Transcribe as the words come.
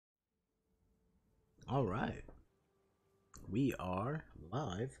All right. We are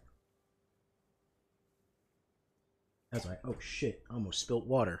live. That's right. Oh shit, I almost spilt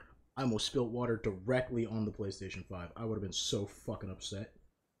water. I almost spilt water directly on the PlayStation 5. I would have been so fucking upset.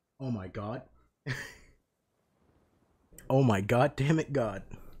 Oh my god. Oh my god, damn it, God.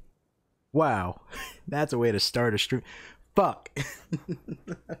 Wow. That's a way to start a stream. Fuck.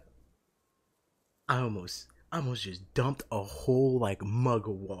 I almost just dumped a whole like mug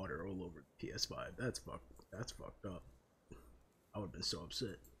of water all over the PS5. That's fucked up. I would have been so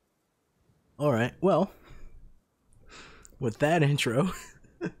upset. Alright, well, with that intro,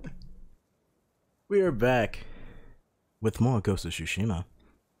 we are back with more Ghost of Tsushima.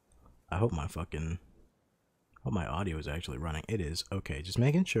 I hope my audio is actually running. It is. Okay, just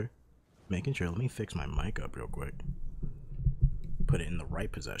making sure. Let me fix my mic up real quick. Put it in the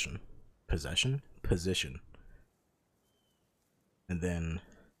right position. Position. And then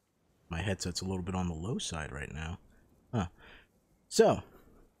my headset's a little bit on the low side right now. Huh. So,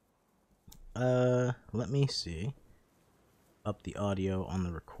 let me see. Up the audio on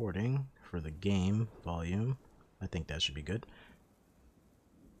the recording for the game volume. I think that should be good.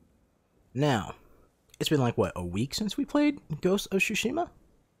 Now, it's been like, what, a week since we played Ghost of Tsushima?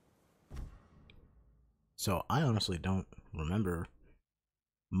 So, I honestly don't remember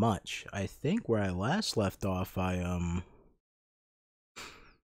much. I think where I last left off, I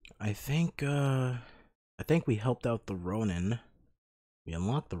think we helped out the Ronin. We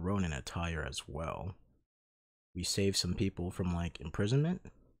unlocked the Ronin attire as well. We saved some people from, like, imprisonment.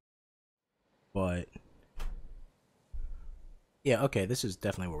 But yeah, okay, this is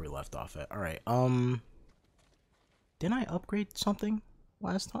definitely where we left off at. Alright, didn't I upgrade something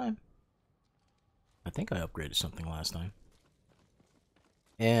last time? I think I upgraded something last time.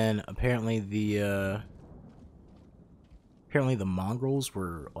 And apparently the Mongols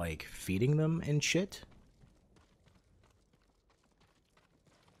were, like, feeding them and shit.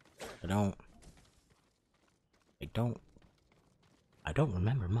 I don't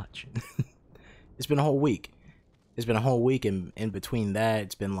remember much. It's been a whole week. And in between that,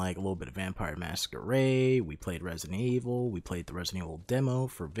 it's been like a little bit of Vampire Masquerade. We played Resident Evil. We played the Resident Evil demo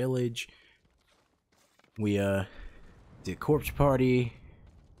for Village. We did Corpse Party.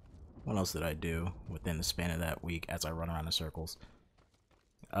 What else did I do within the span of that week as I run around in circles?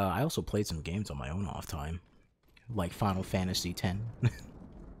 I also played some games on my own off time, like Final Fantasy X.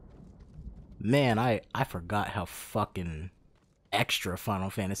 Man, I forgot how fucking extra Final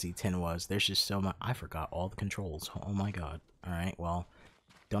Fantasy X was. There's just so much. I forgot all the controls. Oh my god. Alright, well,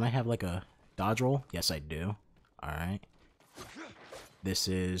 don't I have like a dodge roll? Yes, I do. Alright. This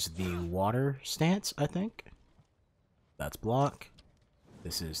is the water stance, I think. That's block.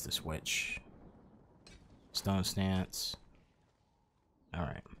 This is the switch. Stone stance.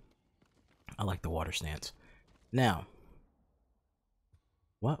 Alright. I like the water stance. Now,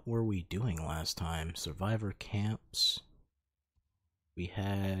 what were we doing last time? Survivor camps. We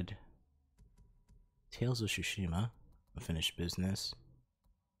had Tales of Tsushima, unfinished business.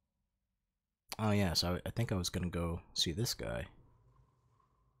 Oh yeah, so I think I was gonna go see this guy.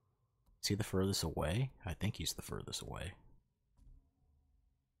 Is he the furthest away? I think he's the furthest away.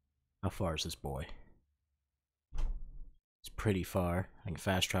 How far is this boy? It's pretty far. I can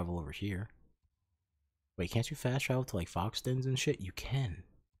fast travel over here. Wait, can't you fast travel to like Fox Dens and shit? You can.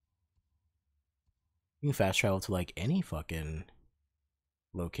 You can fast travel to like any fucking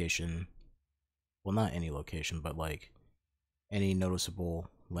location. Well, not any location, but like any noticeable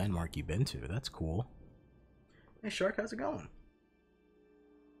landmark you've been to. That's cool. Hey Shark, how's it going?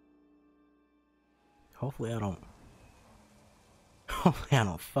 Hopefully I don't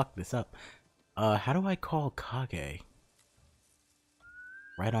fuck this up. How do I call Kage?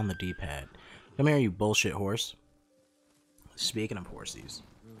 Right on the D-pad. Come here, you bullshit horse. Speaking of horsies.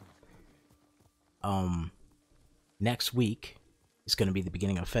 Next week is going to be the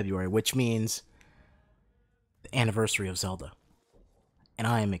beginning of February, which means the anniversary of Zelda. And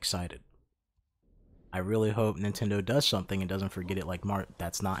I am excited. I really hope Nintendo does something and doesn't forget it like Mart.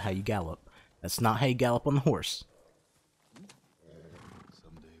 That's not how you gallop. That's not how you gallop on the horse.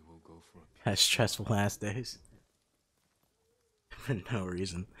 Someday we'll go for Has stressful ass days. For no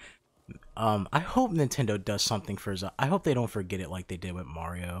reason. I hope Nintendo does something for Zelda. I hope they don't forget it like they did with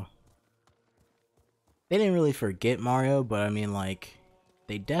Mario. They didn't really forget Mario, but I mean, like,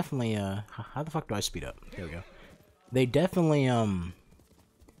 they definitely, how the fuck do I speed up? Here we go. They definitely,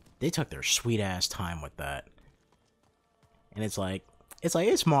 they took their sweet-ass time with that. And it's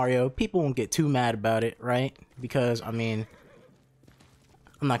Mario. People won't get too mad about it, right? Because, I mean,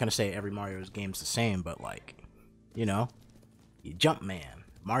 I'm not gonna say every Mario's game's the same, but, like, you know, Jumpman.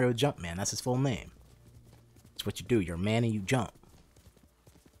 Mario Jumpman, that's his full name. It's what you do. You're a man and you jump.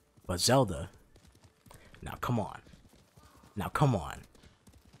 But Zelda, now come on. Now come on.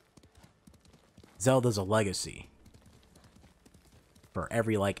 Zelda's a legacy for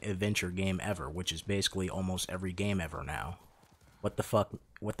every like adventure game ever, which is basically almost every game ever now. What the fuck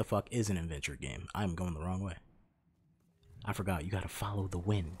is an adventure game? I'm going the wrong way. I forgot, you gotta follow the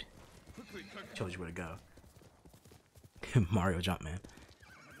wind. Shows you where to go. Mario jump, man.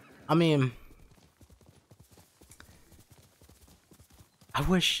 I mean, I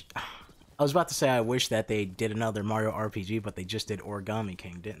wish, I was about to say I wish that they did another Mario RPG, but they just did Origami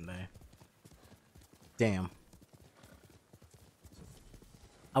King, didn't they? Damn.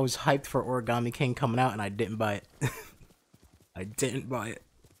 I was hyped for Origami King coming out and I didn't buy it. I didn't buy it.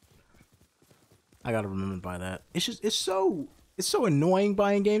 I gotta remember to buy that. It's just, it's so annoying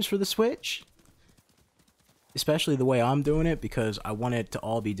buying games for the Switch. Especially the way I'm doing it, because I want it to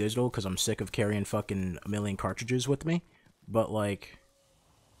all be digital, because I'm sick of carrying fucking a million cartridges with me. But like,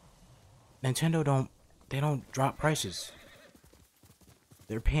 Nintendo they don't drop prices.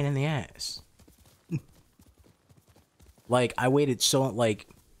 They're a pain in the ass. Like, I waited so, like,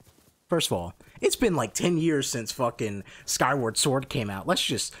 first of all, it's been like 10 years since fucking Skyward Sword came out. Let's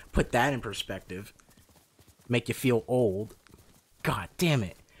just put that in perspective. Make you feel old. God damn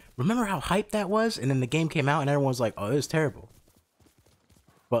it. Remember how hyped that was? And then the game came out and everyone was like, oh, it was terrible.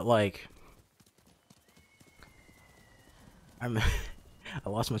 But like, I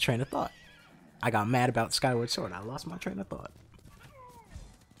lost my train of thought. I got mad about Skyward Sword. I lost my train of thought.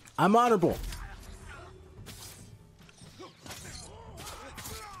 I'm honorable.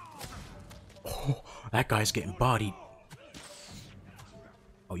 Oh, that guy's getting bodied.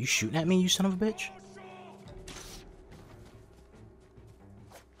 Oh, you shooting at me, you son of a bitch?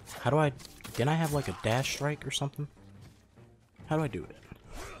 How do I... Didn't I have like a dash strike or something? How do I do it?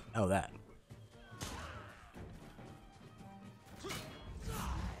 Oh, that.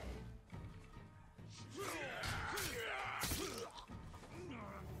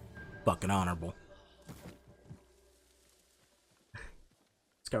 Fucking honorable.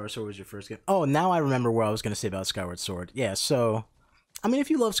 Skyward Sword was your first game. Oh, now I remember what I was going to say about Skyward Sword. Yeah, so... I mean, if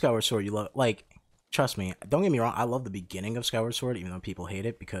you love Skyward Sword, you love... Like, trust me, don't get me wrong, I love the beginning of Skyward Sword, even though people hate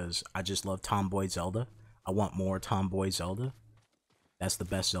it, because I just love Tomboy Zelda. I want more Tomboy Zelda. That's the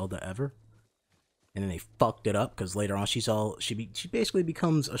best Zelda ever. And then they fucked it up, because later on she basically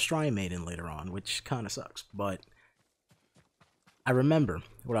becomes a Shrine Maiden later on, which kind of sucks, but... I remember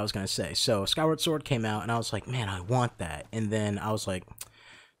what I was going to say. So, Skyward Sword came out, and I was like, man, I want that. And then I was like,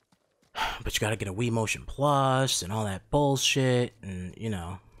 but you gotta get a Wii Motion Plus, and all that bullshit, and, you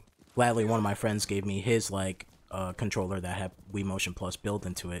know... Gladly, one of my friends gave me his, like, controller that had Wii Motion Plus built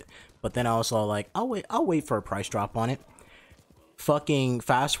into it. But then I was all like, I'll wait for a price drop on it. Fucking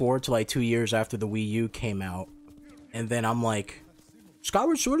fast forward to, like, 2 years after the Wii U came out. And then I'm like,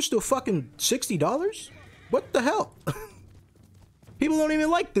 Skyward Sword is still fucking $60? What the hell? People don't even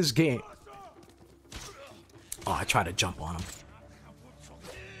like this game. Oh, I tried to jump on him.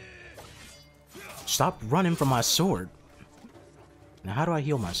 Stop running from my sword. Now, how do I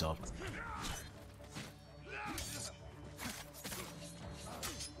heal myself?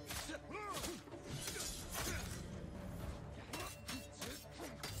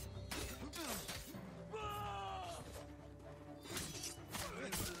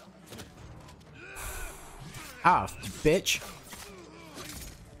 Ah, bitch.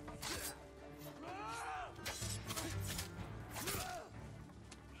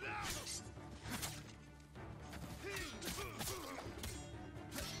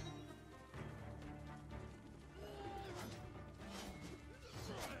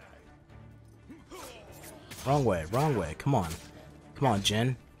 Wrong way, wrong way. Come on. Come on,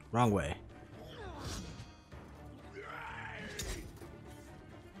 Jin. Wrong way.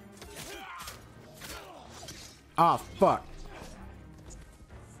 Ah, fuck.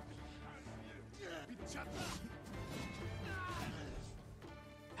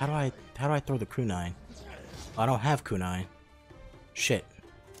 How do I throw the kunai? I don't have kunai. Shit.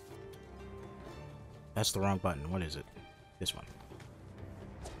 That's the wrong button. What is it? This one.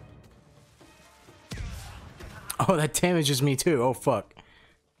 Oh, that damages me too. Oh, fuck.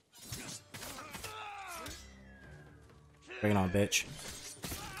 Bring it on, bitch.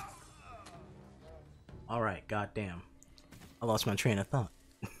 Alright, goddamn. I lost my train of thought.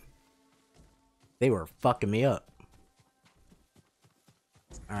 They were fucking me up.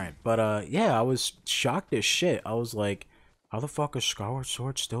 Alright, but yeah, I was shocked as shit. I was like, how the fuck is Skyward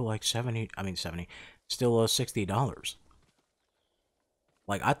Sword still like still $60?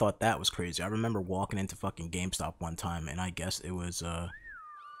 Like, I thought that was crazy. I remember walking into fucking GameStop one time, and I guess it was,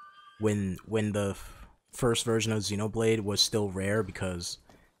 when the first version of Xenoblade was still rare because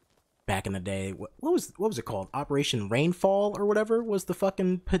back in the day, what was it called? Operation Rainfall or whatever was the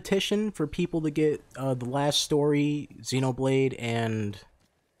fucking petition for people to get the last story, Xenoblade, and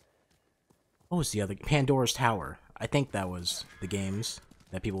what was the other? Pandora's Tower. I think that was the games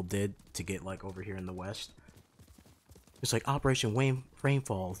that people did to get like over here in the West. It's like Operation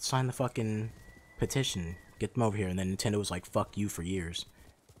Rainfall, sign the fucking petition, get them over here, and then Nintendo was like, fuck you for years.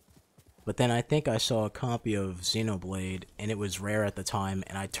 But then I think I saw a copy of Xenoblade, and it was rare at the time,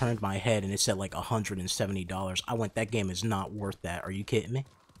 and I turned my head, and it said like $170. I went, that game is not worth that, are you kidding me?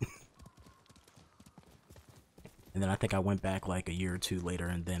 And then I think I went back like a year or two later,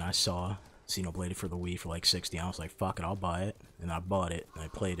 and then I saw Xenoblade for the Wii for like 60. I was like, fuck it, I'll buy it. And I bought it, and I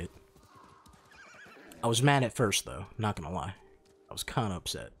played it. I was mad at first, though, not gonna lie. I was kinda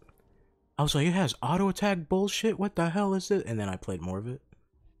upset. I was like, it has auto-attack bullshit, what the hell is it? And then I played more of it.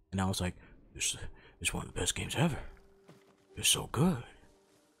 And I was like, this is one of the best games ever. It's so good.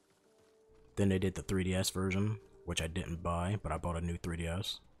 Then they did the 3DS version, which I didn't buy, but I bought a new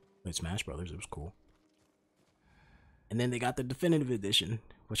 3DS. Played Smash Brothers, it was cool. And then they got the definitive edition,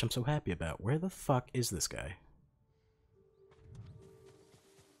 which I'm so happy about. Where the fuck is this guy?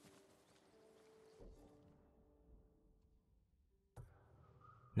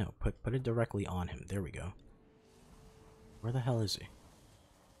 No, put it directly on him. There we go. Where the hell is he?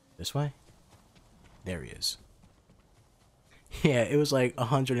 This way? There he is. Yeah, it was like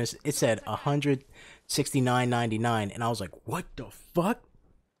it said 169.99, and I was like, what the fuck?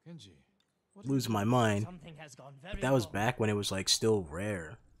 Losing my mind. But that was back when it was like still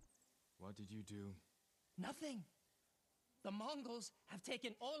rare. What did you do? Nothing. The Mongols have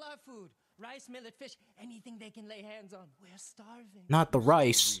taken all our food. Rice, millet, fish, anything they can lay hands on. We're starving. Not the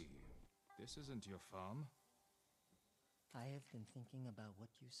rice. This isn't your farm. I have been thinking about what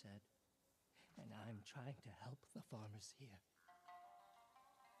you said, and I'm trying to help the farmers here.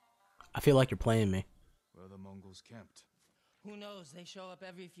 I feel like you're playing me. Where the Mongols camped? Who knows? They show up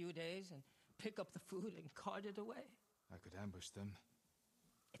every few days and pick up the food and cart it away. I could ambush them.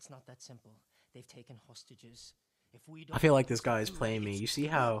 It's not that simple. They've taken hostages. If we don't, I feel like this guy is playing me. You see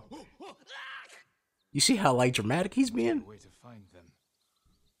how like dramatic he's being? Way to find them.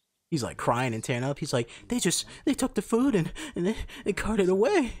 He's like crying and tearing up. He's like, they took the food and they carted it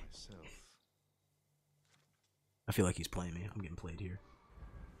away. I feel like he's playing me. I'm getting played here.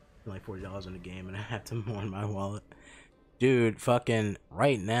 Like $40 in the game and I have to mourn my wallet. Dude, fucking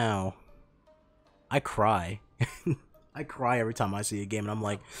right now, I cry. I cry every time I see a game and I'm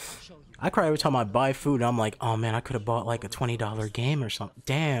like, I cry every time I buy food and I'm like, oh man, I could have bought like a $20 game or something.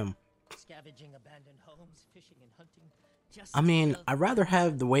 Damn. Scavenging abandoned homes, fishing and hunting. I mean, I'd rather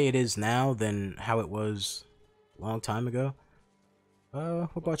have the way it is now than how it was a long time ago.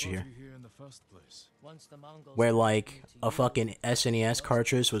 What brought you here? Where like a fucking SNES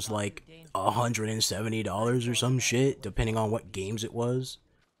cartridge was like $170 or some shit, depending on what games it was.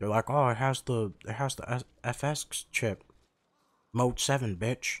 They're like, oh, it has the FS chip, Mode 7,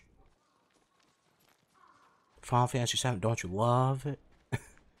 bitch. Final Fantasy 7, don't you love it?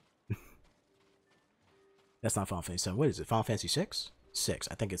 That's not Final Fantasy 7. What is it? Final Fantasy 6? 6.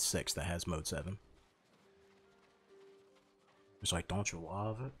 I think it's 6 that has Mode 7. It's like, don't you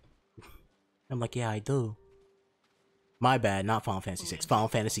love it? I'm like, yeah, I do. My bad, not Final Fantasy 6. Final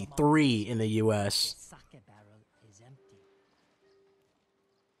Fantasy 3 in the US.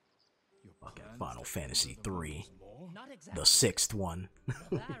 Fucking Final Fantasy 3. The 6th one.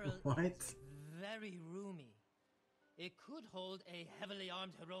 What? Very roomy. It could hold a heavily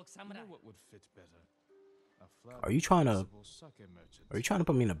armed heroic samurai. You know what would fit better? Are you trying to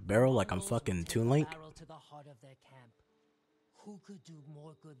put me in a barrel like I'm fucking Toon Link? To the heart of their camp. Who could do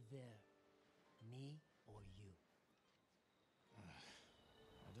more good there? Me or you? I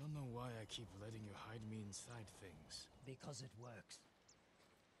don't know why I keep letting you hide me inside things. Because it works.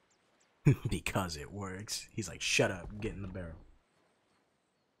 Because it works. He's like, shut up, get in the barrel.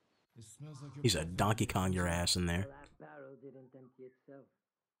 It smells like He's a Donkey Kong your ass in there. The last barrel didn't empty itself.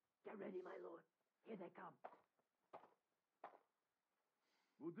 Get ready, my lord. Here they come.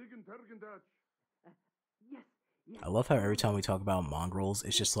 Yes. I love how every time we talk about Mongols,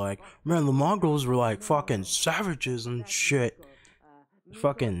 it's just like, man, the Mongols were like fucking savages and shit.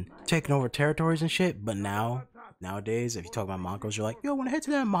 Fucking taking over territories and shit. But nowadays, if you talk about Mongols, you're like, yo, wanna head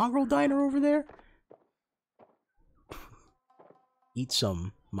to that Mongol diner over there? Eat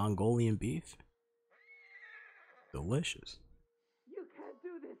some Mongolian beef. Delicious. You can't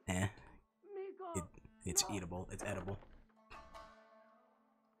do this. It's eatable. It's edible.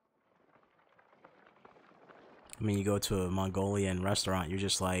 I mean, you go to a Mongolian restaurant, you're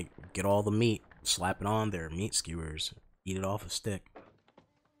just like, get all the meat. Slap it on their meat skewers. Eat it off a stick.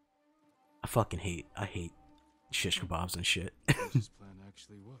 I hate shish kebabs and shit. This plan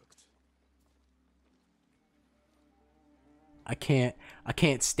actually worked. I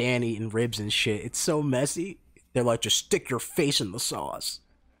can't stand eating ribs and shit. It's so messy. They're like, just stick your face in the sauce.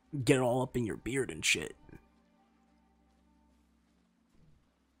 Get it all up in your beard and shit.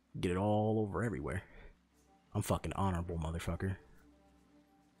 Get it all over everywhere. I'm fucking honorable, motherfucker.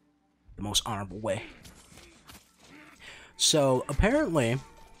 The most honorable way. So, apparently,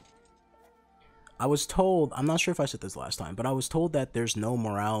 I was told, I'm not sure if I said this last time, but I was told that there's no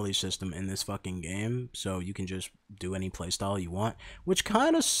morality system in this fucking game, so you can just do any playstyle you want, which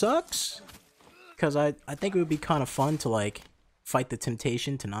kind of sucks, because I think it would be kind of fun to, like, fight the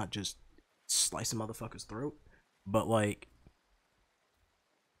temptation to not just slice a motherfucker's throat, but, like,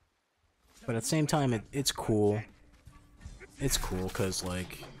 but at the same time, it's cool. It's cool, because,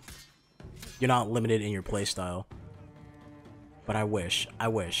 like, you're not limited in your playstyle. But I wish,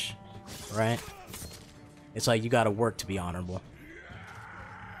 right? It's like you gotta work to be honorable.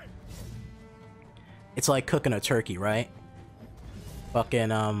 It's like cooking a turkey, right?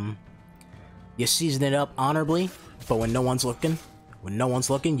 Fucking, you season it up honorably, but when no one's looking,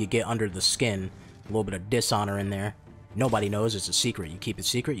 you get under the skin, a little bit of dishonor in there. Nobody knows, it's a secret. You keep it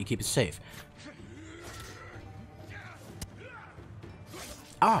secret, you keep it safe.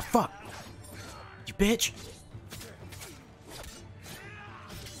 Ah, fuck! You bitch!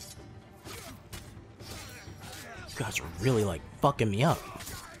 You guys are really, like, fucking me up.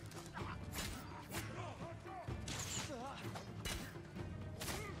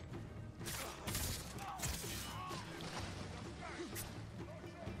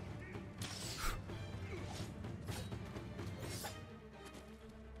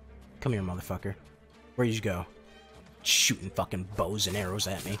 Come here, motherfucker. Where you go? Shooting fucking bows and arrows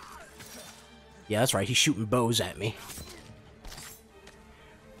at me. Yeah, that's right, he's shooting bows at me.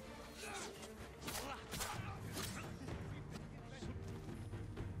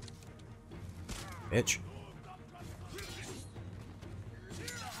 Bitch.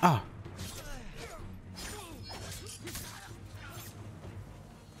 Ah.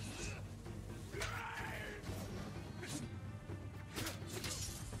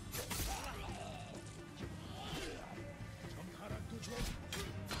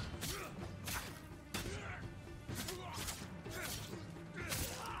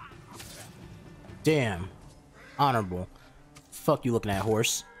 Damn. Honorable. Fuck you looking at,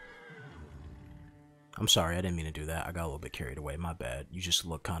 horse. I'm sorry, I didn't mean to do that. I got a little bit carried away. My bad. You just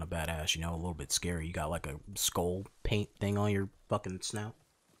look kind of badass, you know, a little bit scary. You got like a skull paint thing on your fucking snout.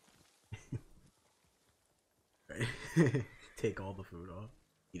 Take all the food off.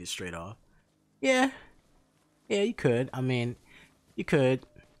 Eat it straight off. Yeah. Yeah, you could. I mean, you could.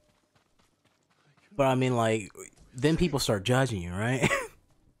 But I mean, like, then people start judging you, right?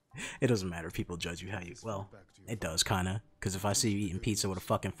 It doesn't matter if people judge you how you... Well, it does, kinda. Because if I see you eating pizza with a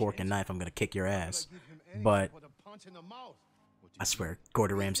fucking fork and knife, I'm gonna kick your ass. But I swear,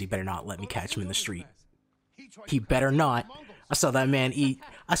 Gordon Ramsay better not let me catch him in the street. He better not. I saw that man eat...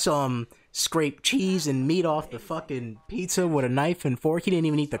 I saw him scrape cheese and meat off the fucking pizza with a knife and fork. He didn't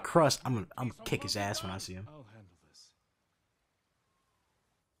even eat the crust. I'm gonna kick his ass when I see him.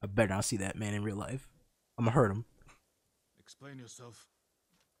 I better not see that man in real life. I'm gonna hurt him. Explain yourself.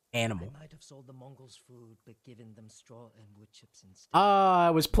 Animal. I might have sold the Mongols food, but given them straw and wood chips instead. Ah, I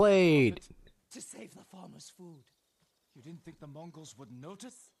was played. To save the farmers' food. You didn't think the Mongols would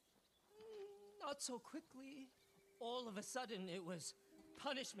notice? Not so quickly. All of a sudden, it was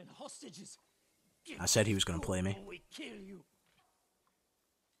punishment, hostages. I said he was gonna play me. We kill you.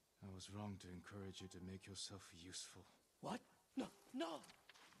 I was wrong to encourage you to make yourself useful. What? No,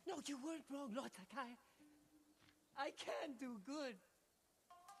 you weren't wrong, Lord Sakai. I can do good.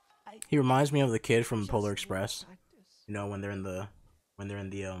 He reminds me of the kid from Polar Express. You know, when they're in the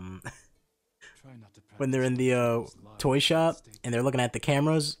toy shop and they're looking at the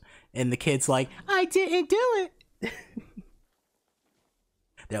cameras and the kid's like, I didn't do it.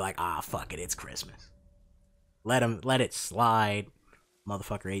 They're like, ah, fuck it, it's Christmas. Let it slide.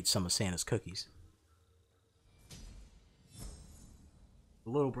 Motherfucker ate some of Santa's cookies. The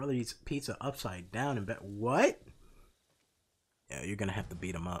little brother eats pizza upside down in bed. What? Yeah, you're gonna have to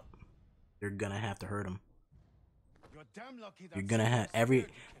beat him up. You're gonna have to hurt him. You're gonna have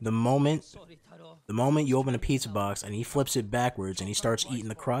the moment you open a pizza box and he flips it backwards and he starts eating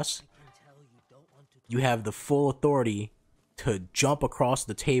the crust, you have the full authority to jump across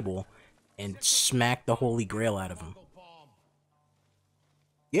the table and smack the Holy Grail out of him.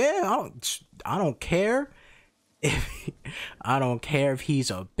 Yeah, I don't care if I don't care if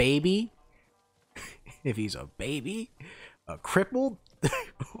he's a baby. if he's a baby, a crippled,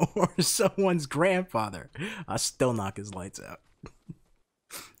 or someone's grandfather, I still knock his lights out.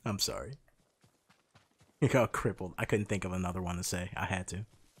 I'm sorry. Look how crippled. I couldn't think of another one to say. I had to.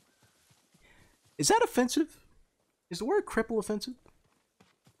 Is that offensive? Is the word cripple offensive?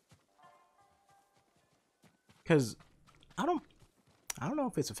 Because I don't know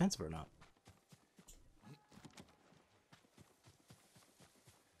if it's offensive or not.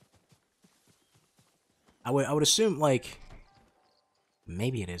 I would assume, like,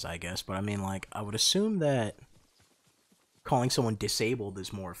 maybe it is, I guess, but I mean, like, I would assume that calling someone disabled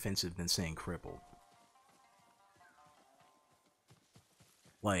is more offensive than saying crippled.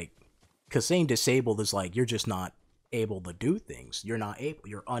 Like, because saying disabled is like, you're just not able to do things. You're not able,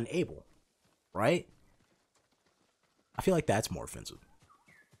 you're unable, right? I feel like that's more offensive.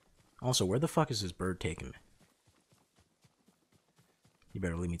 Also, where the fuck is this bird taking me? You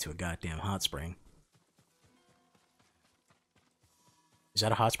better lead me to a goddamn hot spring. Is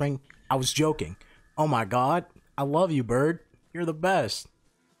that a hot spring? I was joking. Oh my god. I love you, bird. You're the best.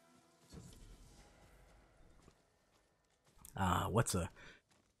 What's a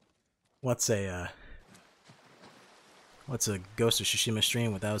Ghost of Tsushima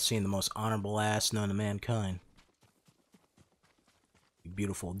stream without seeing the most honorable ass known to mankind? You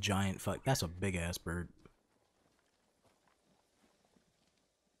beautiful giant fuck. That's a big ass bird.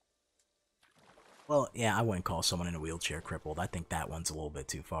 Well, yeah, I wouldn't call someone in a wheelchair crippled. I think that one's a little bit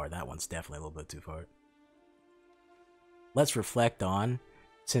too far. That one's definitely a little bit too far. Let's reflect on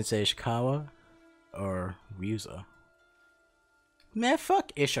Sensei Ishikawa or Ryuza. Man,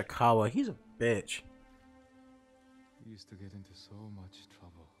 fuck Ishikawa. He's a bitch. We used to get into so much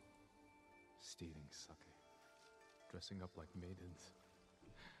trouble. Stealing sake. Dressing up like maidens.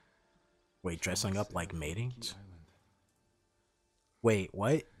 Wait, dressing up like maidens? Wait,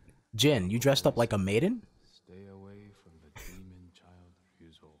 what? Jin, you dressed up like a maiden? Stay away from the demon child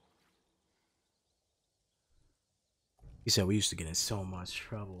Ryuzo. He said we used to get in so much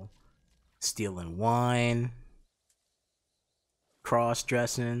trouble. Stealing wine.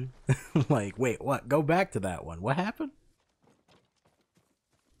 Cross-dressing. Like, wait, what? Go back to that one. What happened?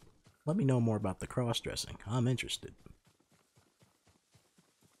 Let me know more about the cross-dressing. I'm interested.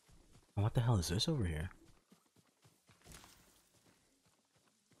 What the hell is this over here?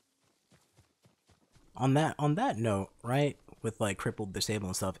 On that note, right, with like crippled, disabled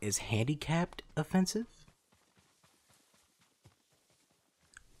and stuff, is handicapped offensive?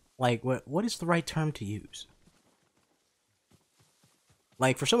 Like, what is the right term to use?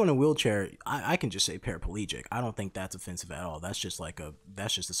 Like, for someone in a wheelchair, I can just say paraplegic. I don't think that's offensive at all. That's just like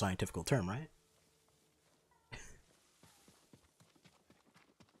that's just a scientific term, right?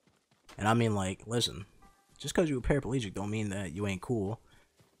 And I mean, like, listen, just because you're a paraplegic don't mean that you ain't cool.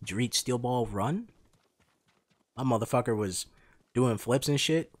 Did you read Steel Ball Run? My motherfucker was doing flips and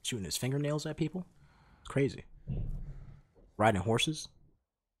shit, shooting his fingernails at people. It's crazy. Riding horses.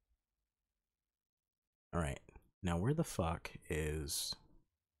 Alright. Now, where the fuck is...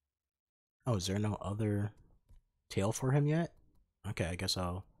 Oh, is there no other tail for him yet? Okay, I guess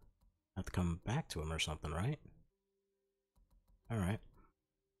I'll have to come back to him or something, right? Alright.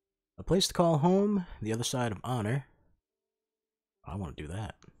 A place to call home, the other side of honor. I want to do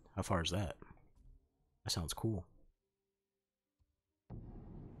that. How far is that? That sounds cool.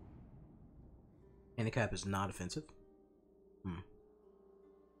 Handicap is not offensive?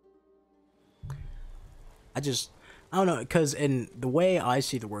 I don't know, because in the way I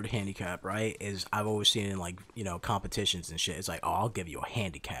see the word handicap, right, is I've always seen it in, like, you know, competitions and shit. It's like, oh, I'll give you a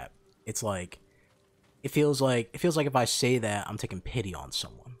handicap. It's like, it feels like if I say that, I'm taking pity on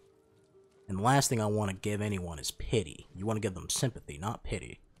someone. And the last thing I want to give anyone is pity. You want to give them sympathy, not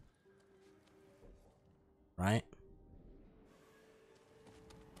pity. Right?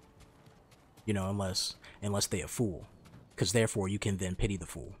 You know, unless they a fool. Because therefore you can then pity the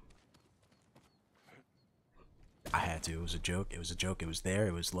fool. I had to. It was a joke. It was a joke. It was there.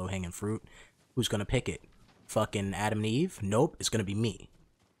 It was low-hanging fruit. Who's gonna pick it? Fucking Adam and Eve? Nope. It's gonna be me.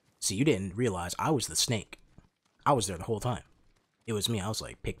 See, you didn't realize I was the snake. I was there the whole time. It was me. I was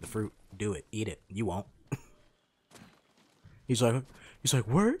like, pick the fruit. Do it. Eat it. You won't. He's like,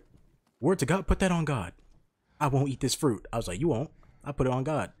 word? Word to God? Put that on God. I won't eat this fruit. I was like, you won't. I put it on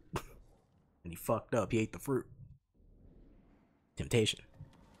God. And he fucked up. He ate the fruit. Temptation.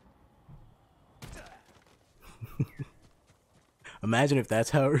 Imagine if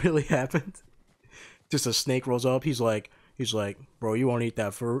that's how it really happened. Just a snake rolls up. He's like, bro, you won't eat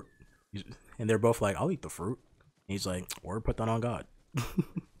that fruit. And they're both like, I'll eat the fruit. And he's like, word, put that on God.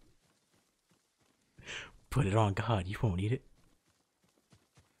 Put it on God. You won't eat it.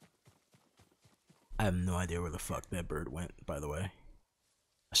 I have no idea where the fuck that bird went, by the way.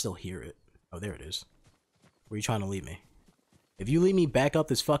 I still hear it. Oh, there it is. Where are you trying to lead me? If you lead me back up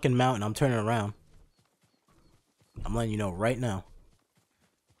this fucking mountain, I'm turning around. I'm letting you know right now.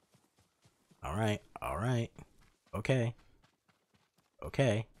 Alright, alright. Okay.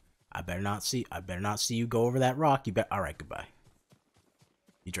 Okay. I better not see you go over that rock. You bet. Alright, goodbye.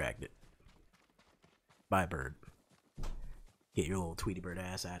 You dragged it. Bye, bird. Get your little Tweety bird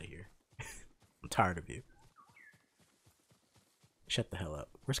ass out of here. I'm tired of you. Shut the hell up.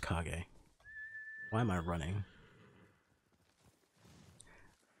 Where's Kage? Why am I running?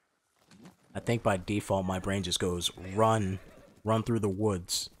 I think by default my brain just goes run through the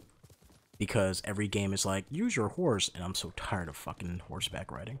woods, because every game is like use your horse, and I'm so tired of fucking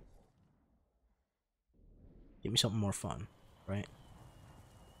horseback riding. Give me something more fun, right?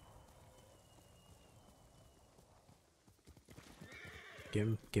 Give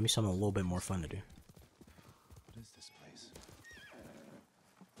me something a little bit more fun to do. What is this place?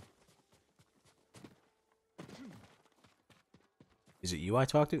 Is it you I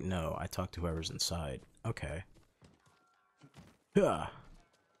talk to? No, I talk to whoever's inside. Okay. Yeah.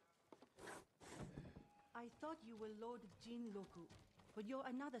 I thought you were Lord Jin Loku, but you're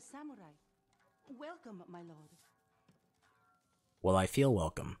another samurai. Welcome, my lord. Well, I feel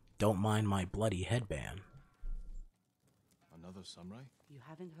welcome. Don't mind my bloody headband. Another samurai? You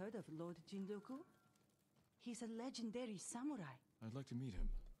haven't heard of Lord Jin Loku? He's a legendary samurai. I'd like to meet him.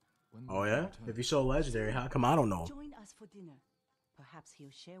 When Oh will he yeah? return? If he's so legendary, how come I don't know? Join us for dinner. Perhaps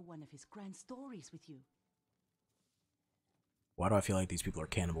he'll share one of his grand stories with you. Why do I feel like these people are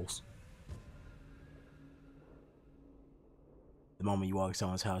cannibals? The moment you walk in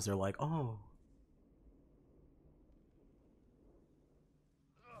someone's house, they're like, oh.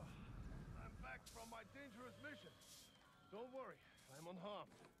 I'm back from my dangerous mission. Don't worry, I'm unharmed.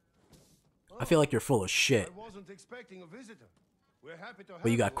 I feel like you're full of shit. I wasn't expecting a visitor. We're happy to have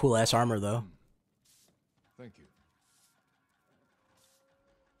But you got cool ass armor though. Thank you.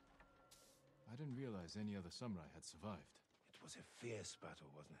 I didn't realize any other samurai had survived. It was a fierce battle,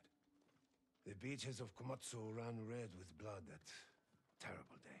 wasn't it? The beaches of Komatsu ran red with blood that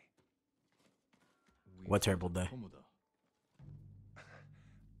terrible day. We What fought terrible at day? Komoda.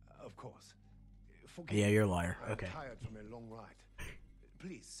 Of course. Forgive Yeah, me. you're a liar. I'm Okay. tired from a long ride.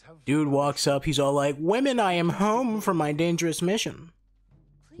 Please have. Dude walks up, he's all like, women, I am home from my dangerous mission.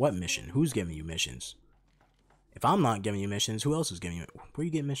 What mission? Who's giving you missions? If I'm not giving you missions, who else is giving you? Where you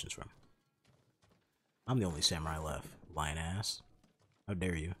getting missions from? I'm the only samurai left. Lying ass. How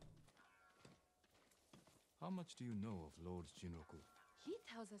dare you? How much do you know of Lord Jinroku? He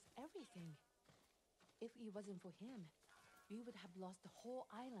tells us everything. If it wasn't for him, we would have lost the whole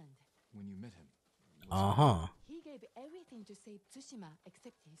island. When you met him? Uh-huh. He gave everything to save Tsushima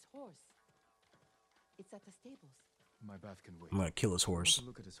except his horse. It's at the stables. My bath can wait. I'm gonna kill his I want horse. to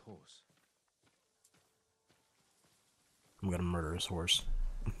look at his horse. I'm gonna murder his horse.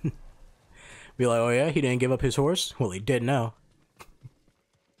 Be like, oh yeah, he didn't give up his horse? Well, he did now.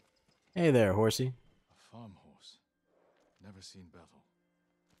 Hey there, horsey. A farm horse. Never seen battle.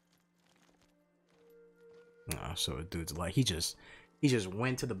 So a dude's like, he just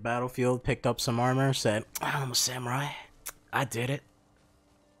went to the battlefield, picked up some armor, said, I'm a samurai. I did it.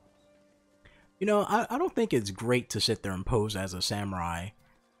 You know, I don't think it's great to sit there and pose as a samurai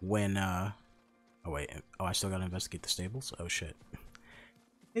when, oh wait, oh, I still gotta investigate the stables? Oh shit.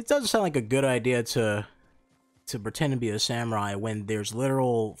 It doesn't sound like a good idea to pretend to be a samurai when there's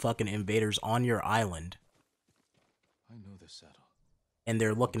literal fucking invaders on your island. I know this saddle. And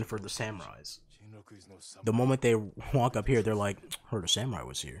they're looking for the samurais. Jinroku is no samurai. The moment they walk up here, they're like, heard a samurai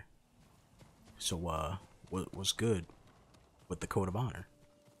was here. So, what was good with the code of honor?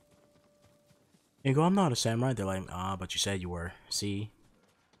 And you go, I'm not a samurai. They're like, ah, but you said you were. See?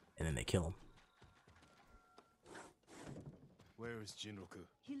 And then they kill him. Where is Jinroku?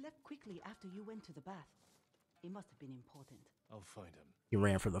 He left quickly after you went to the bath. It must have been important. I'll find him. He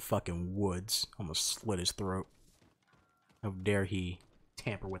ran for the fucking woods. Almost slit his throat. How dare he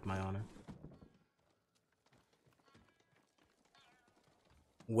tamper with my honor?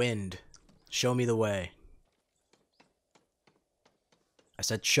 Wind, show me the way. I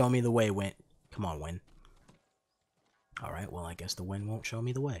said show me the way, wind. Come on, wind. Alright, well I guess the wind won't show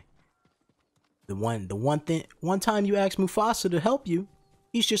me the way. The one time you asked Mufasa to help you,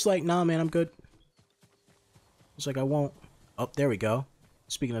 he's just like, nah man, I'm good. He's like, I won't. Oh, there we go.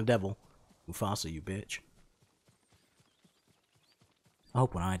 Speaking of devil, Mufasa, you bitch. I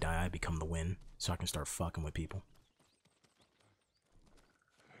hope when I die, I become the wind, so I can start fucking with people.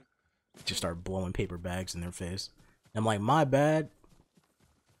 Just start blowing paper bags in their face. I'm like, my bad.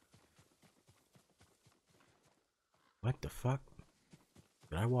 What the fuck?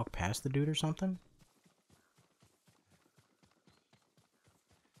 Did I walk past the dude or something?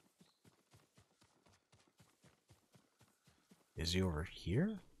 Is he over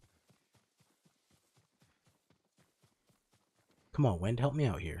here? Come on, Wind, help me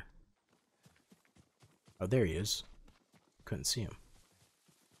out here. Oh, there he is. Couldn't see him.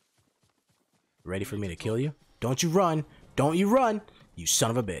 Ready for me to kill you? Don't you run! Don't you run! You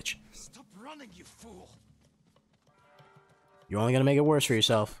son of a bitch. Stop running, you fool! You're only gonna make it worse for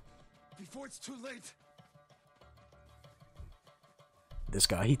yourself. Before it's too late. This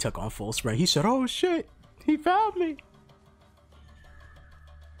guy, he took on full sprint. He said, oh shit! He found me!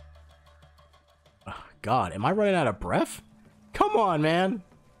 Oh, God, am I running out of breath? Come on, man!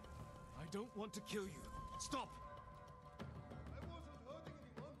 I don't want to kill you. Stop!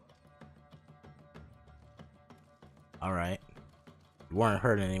 Alright. You weren't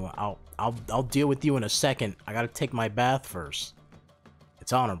hurting anyone. I'll deal with you in a second. I gotta take my bath first.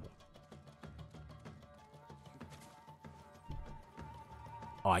 It's honorable.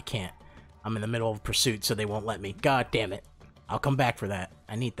 Oh, I can't. I'm in the middle of pursuit, so they won't let me. God damn it. I'll come back for that.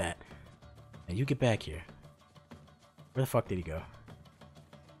 I need that. Now you get back here. Where the fuck did he go?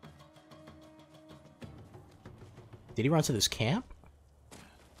 Did he run to this camp?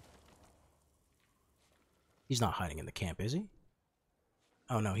 He's not hiding in the camp, is he?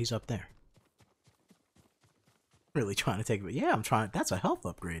 Oh no, he's up there. Really trying to take it. Yeah, I'm trying. That's a health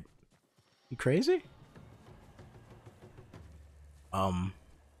upgrade. You crazy?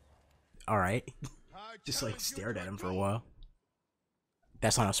 Alright. Just like stared at him for a while.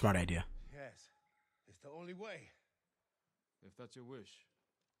 That's not a smart idea. Yes, it's the only way. If that's your wish,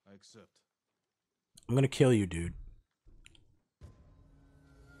 I accept. I'm gonna kill you, dude.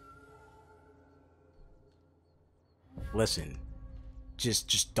 Listen.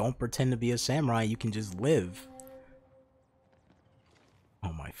 Just don't pretend to be a samurai. You can just live.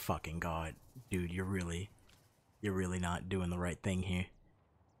 Oh my fucking god. Dude, you're really not doing the right thing here.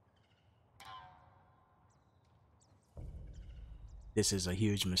 This is a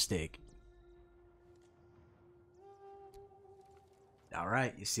huge mistake.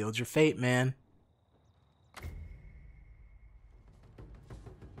 Alright, you sealed your fate, man.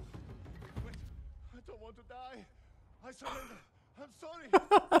 Wait, I don't want to die. I surrender. I'm sorry.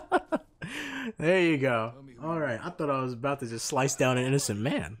 There you go. Alright, I thought I was about to just slice down an innocent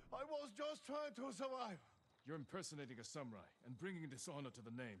man. I was just trying to survive. You're impersonating a samurai and bringing dishonor to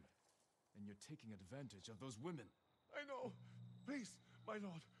the name. And you're taking advantage of those women. I know. Please, my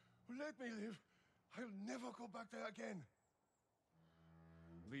lord, let me live. I'll never go back there again.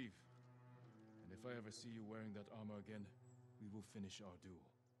 Leave. And if I ever see you wearing that armor again, we will finish our duel.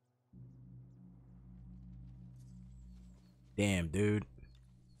 Damn, dude.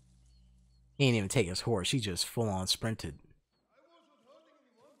 He ain't even take his horse. He just full on sprinted.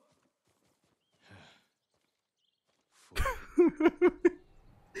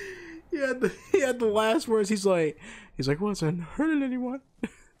 He had the last words. He's like, wasn't hurting anyone.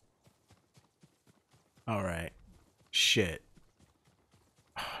 All right, shit.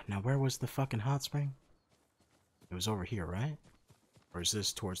 Now where was the fucking hot spring? It was over here, right? Or is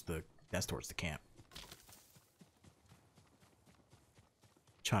this towards the? That's towards the camp.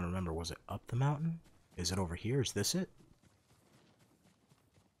 Trying to remember, was it up the mountain? Is it over here? Is this it?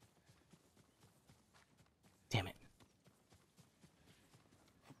 Damn it.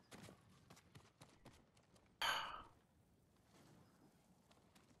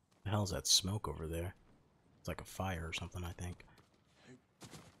 The hell's that smoke over there? It's like a fire or something, I think.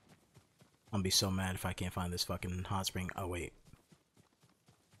 I'm gonna be so mad if I can't find this fucking hot spring. Oh, wait.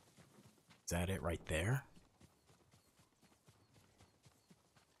 Is that it right there?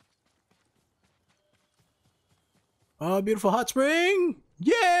 Oh, beautiful hot spring!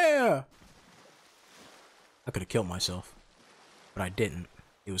 Yeah! I could have killed myself, but I didn't.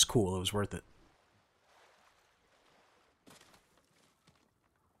 It was cool. It was worth it.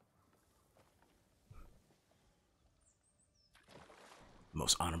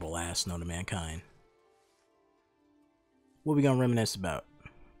 Most honorable ass known to mankind. What we gonna reminisce about?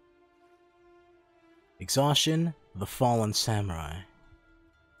 Exhaustion, the fallen samurai.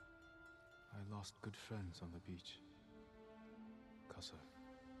 I lost good friends on the beach. Kasa,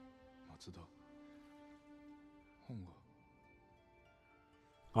 Matsuda, Hongo.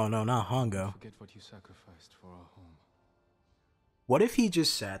 Oh no, not Hongo. Forget what you sacrificed for our home. What if he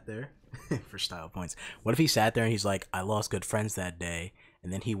just sat there for style points? What if he sat there and he's like, I lost good friends that day,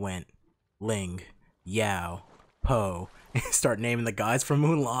 and then he went Ling, Yao, Po, and start naming the guys from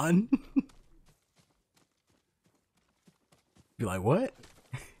Mulan? Be like, what?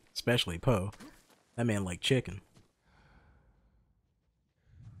 Especially Po. That man liked chicken.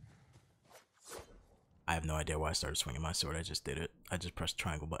 I have no idea why I started swinging my sword. I just did it. I just pressed the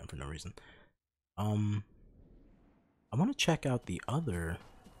triangle button for no reason. I want to check out the other...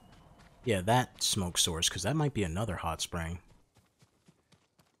 Yeah, that smoke source, because that might be another hot spring.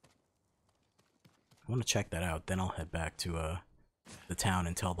 I want to check that out, then I'll head back to the town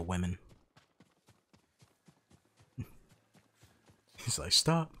and tell the women. He's like,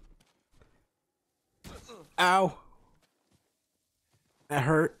 stop. Ow! That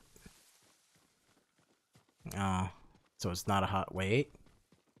hurt. Oh, so it's not a hot... Wait.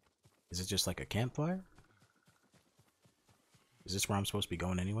 Is it just like a campfire? Is this where I'm supposed to be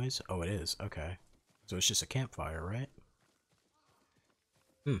going anyways? Oh, it is. Okay. So it's just a campfire, right?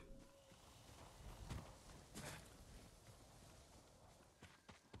 Hmm.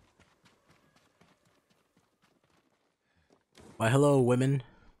 Why, hello, women.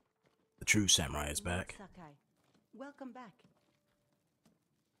 The true samurai is back. Lord Sakai, welcome back.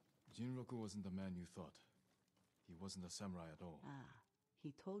 Jinroku wasn't the man you thought. He wasn't a samurai at all. Ah,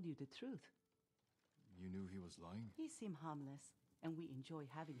 he told you the truth. You knew he was lying? He seemed harmless, and we enjoy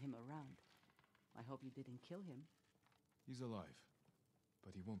having him around. I hope you didn't kill him. He's alive,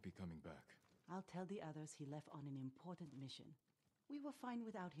 but he won't be coming back. I'll tell the others he left on an important mission. We were fine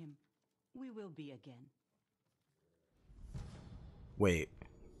without him. We will be again. Wait.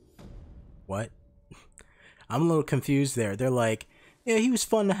 What? I'm a little confused there. They're like, yeah, he was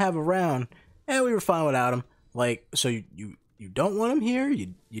fun to have around, and we were fine without him. Like, so you don't want him here?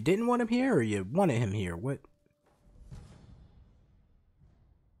 You didn't want him here, or you wanted him here? What?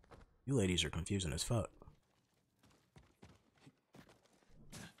 You ladies are confusing as fuck.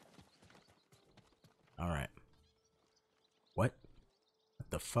 Alright. What? What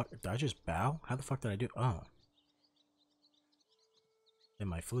the fuck? Did I just bow? How the fuck did I do? Oh. In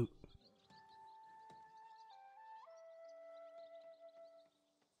my flute.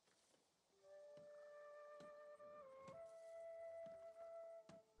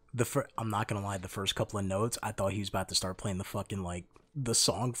 I'm not gonna lie, the first couple of notes, I thought he was about to start playing the fucking, like, the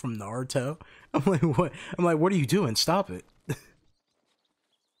song from Naruto. I'm like, what? I'm like, what are you doing? Stop it.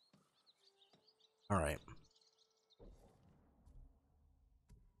 Alright.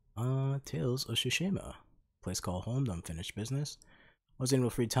 Tales of Tsushima. Place called home, unfinished business. Was in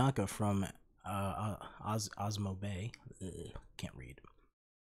with free Taka from, Osmo Bay. Ugh, can't read.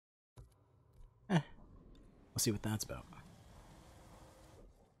 Let's see what that's about.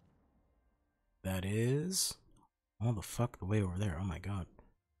 That is... Oh, the fuck? The way over there. Oh my god.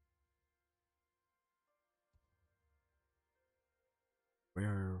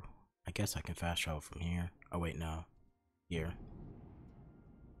 Where... I guess I can fast travel from here. Oh wait, no. Here.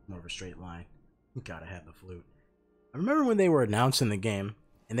 More of a straight line. Gotta have the flute. I remember when they were announcing the game,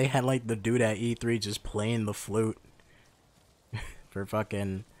 and they had like the dude at E3 just playing the flute. For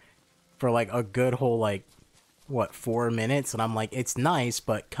fucking... For like a good whole like... What, 4 minutes? And I'm like, it's nice,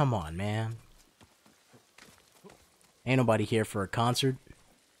 but come on, man. Ain't nobody here for a concert.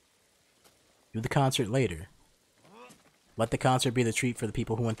 Do the concert later. Let the concert be the treat for the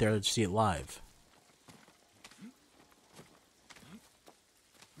people who went there to see it live.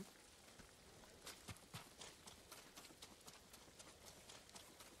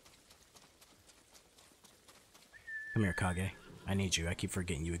 Come here, Kage. I need you. I keep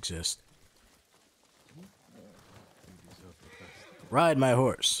forgetting you exist. Ride my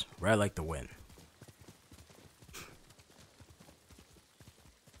horse. Ride like the wind.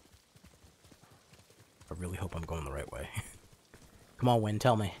 I really hope I'm going the right way. Come on, Wind,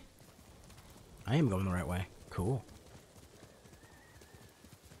 tell me. I am going the right way. Cool.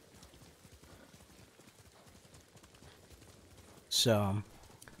 So,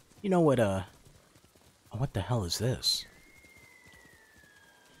 you know what, what the hell is this?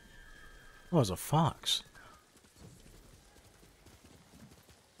 Oh, it's a fox.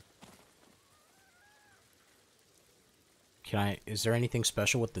 Is there anything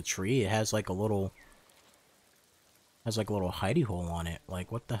special with the tree? It has like a little... Has like a little hidey hole on it.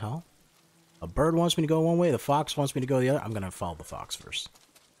 Like, what the hell? A bird wants me to go one way, the fox wants me to go the other. I'm gonna follow the fox first.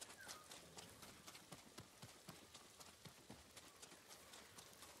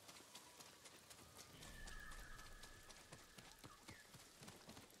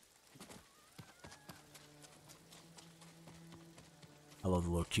 I love the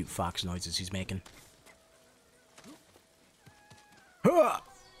little cute fox noises he's making.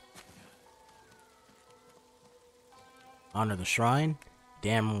 Honor the shrine?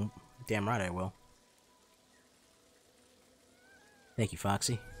 Damn right I will. Thank you,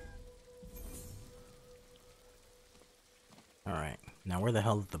 Foxy. Alright, now where the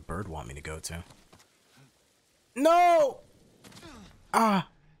hell did the bird want me to go to? No! Ah!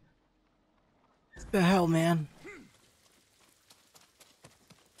 The hell, man?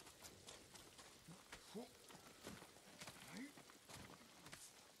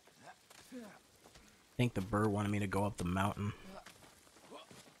 I think the bird wanted me to go up the mountain.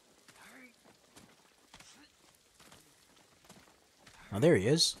 Oh, there he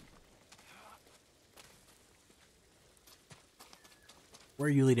is. Where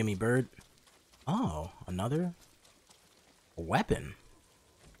are you leading me, bird? Oh, another weapon.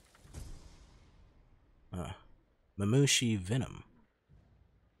 Mamushi venom.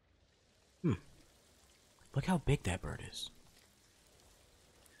 Look how big that bird is.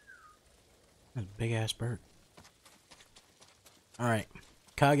 That's a big ass bird. Alright.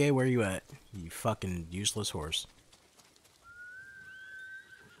 Kage, where you at? You fucking useless horse.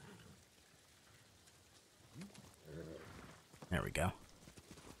 There we go.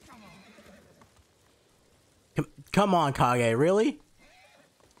 Come on, Kage, really?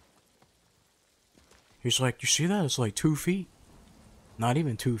 He's like, you see that? It's like 2 feet. Not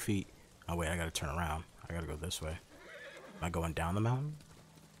even 2 feet. Oh wait, I gotta turn around. I gotta go this way. Am I going down the mountain?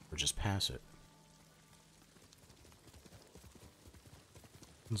 Or just pass it?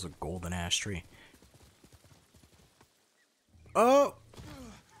 This is a golden ash tree. Oh!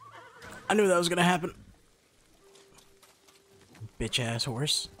 I knew that was gonna happen. Bitch ass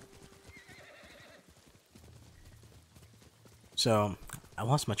horse. So, I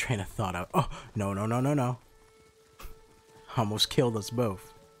lost my train of thought. Oh, no, no, no, no, no. Almost killed us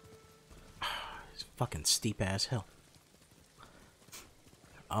both. It's fucking steep ass hill.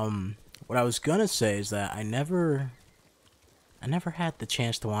 What I was gonna say is that I never had the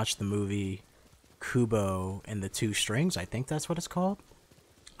chance to watch the movie Kubo and the Two Strings. I think that's what it's called.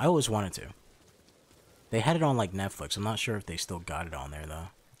 I always wanted to. They had it on like Netflix. I'm not sure if they still got it on there though.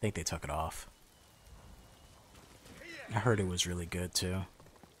 I think they took it off. I heard it was really good too.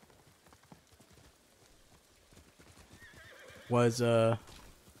 What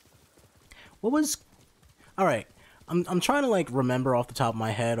was alright. I'm trying to like remember off the top of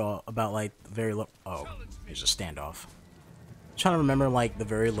my head about like very little. Oh, there's a standoff. I'm trying to remember like the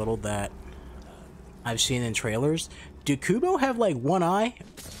very little that I've seen in trailers. Did Kubo have like one eye?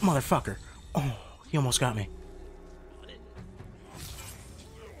 Motherfucker. Oh, he almost got me.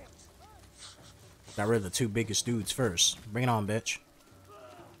 Got rid of the two biggest dudes first. Bring it on, bitch.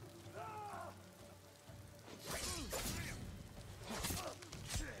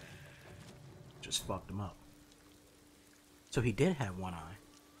 Just fucked him up. So he did have one eye.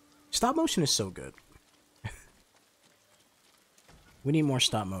 Stop motion is so good. We need more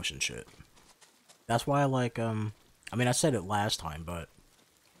stop motion shit. That's why I like, I mean, I said it last time, but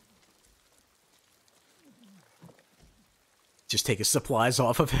just take his supplies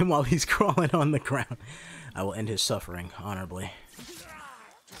off of him while he's crawling on the ground. I will end his suffering honorably.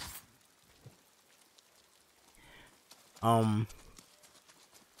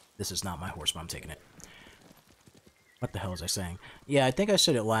 This is not my horse, but I'm taking it. What the hell was I saying? Yeah, I think I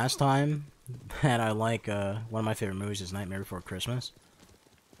said it last time that I like, one of my favorite movies is Nightmare Before Christmas.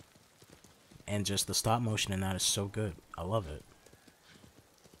 And just the stop motion in that is so good. I love it.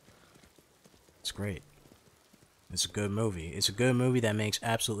 It's great. It's a good movie. It's a good movie that makes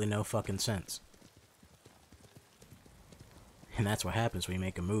absolutely no fucking sense. And that's what happens when you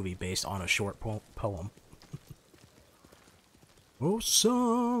make a movie based on a short poem. Oh,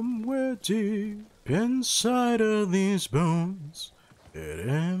 somewhere deep inside of these bones, an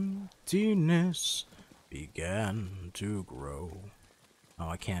emptiness began to grow. Oh,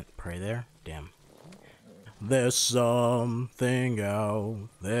 I can't pray there? Damn. There's something out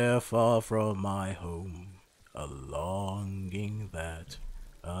there far from my home, a longing that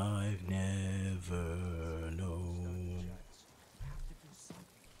I've never known.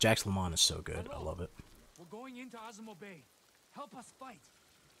 Jax Lamont is so good. I love it. We're going into Azamo Bay. Help us fight.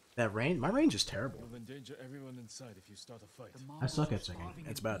 That range? My range is terrible. You'll endanger everyone inside if you start a fight. I suck at singing.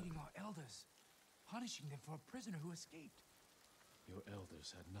 It's bad. Our elders, punishing them for a prisoner who escaped. Your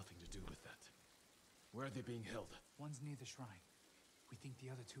elders had nothing to do with that. Where are they being held? One's near the shrine. We think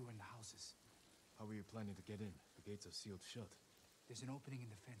the other two are in the houses. How are you planning to get in? The gates are sealed shut. There's an opening in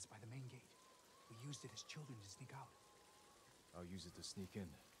the fence by the main gate. We used it as children to sneak out. I'll use it to sneak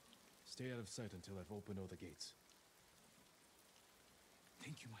in. Stay out of sight until I've opened all the gates.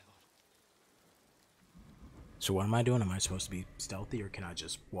 Thank you, my lord. So what am I doing? Am I supposed to be stealthy or can I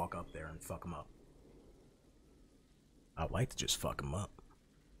just walk up there and fuck him up? I'd like to just fuck him up.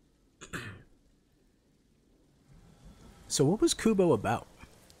 So what was Kubo about?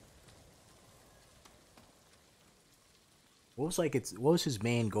 What was like what was his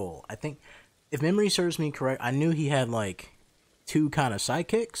main goal? I think if memory serves me correct, I knew he had like two kind of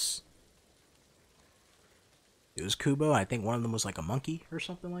sidekicks. It was Kubo. I think one of them was like a monkey or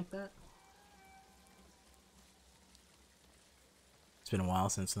something like that. It's been a while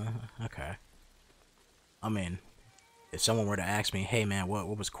since then. Okay. I mean, if someone were to ask me, hey man,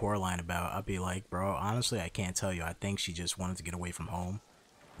 what was Coraline about? I'd be like, bro, honestly, I can't tell you. I think she just wanted to get away from home.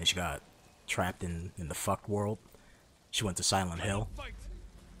 And she got trapped in the fucked world. She went to Silent Hill.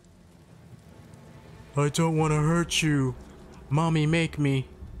 I don't want to hurt you. Mommy, make me.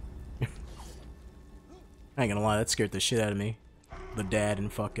 I ain't gonna lie, that scared the shit out of me. The dad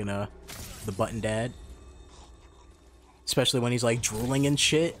and fucking, the button dad. Especially when he's like drooling and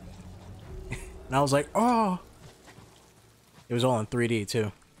shit. And I was like, oh. It was all in 3D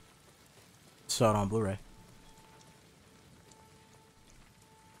too. Saw it on Blu-ray.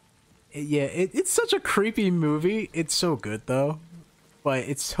 Yeah, it's such a creepy movie. It's so good though. But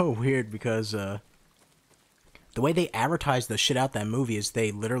it's so weird because, the way they advertise the shit out that movie is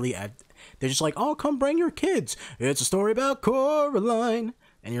they literally, they're just like, oh, come bring your kids. It's a story about Coraline.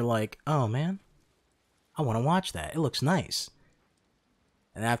 And you're like, oh man, I want to watch that. It looks nice.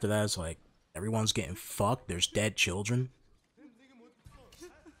 And after that, it's like, everyone's getting fucked. There's dead children.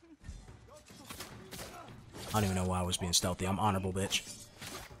 I don't even know why I was being stealthy. I'm honorable, bitch.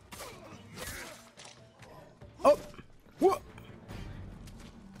 Oh! What?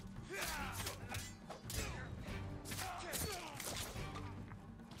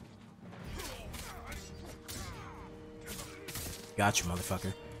 Got you,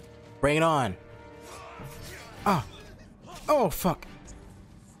 motherfucker. Bring it on. Ah. Oh, fuck.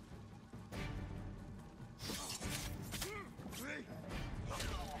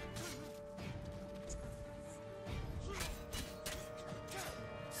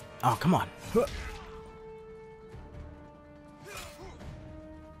 Oh, come on.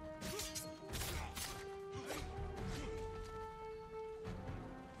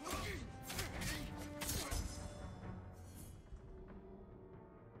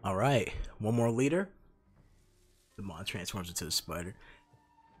 All right, one more leader. The mon transforms into the spider.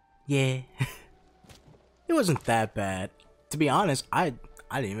 Yeah. It wasn't that bad. To be honest, I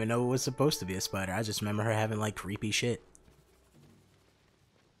didn't even know it was supposed to be a spider. I just remember her having like creepy shit.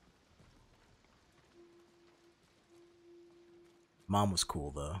 Mom was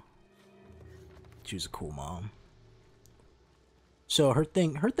cool though. She was a cool mom. So her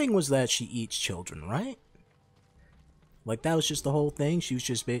thing was that she eats children, right? Like that was just the whole thing. She was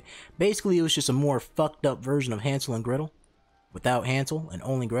just basically it was just a more fucked up version of Hansel and Gretel, without Hansel and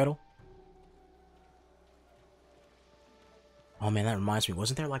only Gretel. Oh man, that reminds me.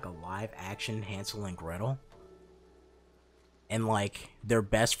 Wasn't there like a live action Hansel and Gretel? And like their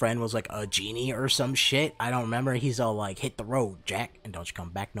best friend was like a genie or some shit. I don't remember. He's all like, "Hit the road, Jack, and don't you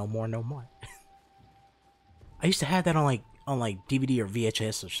come back no more, no more." I used to have that on like DVD or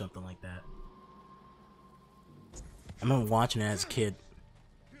VHS or something like that. I remember watching it as a kid.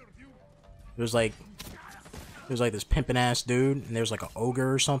 It was like this pimpin' ass dude, and there was like an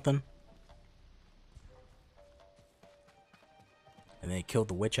ogre or something. And they killed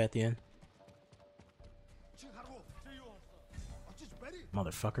the witch at the end.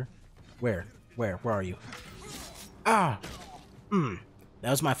 Motherfucker. Where are you? Ah! That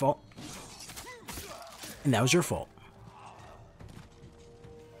was my fault. And that was your fault.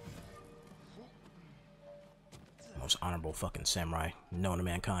 Most honorable fucking samurai known to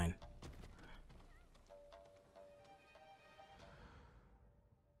mankind.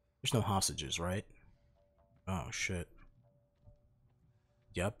 There's no hostages, right? Oh, shit.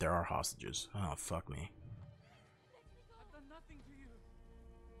 Yep, there are hostages. Oh, fuck me.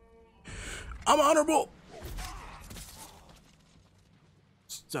 I'm honorable!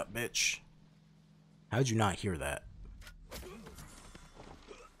 What's up, bitch? How'd you not hear that?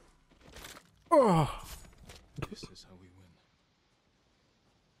 Oh! This is how we win.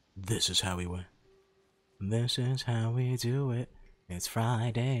 This is how we win. This is how we do it. It's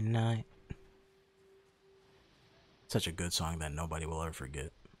Friday night. Such a good song that nobody will ever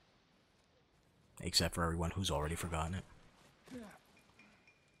forget. Except for everyone who's already forgotten it.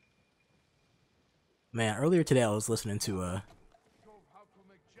 Man, earlier today I was listening to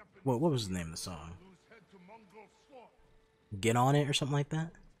what was the name of the song? Get On It or something like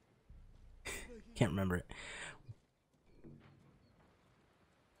that? Can't remember it.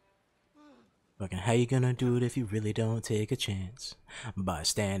 Fucking how you gonna do it if you really don't take a chance? By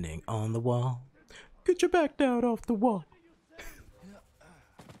standing on the wall. Get your back down off the wall.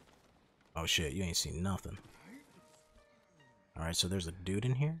 Oh shit, you ain't seen nothing. Alright, so there's a dude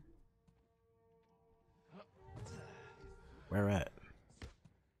in here? Where at?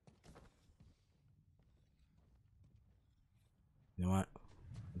 You know what?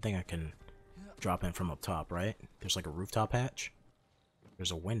 I think I can drop in from up top, right? There's like a rooftop hatch.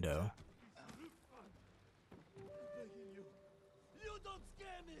 There's a window.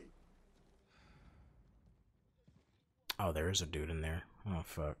 Oh, there is a dude in there. Oh,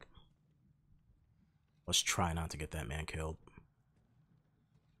 fuck. Let's try not to get that man killed.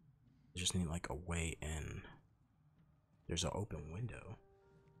 We just need like a way in. There's an open window.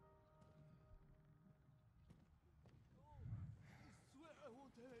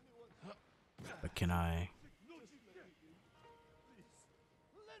 But can I?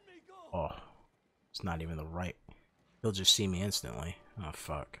 Oh, it's not even the right. He'll just see me instantly. Oh,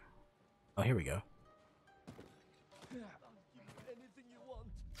 fuck. Oh, here we go.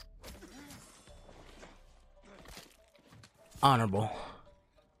 Honorable.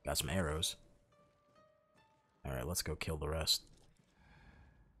 Got some arrows. Alright, let's go kill the rest.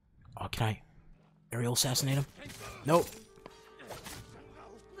 Oh, can I aerial assassinate him? Nope.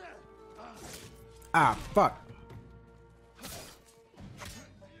 Ah, fuck.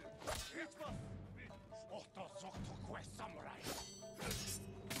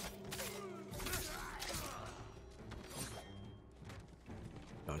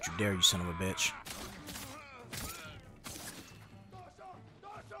 Don't you dare, you son of a bitch.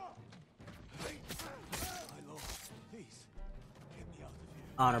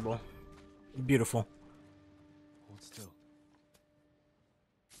 Honorable. Beautiful. Hold still.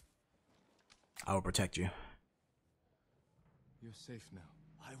 I will protect you. You're safe now.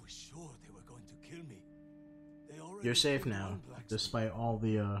 I was sure they were going to kill me. They already You're safe killed now, one blacksmith. despite all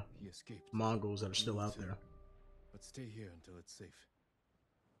the He escaped. Mongols that are still out there. But stay here until it's safe.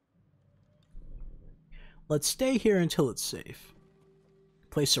 Let's stay here until it's safe.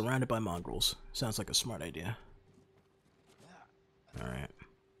 Place surrounded by Mongols. Sounds like a smart idea. Alright.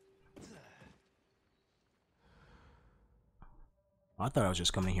 I thought I was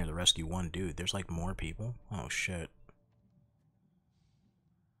just coming here to rescue one dude. There's like more people. Oh shit.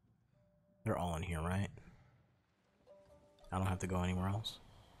 They're all in here, right? I don't have to go anywhere else.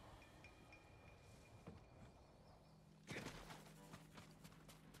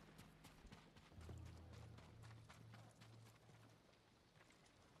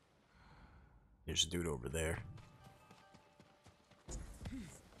 There's a dude over there.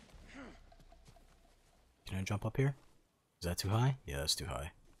 Can I jump up here? Is that too high? Yeah, that's too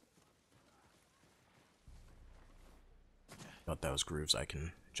high. Thought that was grooves I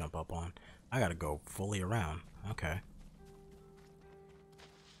can jump up on. I gotta go fully around. Okay.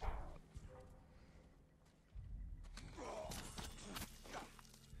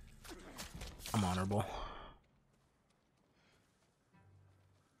 I'm honorable.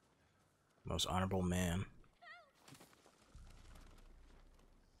 Most honorable man.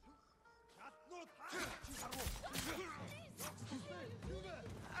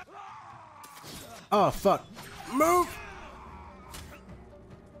 Oh, fuck. Move!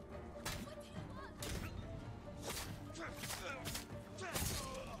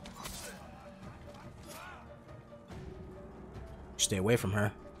 Stay away from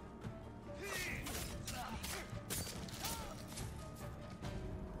her.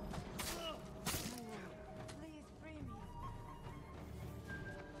 Please free me.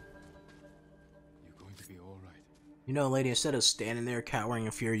 You're going to be all right. You know, lady, instead of standing there cowering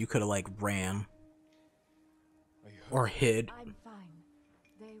in fear, you could have, like, ran. Or hid. I'm fine.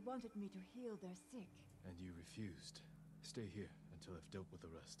 They wanted me to heal their sick. And you refused. Stay here until I've dealt with the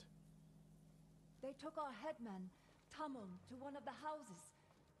rest. They took our headman, Tamon, to one of the houses.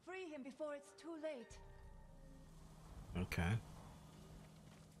 Free him before it's too late. Okay.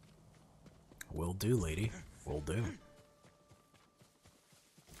 Will do, lady. Will do.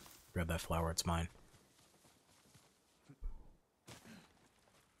 Grab that flower, it's mine.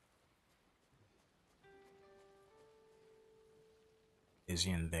 Is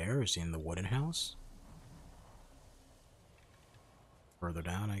he in there? Is he in the wooden house? Further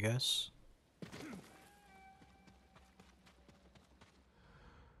down, I guess.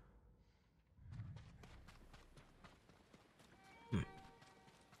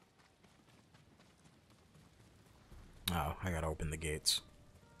 Oh, I gotta open the gates.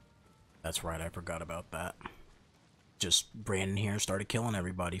 That's right, I forgot about that. Just ran in here and started killing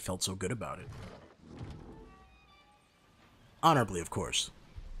everybody. Felt so good about it. Honorably, of course.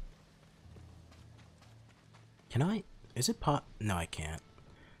 Can I? Is it pot? No, I can't.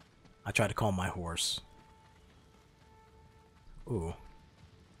 I tried to call my horse. Ooh.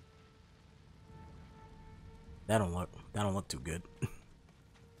 That don't look too good.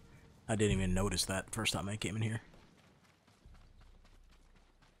 I didn't even notice that first time I came in here.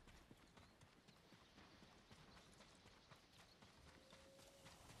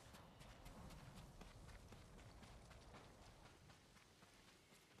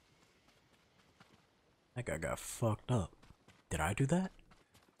 That guy got fucked up. Did I do that?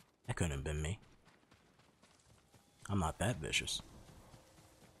 That couldn't have been me. I'm not that vicious.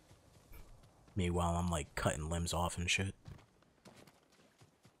 Meanwhile, I'm like cutting limbs off and shit.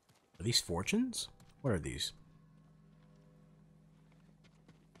 Are these fortunes? What are these?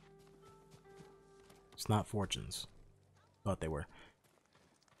 It's not fortunes. Thought they were.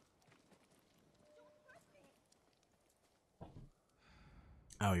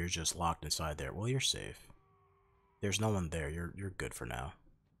 Oh, you're just locked inside there. Well, you're safe. There's no one there. You're good for now.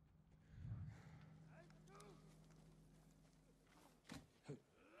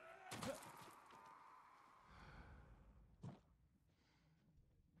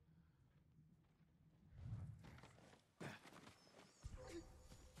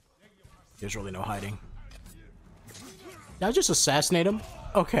 There's really no hiding. Did I just assassinate him?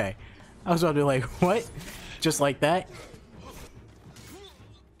 Okay. I was about to be like, what? Just like that?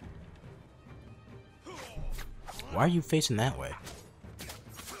 Why are you facing that way?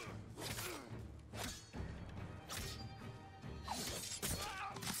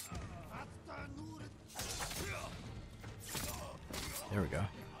 There we go.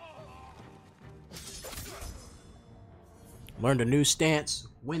 Learned a new stance.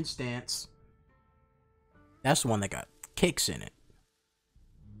 Wind stance. That's the one that got kicks in it.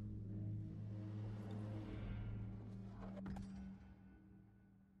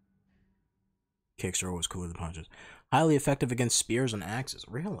 Kicks are always cooler than punches. Highly effective against spears and axes.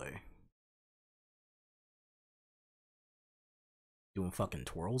 Really? Doing fucking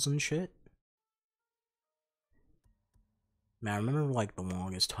twirls and shit? Man, I remember like the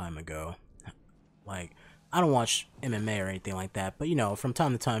longest time ago. Like, I don't watch MMA or anything like that, but you know, from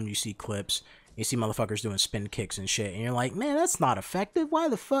time to time you see clips, you see motherfuckers doing spin kicks and shit, and you're like, man, that's not effective. Why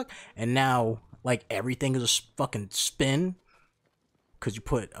the fuck? And now, like, everything is a fucking spin. Because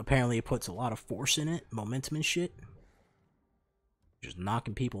apparently it puts a lot of force in it, momentum and shit. Just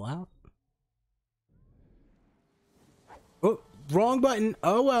knocking people out. Oh, wrong button.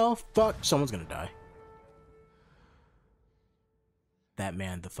 Oh well, fuck. Someone's gonna die. That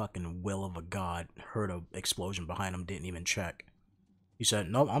man, the fucking will of a god, heard an explosion behind him, didn't even check. He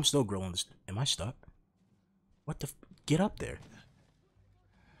said, no, I'm still grilling this. Am I stuck? What the get up there.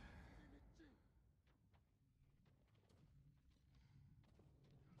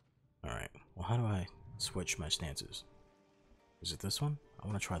 Alright, well how do I switch my stances? Is it this one? I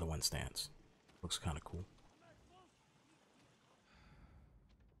want to try the one stance. Looks kind of cool.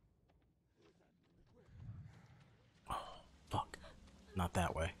 Oh, fuck. Not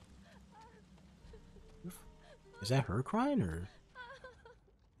that way. Is that her crying, or?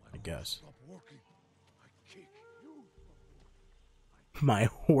 I guess. My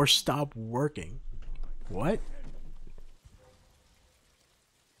horse stopped working. What?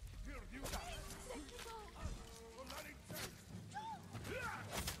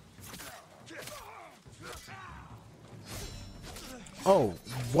 Oh,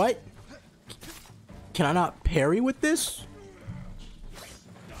 what? Can I not parry with this?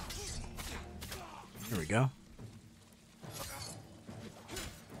 Here we go.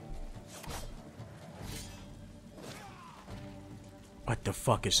 What the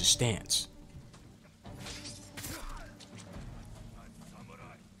fuck is the stance?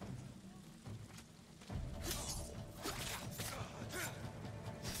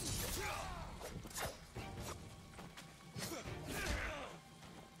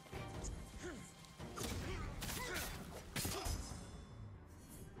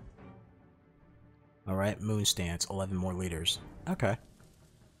 Alright, moon stance, 11 more liters. Okay.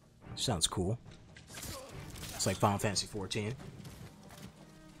 Sounds cool. It's like Final Fantasy 14.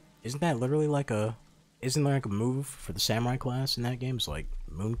 Isn't that literally like a... Isn't there like a move for the samurai class in that game? It's like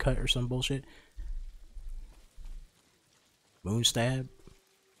moon cut or some bullshit? Moon stab?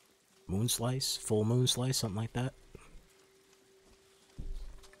 Moon slice? Full moon slice? Something like that?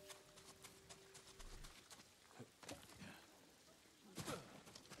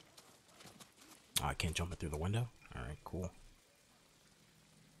 Oh, I can't jump it through the window? Alright, cool.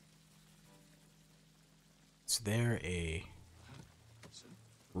 Is there a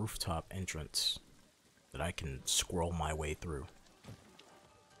rooftop entrance that I can scroll my way through?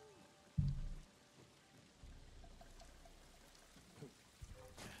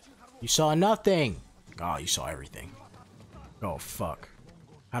 You saw nothing! Oh, you saw everything. Oh, fuck.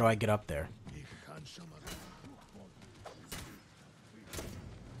 How do I get up there?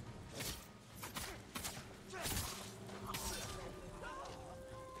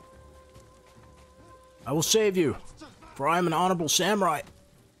 I will save you, for I am an honorable samurai.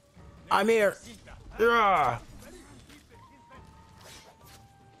 I'm here. Yeah.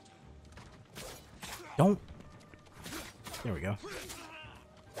 Don't. There we go. You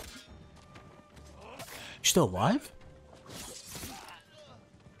still alive?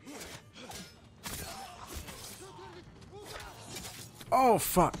 Oh,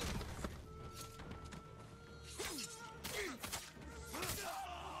 fuck.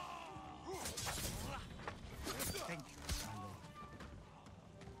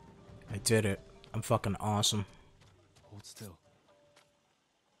 I did it. I'm fucking awesome. Hold still.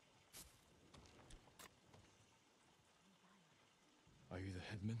 Are you the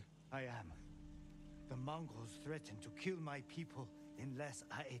headman? I am. The Mongols threatened to kill my people unless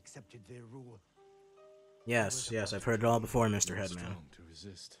I accepted their rule. Yes, yes, I've heard it all before, Mr. Headman. Strong to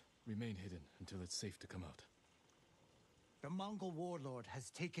resist. Remain hidden until it's safe to come out. The Mongol warlord has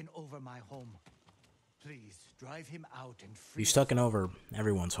taken over my home. Please drive him out and free. He's taken over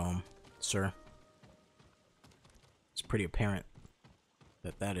everyone's home, sir. It's pretty apparent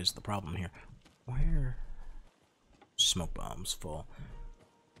that that is the problem here. Where? Smoke bombs full.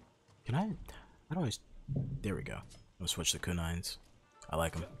 Can I? How do I? There we go. I'm gonna switch the kunines. I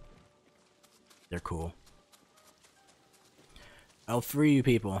like them. They're cool. I'll free you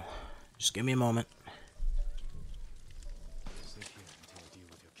people. Just give me a moment. Stay here until I deal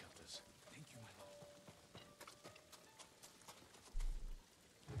with your captors. Thank you, my lord.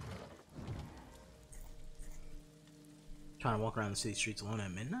 Trying to walk around the city streets alone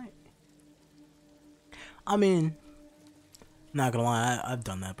at midnight? I mean, not gonna lie, I've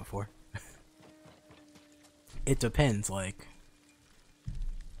done that before. It depends, like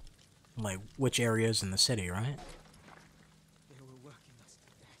which areas in the city, right?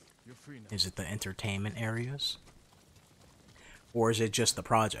 You're free now. Is it the entertainment areas? Or is it just the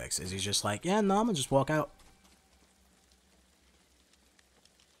projects? Is he just like, yeah, no, I'm gonna just walk out?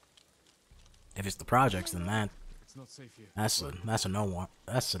 If it's the projects, then It's not safe here. that's a no.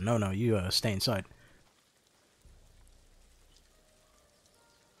 That's a no. You stay inside.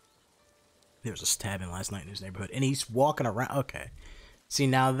 There was a stabbing last night in his neighborhood, and he's walking around. Okay, see,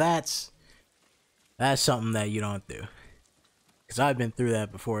 now that's something that you don't do. Cause I've been through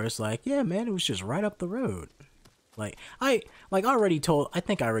that before. It's like, yeah, man, it was just right up the road. I think I already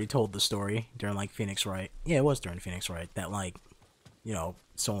told the story during like Phoenix Wright. Yeah, it was during Phoenix Wright that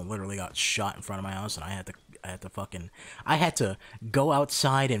someone literally got shot in front of my house, and I had to go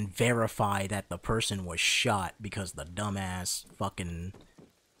outside and verify that the person was shot because the dumbass fucking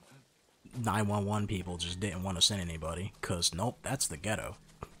 911 people just didn't want to send anybody. Cause nope, that's the ghetto.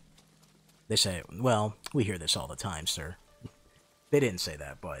 They say, well, we hear this all the time, sir. They didn't say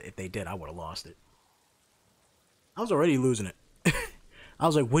that, but if they did, I would have lost it. I was already losing it. I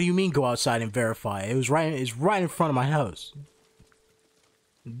was like, what do you mean go outside and verify? It's right in front of my house.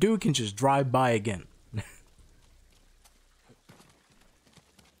 Dude can just drive by again. Where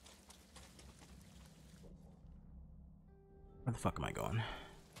the fuck am I going?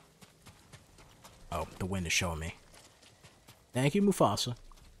 Oh, the wind is showing me. Thank you, Mufasa.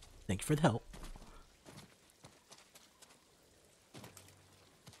 Thank you for the help.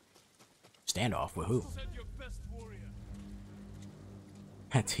 Standoff with who?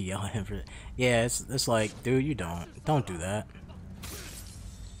 Had to yell at him for. Yeah, it's like, dude, you don't do that.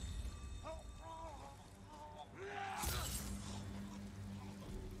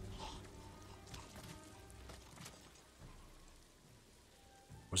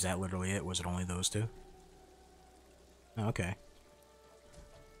 Was that literally it? Was it only those two? Oh, okay.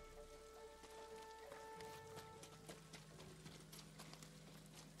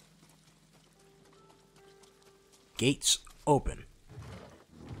 Gates open.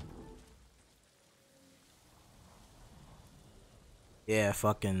 Yeah,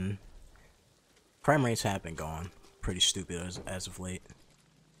 fucking crime rates have been going pretty stupid as of late.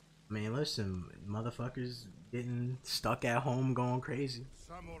 I mean, listen, motherfuckers getting stuck at home going crazy.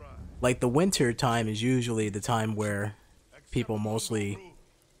 Like, the winter time is usually the time where people mostly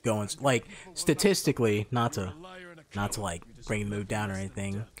go and, like, statistically, not to like bring the mood down or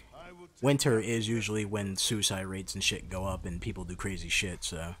anything, winter is usually when suicide rates and shit go up and people do crazy shit,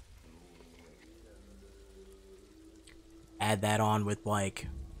 so add that on with like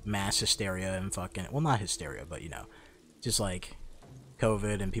mass hysteria and fucking, well, not hysteria, but just like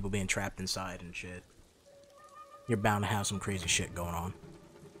COVID and people being trapped inside and shit. You're bound to have some crazy shit going on.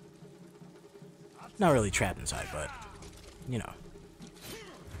 Not really trapped inside, but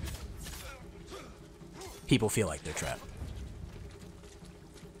people feel like they're trapped.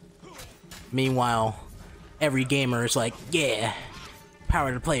 Meanwhile, every gamer is like, yeah, power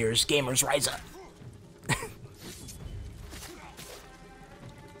to the players, gamers rise up.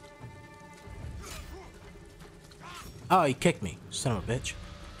 Oh, he kicked me, son of a bitch.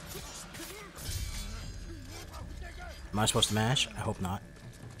 Am I supposed to mash? I hope not.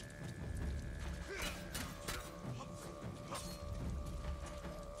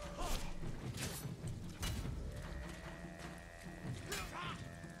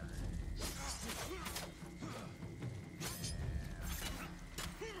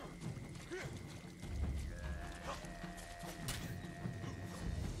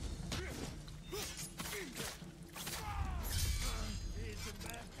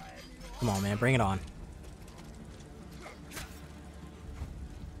 Come on, man, bring it on.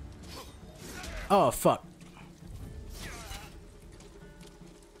 Oh, fuck.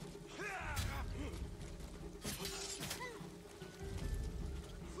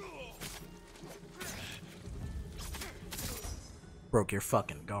 Broke your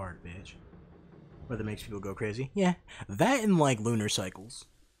fucking guard, bitch. Whether it makes people go crazy. Yeah, that and like lunar cycles.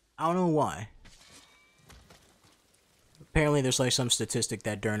 I don't know why. Apparently there's like some statistic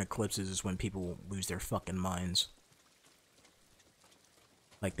that during eclipses is when people lose their fucking minds.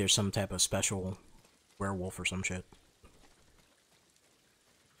 Like there's some type of special werewolf or some shit.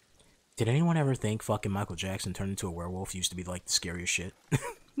 Did anyone ever think fucking Michael Jackson turned into a werewolf used to be like the scariest shit?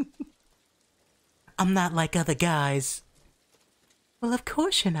 I'm not like other guys. Well, of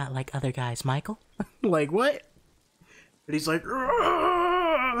course you're not like other guys, Michael. Like what? And he's like,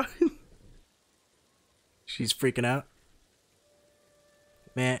 "Argh!" She's freaking out.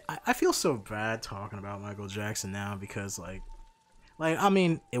 Man, I feel so bad talking about Michael Jackson now because like I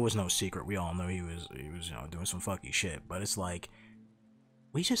mean, it was no secret. We all know he was you know doing some fucky shit, but it's like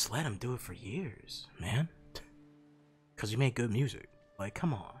we just let him do it for years, man. Cause he made good music. Like,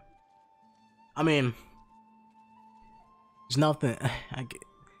 come on. I mean, there's nothing. I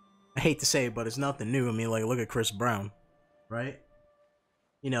hate to say it, but it's nothing new. I mean, like, look at Chris Brown, right?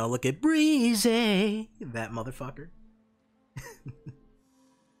 You know, look at Breezy, that motherfucker.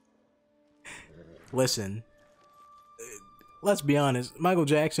 Listen, let's be honest. Michael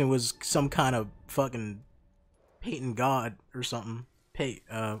Jackson was some kind of fucking pagan god or something.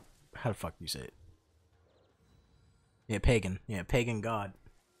 How the fuck do you say it? Yeah, pagan. Yeah, pagan god.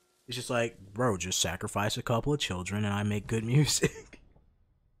 It's just like, bro, just sacrifice a couple of children and I make good music.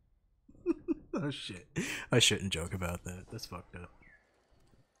 Oh shit. I shouldn't joke about that. That's fucked up.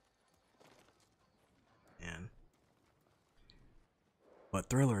 Man. But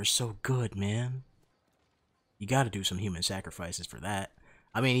Thriller is so good, man. You gotta do some human sacrifices for that.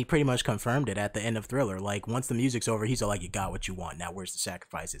 I mean, he pretty much confirmed it at the end of Thriller. Like, once the music's over, he's all like, you got what you want. Now, where's the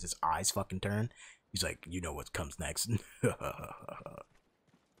sacrifices? His eyes fucking turn. He's like, you know what comes next. Would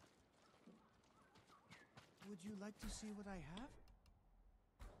you like to see what I have?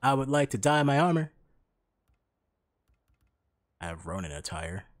 I would like to dye my armor. I have Ronin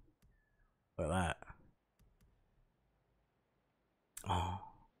attire. Look at that. Oh.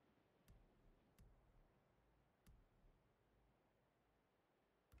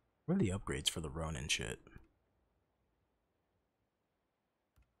 What are the upgrades for the Ronin shit?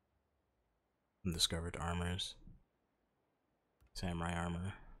 Undiscovered armors. Samurai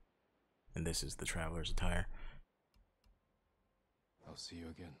armor. And this is the traveler's attire. I'll see you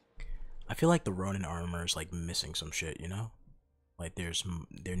again. I feel like the Ronin armor is like missing some shit, you know? Like there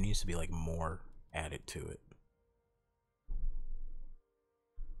needs to be like more added to it.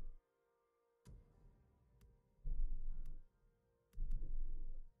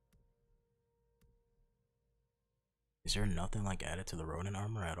 Is there nothing like added to the Ronin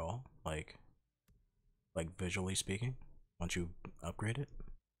armor at all? Like visually speaking, once you upgrade it?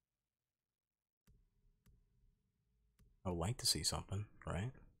 I would like to see something,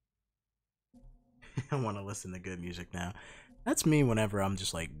 right? I want to listen to good music now. That's me whenever I'm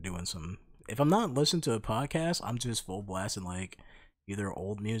just like doing some. If I'm not listening to a podcast, I'm just full blasting like either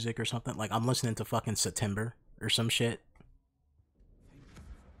old music or something. Like I'm listening to fucking September or some shit.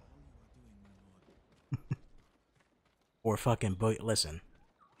 Or fucking listen,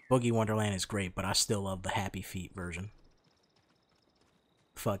 Boogie Wonderland is great, but I still love the Happy Feet version.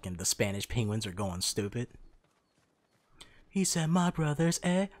 Fucking the Spanish penguins are going stupid. He said, my brothers,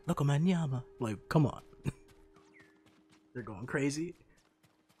 loco mañana. Like, come on. They're going crazy.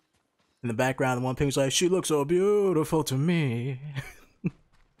 In the background, the one penguin's like, she looks so beautiful to me.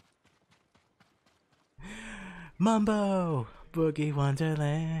 Mambo, Boogie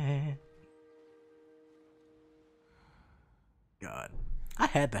Wonderland. God. I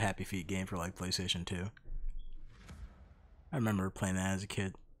had the Happy Feet game for like PlayStation 2. I remember playing that as a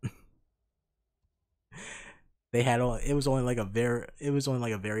kid. They had it was only like a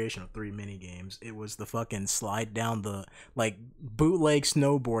variation of 3 mini games. It was the fucking slide down the like bootleg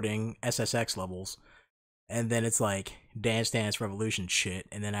snowboarding SSX levels, and then it's like Dance Dance Revolution shit,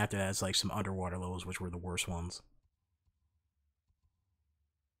 and then after that it's like some underwater levels, which were the worst ones.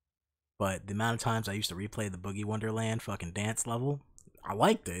 But the amount of times I used to replay the Boogie Wonderland fucking dance level, I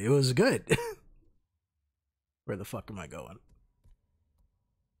liked it. It was good. Where the fuck am I going?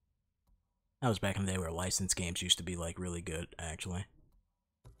 That was back in the day where licensed games used to be like really good, actually.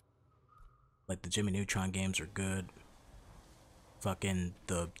 Like the Jimmy Neutron games are good. Fucking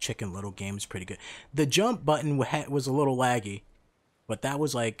the Chicken Little game is pretty good. The jump button was a little laggy, but that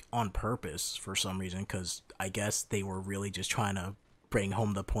was like on purpose for some reason, because I guess they were really just trying to bring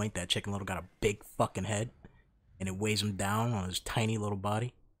home the point that Chicken Little got a big fucking head and it weighs him down on his tiny little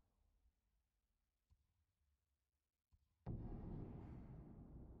body.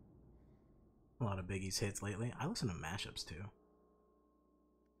 A lot of Biggie's hits lately. I listen to mashups too.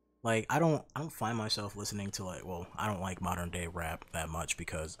 Like I don't find myself listening to like, well, I don't like modern day rap that much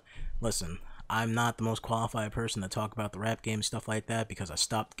because listen, I'm not the most qualified person to talk about the rap game and stuff like that because I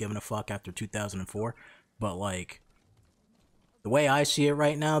stopped giving a fuck after 2004, but like the way I see it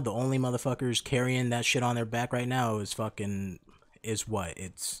right now, the only motherfuckers carrying that shit on their back right now is what?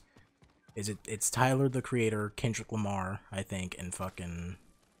 It's Tyler the Creator, Kendrick Lamar, I think, and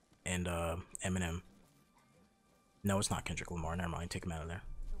Eminem. No, it's not Kendrick Lamar. Never mind. Take him out of there.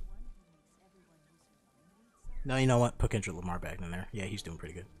 No, you know what? Put Kendrick Lamar back in there. Yeah, he's doing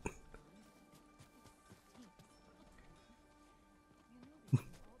pretty good.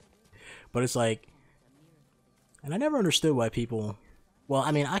 But it's like, and I never understood why people, well,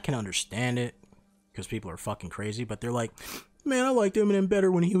 I mean, I can understand it because people are fucking crazy, but they're like, man, I liked Eminem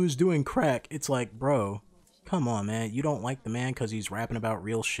better when he was doing crack. It's like, bro, come on, man. You don't like the man because he's rapping about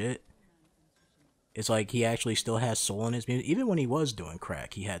real shit? It's like he actually still has soul in his music. Even when he was doing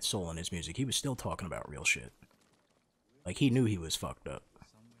crack, he had soul in his music. He was still talking about real shit. Like, he knew he was fucked up.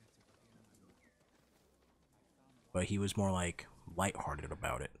 But he was more, like, lighthearted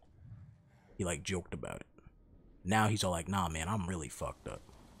about it. He, like, joked about it. Now he's all like, nah, man, I'm really fucked up.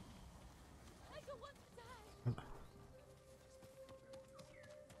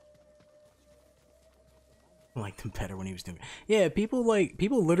 I liked him better when he was doing it. Yeah, people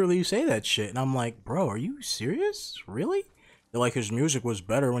literally say that shit. And I'm like, bro, are you serious? Really? They're like, his music was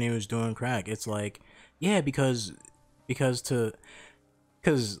better when he was doing crack. It's like, yeah, because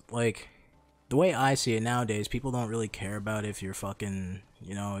like, the way I see it nowadays, people don't really care about if you're fucking,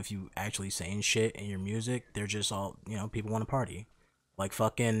 you know, if you actually saying shit in your music. They're just all, you know, people want to party. Like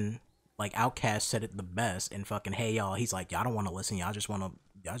fucking, like Outkast said it the best in fucking Hey Y'all. He's like, y'all don't want to listen, y'all just want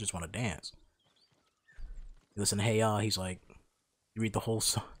to dance. You listen to Hey Y'all, he's like, you read the whole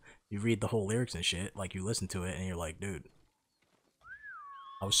song, you read the whole lyrics and shit, like you listen to it and you're like, dude.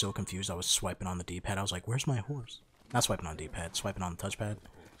 I was so confused. I was swiping on the D-pad. I was like, where's my horse? Not swiping on D-pad, swiping on the touchpad.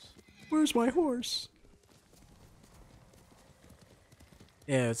 Where's my horse?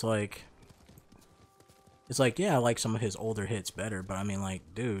 Yeah, it's like, yeah, I like some of his older hits better, but I mean, like,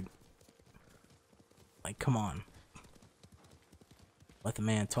 dude, like, come on. Let the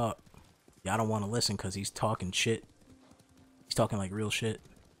man talk. Y'all don't want to listen because he's talking shit. He's talking like real shit.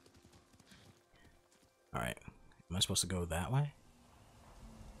 Alright. Am I supposed to go that way?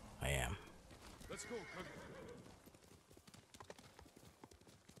 I am. Let's go,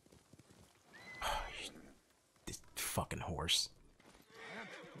 This fucking horse.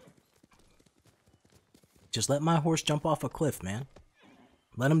 Just let my horse jump off a cliff, man.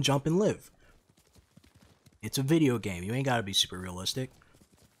 Let him jump and live. It's a video game. You ain't gotta be super realistic.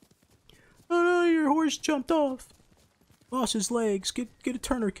 Oh no, your horse jumped off. Lost his legs. Get a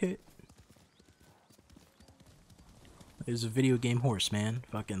tourniquet. It's a video game horse, man.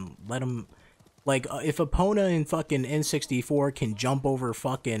 Fucking let him. Like, if Epona in fucking N64 can jump over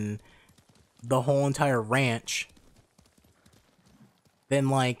fucking the whole entire ranch, then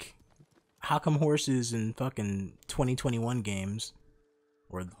like, how come horses in fucking 2021 games,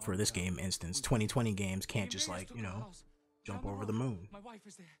 or for this game instance, 2020 games can't just like, you know, jump over the moon? My wife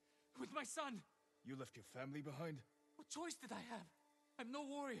is there with my son. You left your family behind? What choice did I have? I'm no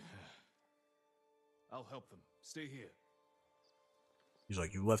warrior. I'll help them. Stay here. He's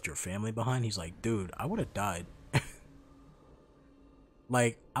like, you left your family behind? He's like, dude, I would have died.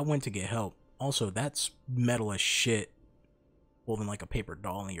 Like, I went to get help. Also, that's metal as shit. Holding like a paper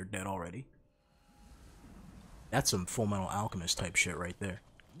doll and you're dead already. That's some Full Metal Alchemist type shit right there.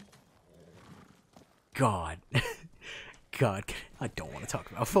 God. God, I don't want to talk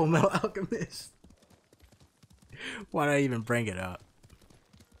about Full Metal Alchemist. Why did I even bring it up?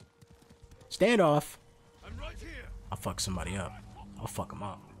 Stand off. I'm right here. I'll fuck somebody up. I'll fuck him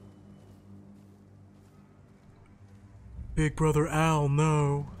up. Big brother Al,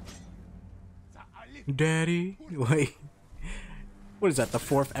 no. Daddy? Wait. What is that, the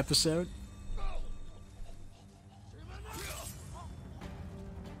 4th episode?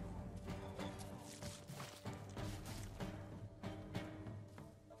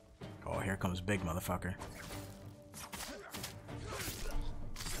 here comes big motherfucker.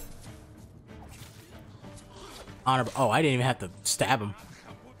 Honorable. Oh, I didn't even have to stab him.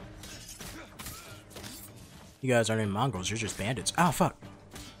 You guys aren't even Mongols, you're just bandits. Oh, fuck.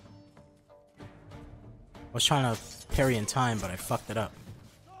 I was trying to parry in time, but I fucked it up.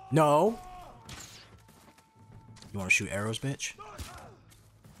 No! You wanna shoot arrows, bitch? The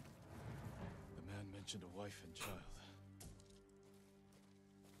man mentioned a wife and child.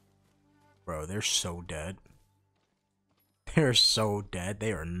 Bro, they're so dead. They're so dead.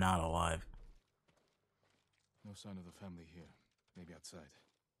 They are not alive. No sign of the family here. Maybe outside.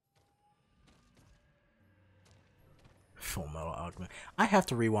 Full Metal Alchemist. I have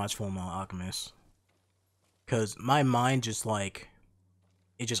to rewatch Full Metal Alchemist. Because my mind just like...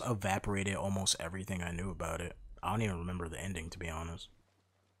 It just evaporated almost everything I knew about it. I don't even remember the ending, to be honest.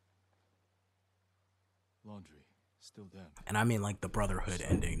 Laundry. Still damp. And I mean like the Brotherhood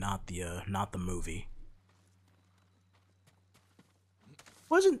ending, not the movie.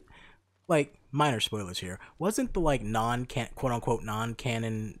 Wasn't... Like, minor spoilers here. Wasn't the, like, quote-unquote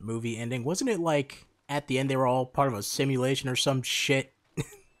non-canon movie ending, wasn't it, like, at the end they were all part of a simulation or some shit? A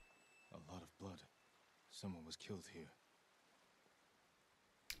lot of blood. Someone was killed here.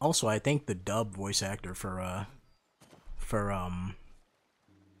 Also, I think the dub voice actor for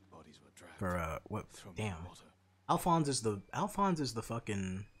what? Damn. Alphonse is the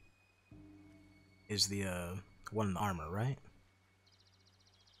fucking... Is the, one in the armor, right?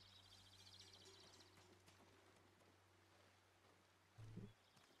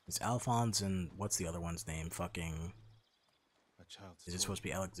 It's Alphonse and what's the other one's name? Fucking... Is it supposed to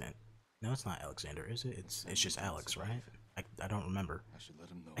be Alexander? No, it's not Alexander, is it? It's just Alex, right? I don't remember. I should let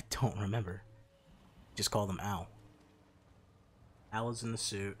him know. I don't remember. Just call them Al. Al is in the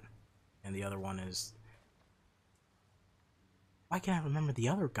suit, and the other one is... Why can't I remember the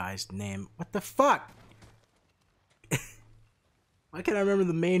other guy's name? What the fuck? Why can't I remember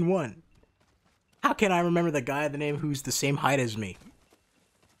the main one? How can I remember the guy the name who's the same height as me?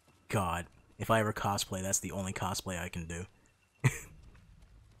 God, if I ever cosplay, that's the only cosplay I can do.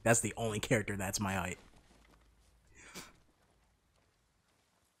 That's the only character that's my height.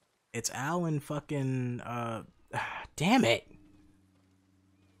 It's Al and fucking, damn it!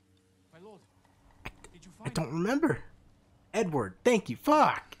 My lord, did you I find don't remember. Edward, thank you,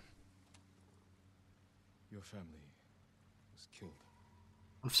 fuck! your family was killed?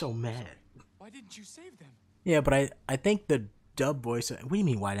 I'm so mad. Why didn't you save them? Yeah, but I think the dub voice... What do you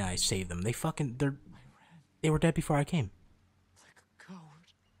mean, why didn't I save them? They fucking... They were dead before I came. Like a coward.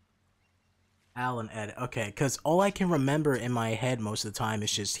 Al and Ed. Okay, because all I can remember in my head most of the time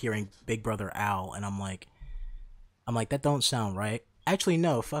is just hearing Big Brother Al, and I'm like, that don't sound right. Actually,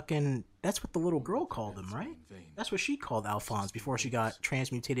 no, fucking... That's what the little girl called him, right? That's what she called Alphonse before she got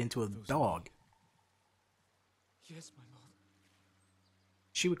transmutated into a dog. Yes, my lord.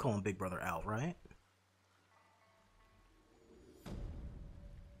 She would call him Big Brother Al, right?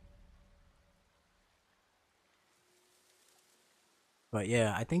 But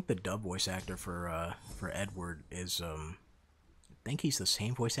yeah, I think the dub voice actor for Edward is I think he's the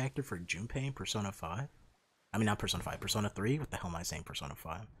same voice actor for Junpei in Persona 5. I mean, not Persona 5, Persona 3? What the hell am I saying, Persona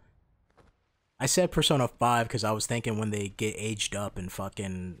 5? I said Persona 5 because I was thinking when they get aged up in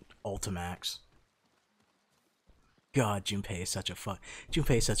fucking Ultimax. God, Junpei is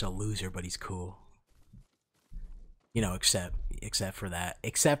such a loser, but he's cool. You know, except for that.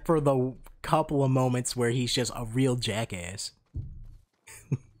 Except for the couple of moments where he's just a real jackass.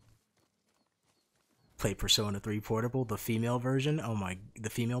 Play Persona 3 Portable, the female version. Oh my, the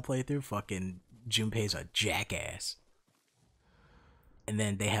female playthrough. Fucking Junpei's a jackass. And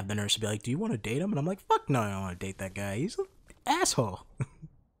then they have the nurse be like, "Do you want to date him?" And I'm like, "Fuck no, I don't want to date that guy. He's an asshole."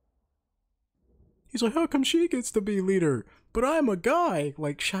 He's like, "How come she gets to be leader, but I'm a guy?"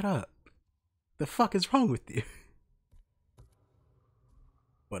 Like, shut up. The fuck is wrong with you?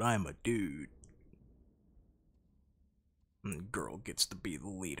 But I'm a dude. And girl gets to be the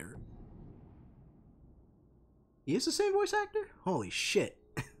leader. He is the same voice actor? Holy shit.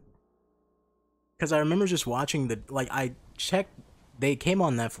 Because I remember just watching the... Like, I checked... They came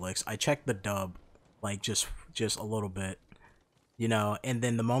on Netflix. I checked the dub. Like, just a little bit. You know? And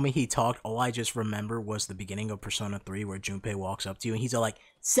then the moment he talked, all I just remember was the beginning of Persona 3 where Junpei walks up to you and he's all like,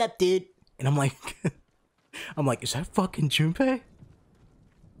 "Sup, dude?" And I'm like... I'm like, is that fucking Junpei?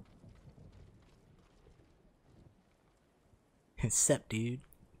 Sup, dude?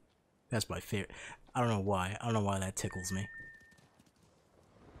 That's my favorite. I don't know why. I don't know why that tickles me.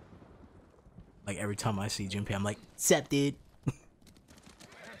 Like, every time I see Junpei, I'm like, "Sup, dude?"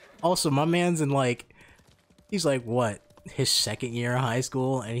 Also, my man's in, like... He's like, what? his second year of high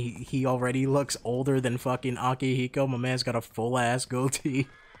school, and he already looks older than fucking Akihiko. My man's got a full ass goatee.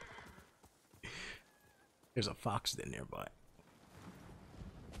 There's a fox den nearby.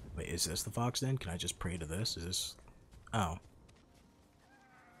 Wait, is this the fox den? Can I just pray to this? Is this... Oh.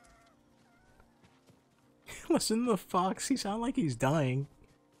 Listen to the fox. He sounds like he's dying.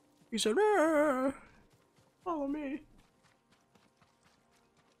 He said, "Arr, follow me."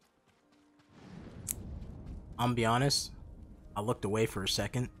 I'm gonna be honest. I looked away for a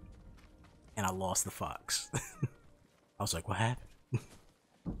second, and I lost the fox. I was like, what happened?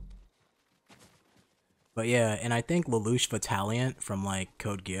 But yeah, and I think Lelouch Valiant from like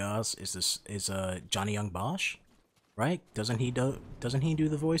Code Geass is Johnny Young Bosch, right? Doesn't he do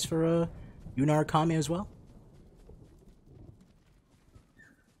the voice for Yuna Kami as well?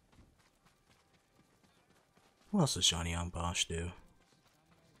 What else does Johnny Young Bosch do?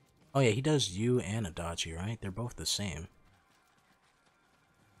 Oh yeah, he does Yu and Adachi, right? They're both the same.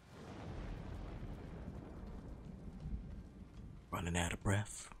 Running out of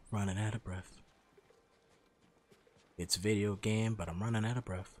breath, running out of breath. It's a video game, but I'm running out of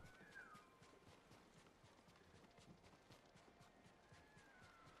breath.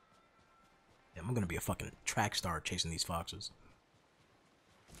 Yeah, I'm gonna be a fucking track star chasing these foxes.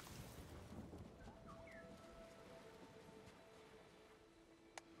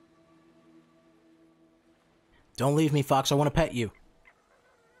 Don't leave me, fox. I want to pet you.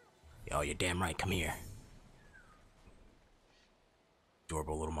 Oh, you're damn right. Come here.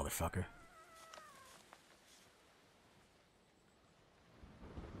 Adorable little motherfucker.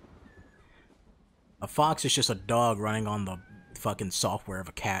 A fox is just a dog running on the fucking software of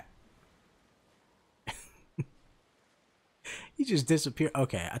a cat. He just disappeared.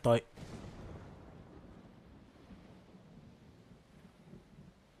 Okay, I thought...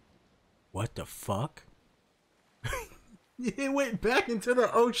 What the fuck? It went back into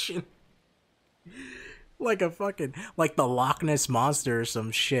the ocean. Like a fucking... Like the Loch Ness Monster or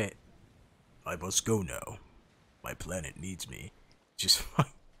some shit. I must go now. My planet needs me. Just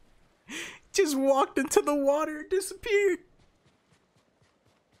just walked into the water and disappeared.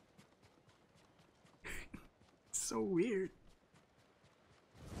 So weird.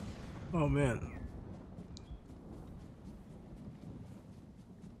 Oh man.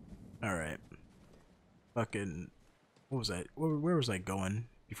 Alright. Fucking... What was that? Where was I going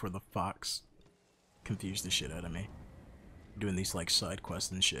before the fox confused the shit out of me? Doing these like side quests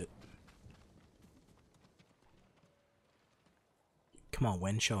and shit. Come on,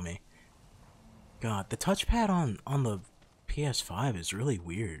 Wen, show me. God, the touchpad on the PS5 is really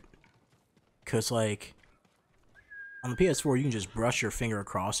weird. Cause like on the PS4 you can just brush your finger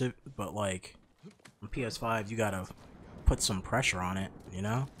across it, but like on PS5 you gotta put some pressure on it, you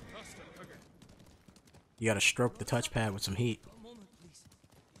know? You gotta stroke the touchpad with some heat.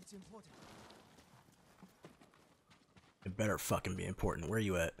 It better fucking be important. Where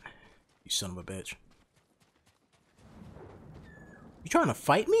you at? You son of a bitch. You trying to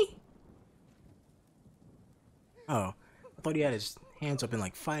fight me? Oh, I thought he had his hands up in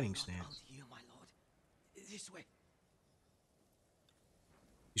like fighting stance. Here, my lord. This way.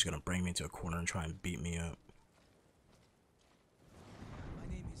 He's gonna bring me into a corner and try and beat me up.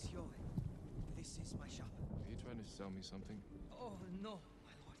 My name is Yoe. This is my shop. Are you trying to sell me something? Oh, no,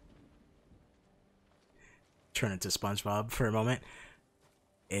 my lord. Turn into SpongeBob for a moment.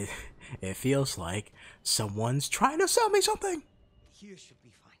 It feels like someone's trying to sell me something. Here should be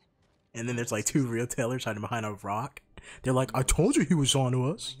fine. And then there's like two retailers hiding behind a rock. They're like, I told you he was on to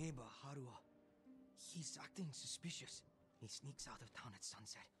us. My neighbor, Harua. He's acting suspicious. He sneaks out of town at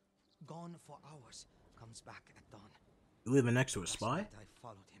sunset. Gone for hours. Comes back at dawn. You living next to a spy? Last night I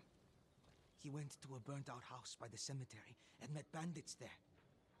followed him. He went to a burnt-out house by the cemetery and met bandits there.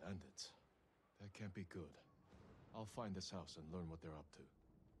 Bandits? That can't be good. I'll find this house and learn what they're up to.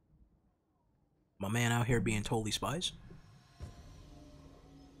 My man out here being totally spies?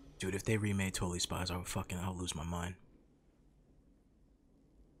 Dude, if they remade Totally Spies, I'll lose my mind.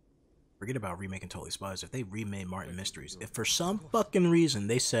 Forget about remaking Totally Spies. If they remade Martin Mysteries, if for some fucking reason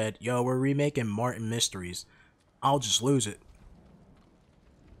they said, yo, we're remaking Martin Mysteries, I'll just lose it.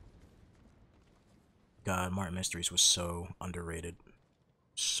 God, Martin Mysteries was so underrated.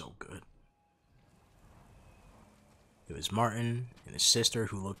 So good. It was Martin and his sister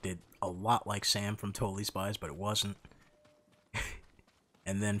who looked a lot like Sam from Totally Spies, but it wasn't.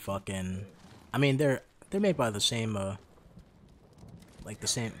 And then fucking, I mean, they're made by the same, like the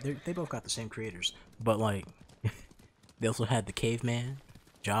same, they both got the same creators, but like, they also had the caveman,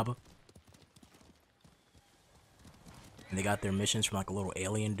 Jabba, and they got their missions from like a little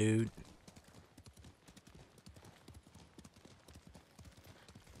alien dude.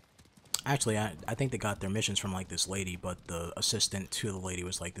 Actually, I think they got their missions from like this lady, but the assistant to the lady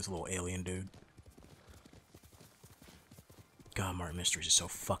was like this little alien dude. God, Martin Mysteries is so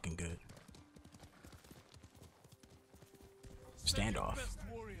fucking good. Standoff.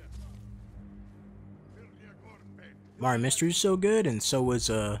 Martin Mysteries is so good, and so was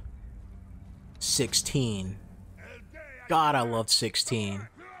 16. God, I loved 16.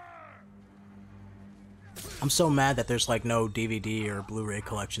 I'm so mad that there's like no DVD or Blu-ray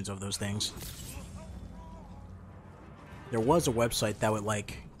collections of those things. There was a website that would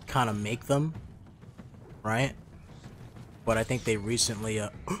like kind of make them, right? But I think they recently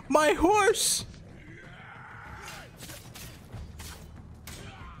my horse!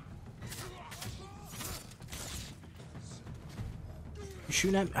 You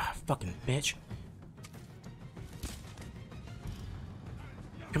shooting at me? Ah, fucking bitch.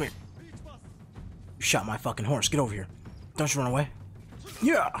 Come here. You shot my fucking horse. Get over here. Don't you run away.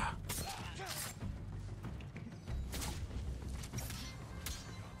 Yeah!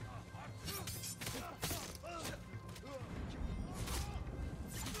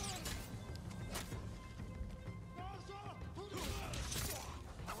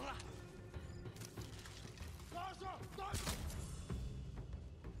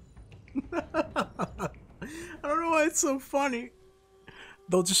 I don't know why it's so funny.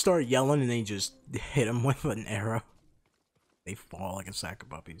 They'll just start yelling and then you just hit them with an arrow. They fall like a sack of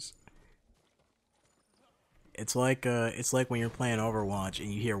puppies. It's like when you're playing Overwatch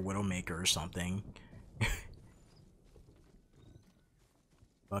and you hear Widowmaker or something.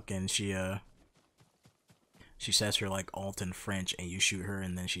 Fucking she says her like alt in French and you shoot her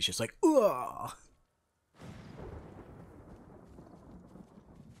and then she's just like, ugh.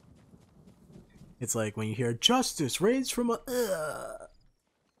 It's like when you hear justice reigns from a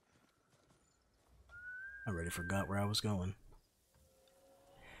I already forgot where I was going.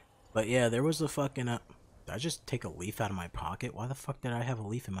 But yeah, there was a fucking did I just take a leaf out of my pocket? Why the fuck did I have a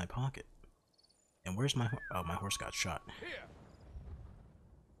leaf in my pocket? And where's my oh, my horse got shot.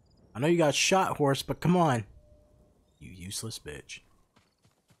 I know you got shot, horse, but come on. You useless bitch.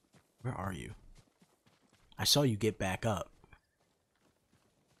 Where are you? I saw you get back up.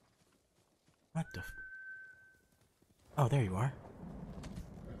 What the f— oh, there you are.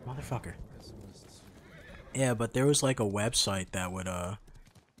 Motherfucker. Yeah, but there was like a website that would,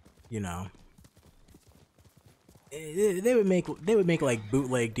 you know, they would make like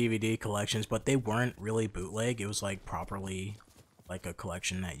bootleg DVD collections, but they weren't really bootleg. It was like properly like a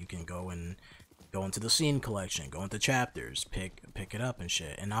collection that you can go into the scene collection, go into chapters, pick it up and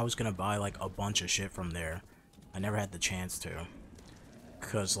shit. And I was gonna buy like a bunch of shit from there. I never had the chance to,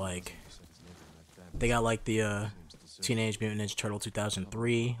 cause like they got like the Teenage Mutant Ninja Turtle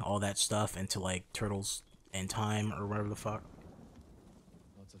 2003, all that stuff, into like Turtles in Time or whatever the fuck.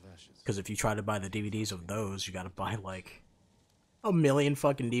 Because if you try to buy the DVDs of those, you gotta buy like a million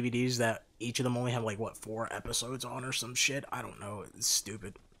fucking DVDs that each of them only have like what, 4 episodes on or some shit. I don't know. It's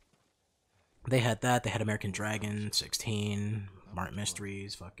stupid. They had that. They had American Dragon 16, Martin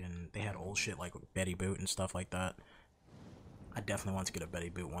Mysteries. Fucking, they had old shit like Betty Boot and stuff like that. I definitely want to get a Betty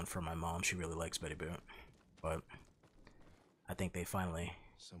Boot one for my mom. She really likes Betty Boot, but I think they finally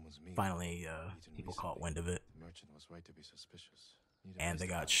people caught wind of it, and they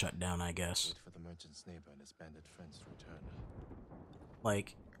got shut down, I guess.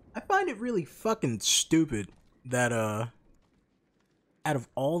 Like, I find it really fucking stupid that out of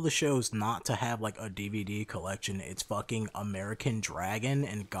all the shows not to have like a DVD collection, it's fucking American Dragon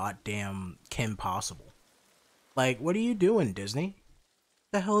and goddamn Kim Possible. Like, what are you doing, Disney?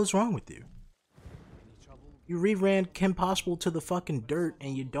 What the hell is wrong with you? You reran Kim Possible to the fucking dirt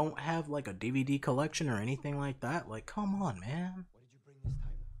and you don't have like a DVD collection or anything like that? Like, come on, man. What did you bring this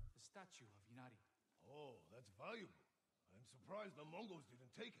time? The statue of Yunari. Oh, that's valuable. I'm surprised the Mongols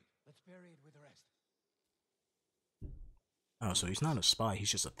didn't take it. Let's bury it with the rest. Oh, so he's not a spy,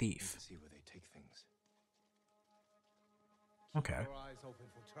 he's just a thief. See where they take things. Okay. Keep your eyes open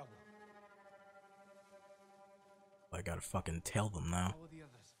for trouble. I gotta fucking tell them now.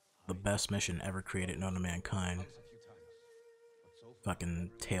 The best mission ever created known to mankind.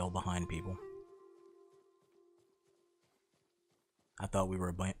 Fucking tail behind people. I thought we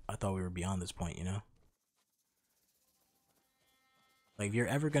were beyond this point, you know? Like, if you're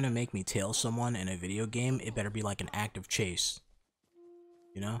ever gonna make me tail someone in a video game, it better be like an active chase.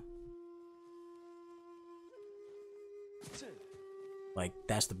 You know? Like,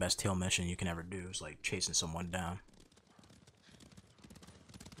 that's the best tail mission you can ever do, is like chasing someone down.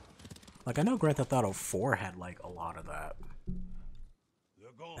 Like, I know Grand Theft Auto 4 had like a lot of that.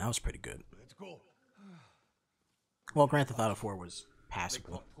 That was pretty good. Let's go. Well, Grand Theft Auto 4 was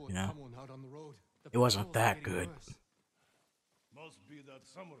passable, They caught you know? someone out on the road. It wasn't that good, Must be that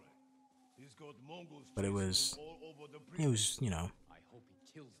samurai. He's got Mongols but it was, you know, I hope he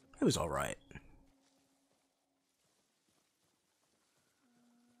kills them. it was alright.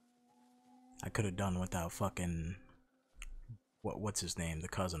 I could have done without fucking, what's his name, the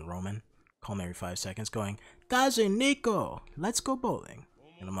cousin Roman, call me every 5 seconds going, Cousin Nico, let's go bowling.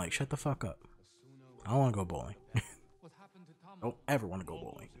 And I'm like, shut the fuck up. I don't want to go bowling. What happened to Tom? Don't ever want to go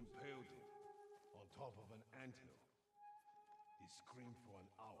bowling. Mongols impaled him on top of an anthill. He screamed for an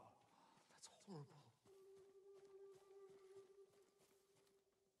hour. That's horrible.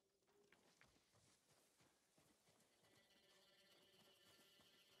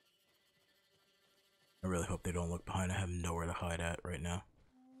 I really hope they don't look behind. I have nowhere to hide at right now.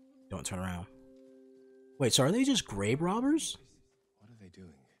 Don't turn around. Wait, so are they just grave robbers? What are they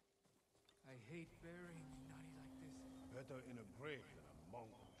doing? I hate burying Inari like this. Better in a grave than a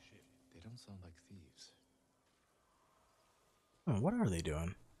Mongol ship. They don't sound like thieves. Oh, what are they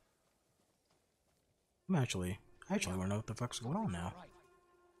doing? I actually want to know what the fuck's going on now.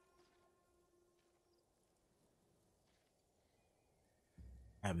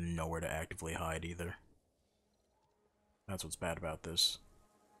 I have nowhere to actively hide either. That's what's bad about this.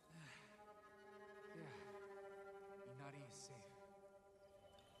 Yeah. Inari is safe.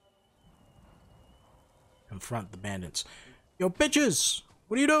 Confront the bandits. Yo, bitches!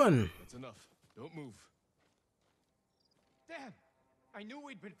 What are you doing? That's enough. Don't move. Damn! I knew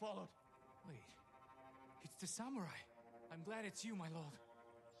we'd been followed. Wait. It's the samurai. I'm glad it's you, my lord.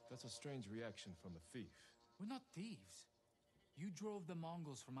 That's a strange reaction from a thief. We're not thieves. You drove the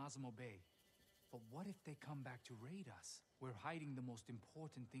Mongols from Azamo Bay. But what if they come back to raid us? We're hiding the most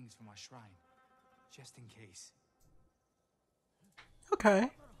important things from our shrine. Just in case.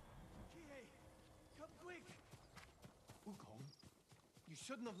 Okay. Come quick! Wukong, you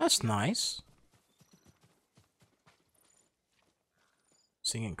shouldn't have. That's nice.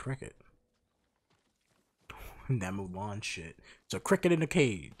 Singing cricket. That Mulan shit. It's a cricket in a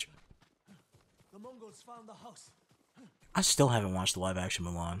cage. The Mongols found the house. I still haven't watched the live action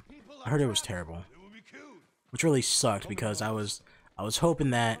Mulan. I heard it was terrible. Which really sucked because I was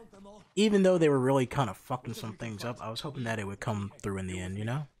hoping that even though they were really kind of fucking some things up, I was hoping that it would come through in the end, you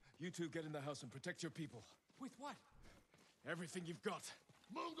know? You two get in the house and protect your people. With what? Everything you've got.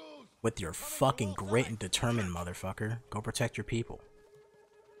 Mongols! With your fucking great and determined, motherfucker. Go protect your people.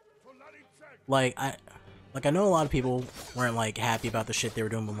 Like, I know a lot of people weren't, like, happy about the shit they were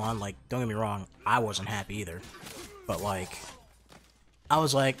doing with Mulan. Like, don't get me wrong, I wasn't happy either. But, like, I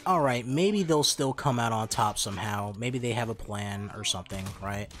was like, alright, maybe they'll still come out on top somehow. Maybe they have a plan or something,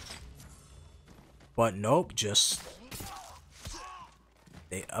 right? But nope,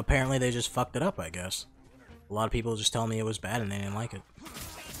 apparently they just fucked it up, I guess. A lot of people just telling me it was bad and they didn't like it.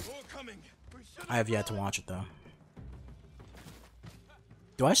 I have yet to watch it, though.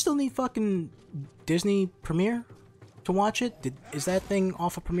 Do I still need fucking Disney Premiere to watch it? Is that thing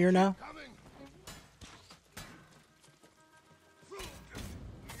off of Premiere now?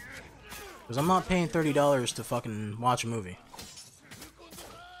 Because I'm not paying $30 to fucking watch a movie.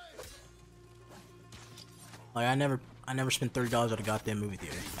 Like, I never spent $30 at a goddamn movie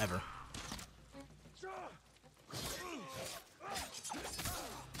theater, ever.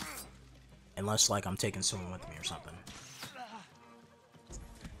 Unless, like, I'm taking someone with me or something.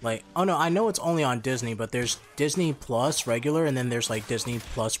 Like, oh no, I know it's only on Disney, but there's Disney Plus regular, and then there's, like, Disney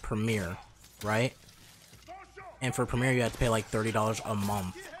Plus Premiere, right? And for Premiere, you have to pay, like, $30 a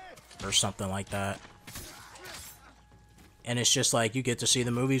month. Or something like that. And it's just like, you get to see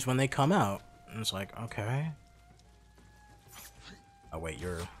the movies when they come out. And it's like, okay. Oh wait,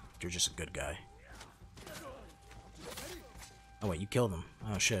 you're just a good guy. Oh wait, you killed him.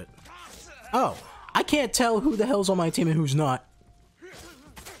 Oh shit. Oh! I can't tell who the hell's on my team and who's not.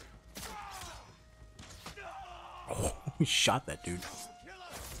 Oh, he shot that dude.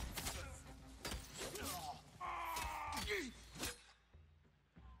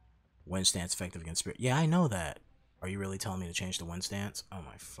 Wind stance effective against spirit. Yeah, I know that. Are you really telling me to change the wind stance? Oh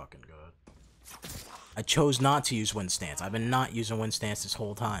my fucking god. I chose not to use wind stance. I've been not using wind stance this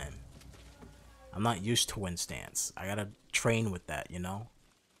whole time. I'm not used to wind stance. I gotta train with that, you know?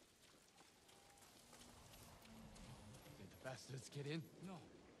 Did the bastards get in? No,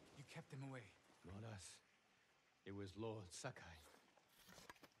 you kept them away. Not us. It was Lord Sakai.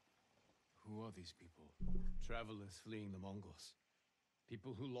 Who are these people? Travelers fleeing the Mongols.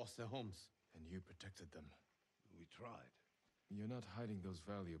 People who lost their homes. And you protected them. We tried. You're not hiding those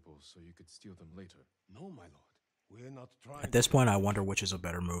valuables so you could steal them later. No, my lord. We're not trying At this to point, I wonder which is a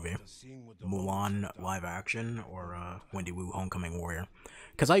better movie. just seeing what the Mongols Mulan have done. live action or Wendy Wu Homecoming Warrior.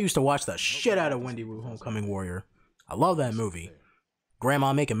 Because I used to watch the shit out of Wendy Wu Homecoming Warrior. I love that movie.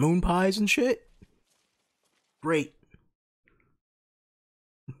 Grandma making moon pies and shit. Great.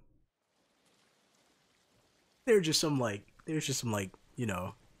 There's just some like, you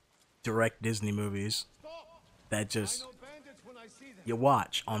know, direct Disney movies that just you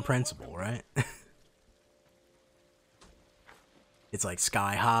watch on principle, right? It's like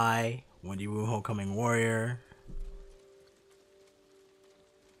Sky High, Wendy Wu Homecoming Warrior,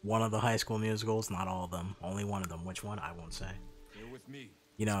 one of the High School Musicals, not all of them, only one of them. Which one? I won't say.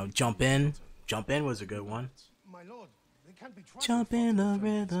 You know, Jump In was a good one. My lord, they can't be trusted. Jump in the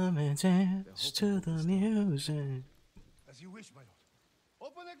rhythm and dance to the music. As you wish, my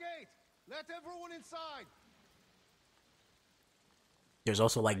lord. Open the gate. Let everyone inside. There's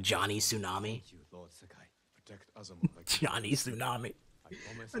also like Johnny Tsunami. Thank you, Lord Sakai. Protect Azamo like Johnny Tsunami.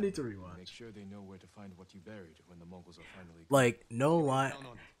 promise I need to Make rewatch. sure they know where to find what you buried when the Mongols are finally Like, no lie. down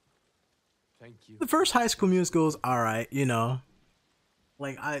on it. Thank you. The first High School Musical is alright, you know.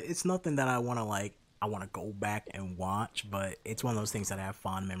 Like, it's nothing that I want to go back and watch, but it's one of those things that I have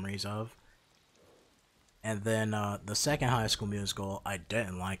fond memories of. And then the second High School Musical, I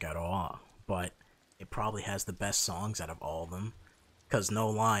didn't like at all, but it probably has the best songs out of all of them. Cause no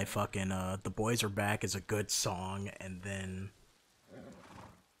lie, fucking The Boys Are Back is a good song, and then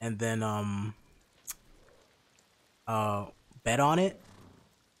Bet on It.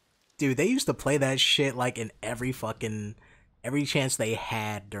 Dude, they used to play that shit like in every chance they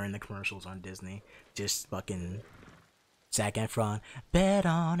had during the commercials on Disney. Just fucking Zac Efron, bet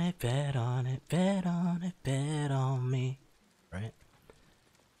on it, bet on it, bet on it, bet on me. Right?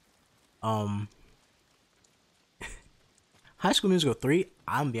 High School Musical 3,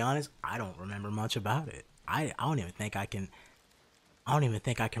 I'm gonna be honest, I don't remember much about it. I don't even think I can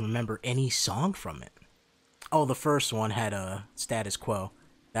remember any song from it. Oh, the first one had a Status Quo.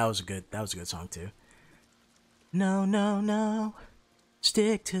 That was a good song too. No, no, no.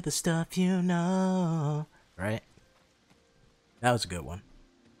 Stick to the stuff you know. Right? That was a good one.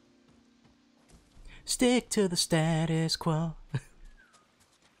 Stick to the status quo.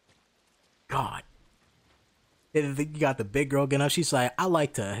 God. You got the big girl getting up. She's like, I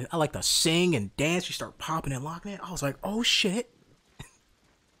like to sing and dance. She start popping and locking it. I was like, oh shit.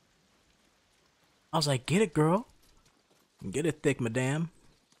 I was like, get it, girl. Get it, thick madame.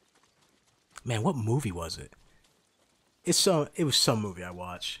 Man, what movie was it? It was some movie I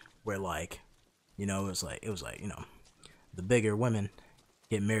watched where like, you know, it was like, you know, the bigger women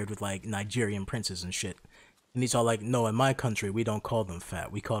get married with like Nigerian princes and shit. And he's all like, no, in my country we don't call them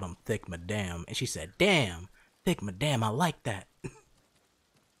fat, we call them thick madame. And she said, damn, thick madame, I like that. I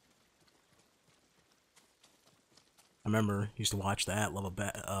remember used to watch that,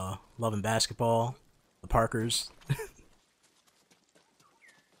 Love and Basketball, the Parkers.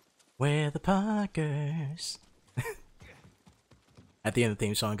 We're the Parkers. At the end of the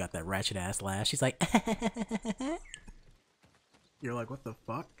theme song, got that ratchet ass laugh. She's like, you're like, what the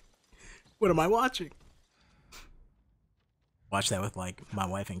fuck? What am I watching? Watch that with like my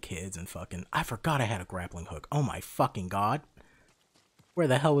wife and kids and fucking, I forgot I had a grappling hook. Oh my fucking god. Where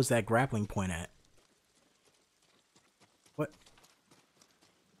the hell was that grappling point at? What?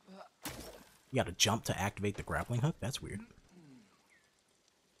 You gotta jump to activate the grappling hook? That's weird.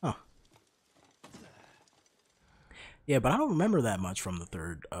 Huh. Yeah, but I don't remember that much from the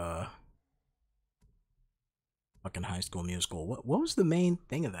third, fucking High School Musical. What was the main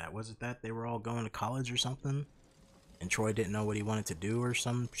thing of that? Was it that they were all going to college or something? And Troy didn't know what he wanted to do or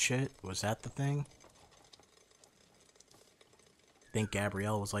some shit? Was that the thing? Think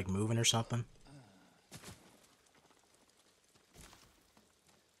Gabrielle was like moving or something?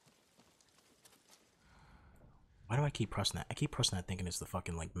 Why do I keep pressing that? I keep pressing that thinking it's the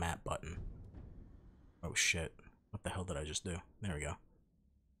fucking like map button. Oh shit. What the hell did I just do? There we go.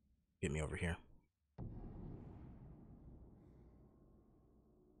 Get me over here.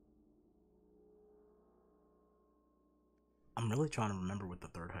 I'm really trying to remember what the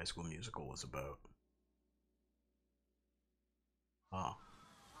third High School Musical was about. Oh.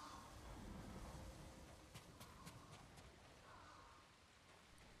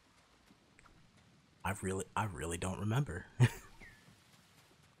 I really don't remember.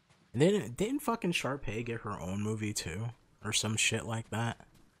 And then didn't fucking Sharpay get her own movie too? Or some shit like that?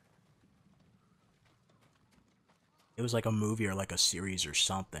 It was like a movie or like a series or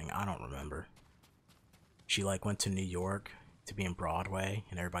something. I don't remember. She like went to New York to be in Broadway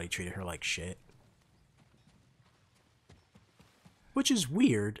and everybody treated her like shit. Which is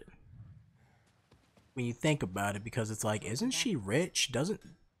weird. when you think about it, because it's like, isn't she rich? Doesn't,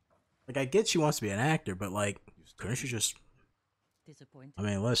 like, I get she wants to be an actor, but like, couldn't she just, Disappointed? I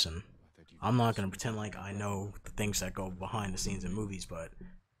mean, listen, I'm not gonna pretend like I know the things that go behind the scenes in movies, but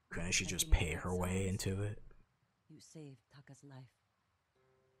couldn't she just pay her way into it? You saved Taka's life.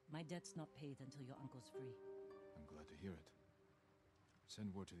 My debt's not paid until your uncle's free. I'm glad to hear it.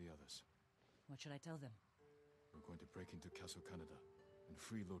 Send word to the others. What should I tell them? We're going to break into Castle Kaneda and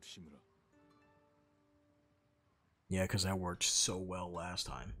free Lord Shimura. Yeah, because that worked so well last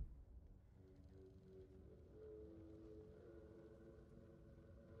time.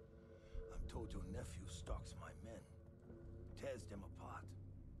 I'm told your nephew stalks my men, tears them apart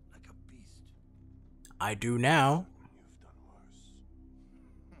like a beast. I do now. You've done worse.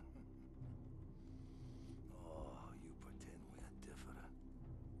 Oh, you pretend we're different.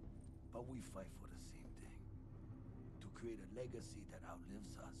 But we fight for the same thing. To create a legacy that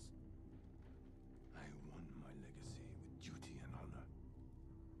outlives us. I won my legacy with duty and honor.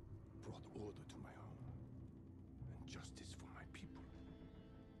 Brought order to my home. And justice for my people.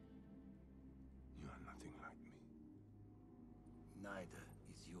 You are nothing like me. Neither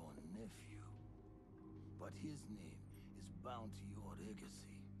is your nephew. But his name is bound to your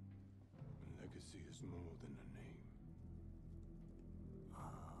legacy. A legacy is more than a name.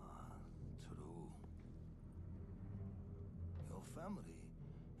 Ah, true. Your family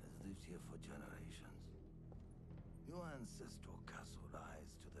has lived here for generations. Your ancestral castle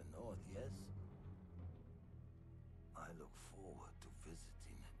lies to the north, yes? I look forward to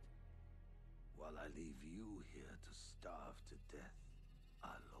visiting it. While I leave you here to starve to death,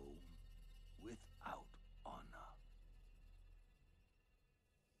 alone, without honor.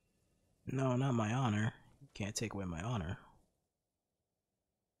 No, not my honor. You can't take away my honor.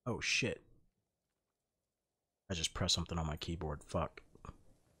 Oh shit. I just pressed something on my keyboard. Fuck.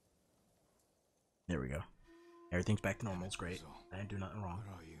 There we go. Everything's back to normal. It's great. I didn't do nothing wrong.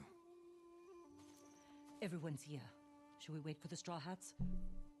 Where are you? Everyone's here. Should we wait for the Straw Hats?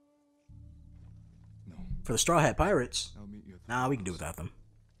 No. For the Straw Hat Pirates? I'll meet you at the Nah, we can do house. without them.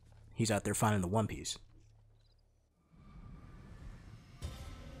 He's out there finding the One Piece.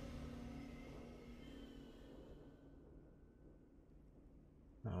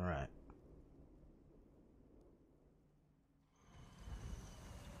 Alright.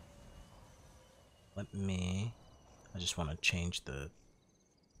 I just want to change the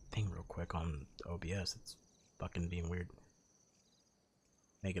thing real quick on OBS. It's fucking being weird.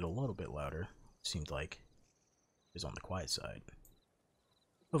 Make it a little bit louder. Seems like it's on the quiet side.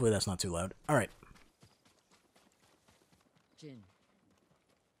 Hopefully that's not too loud. Alright. Jin.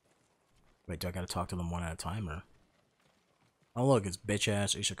 Wait, do I gotta talk to them one at a time, or? Oh look, it's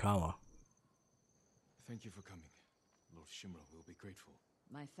bitch-ass Ishikawa. Thank you for coming. Lord Shimura will be grateful.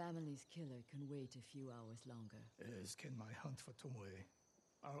 My family's killer can wait a few hours longer. As can my hunt for Tomoe.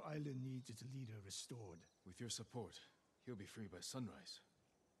 Our island needs its leader restored. With your support, he'll be free by sunrise.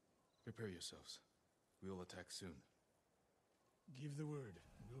 Prepare yourselves. We'll attack soon. Give the word,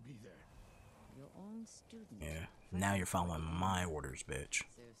 and we'll be there. Your own student. Yeah, now you're following my orders, bitch.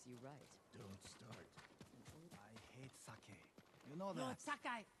 Serves you right. Don't start. I hate sake. You know that. Lord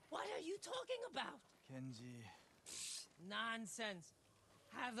Sakai, what are you talking about? Kenji. Nonsense.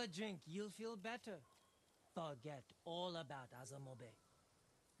 Have a drink, you'll feel better. Forget all about Azamobe.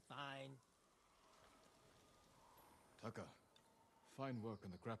 Fine. Taka, fine work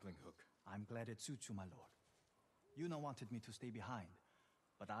on the grappling hook. I'm glad it suits you, my lord. Yuna wanted me to stay behind,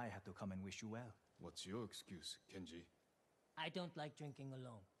 but I had to come and wish you well. What's your excuse, Kenji? I don't like drinking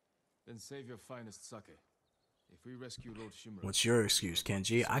alone. Then save your finest sake. If we rescue Lord Shimura... What's your excuse,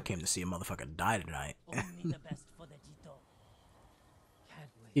 Kenji? I came to see a motherfucker die tonight. Only the best for the Jito. Can't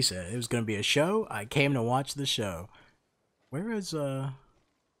wait. He said it was gonna be a show. I came to watch the show. Where is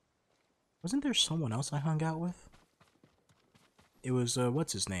wasn't there someone else I hung out with? It was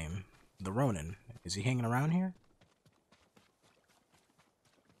what's his name? The Ronin. Is he hanging around here?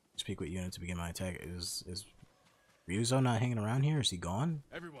 Speak with Yuna to begin my attack. Is Ryuzo not hanging around here? Is he gone?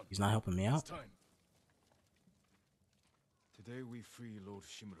 Everyone, He's not helping me out? it's time. Today we free Lord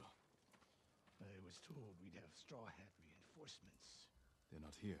Shimura. I was told we'd have Straw Hat reinforcements. They're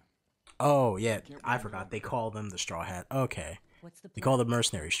not here. Oh, yeah. I forgot. They call them the Straw Hat. Okay. What's the They plan? call the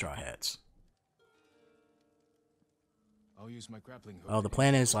mercenary Straw Hats. I'll use my grappling hook. Oh, the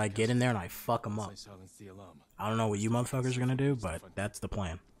plan is I get in there and I fuck them up. I silence the alarm. I don't know what you motherfuckers are gonna do, but that's the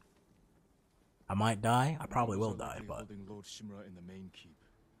plan. I might die. I probably will Mongols are die, likely but holding Lord Shimura in the main keep.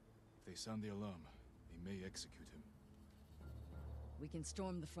 If they sound the alarm, they may execute him. We can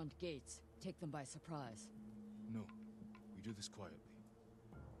storm the front gates, take them by surprise. No, we do this quietly.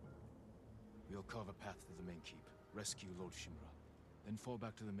 We'll carve a path to the main keep, rescue Lord Shimura, then fall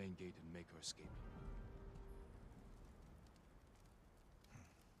back to the main gate and make our escape.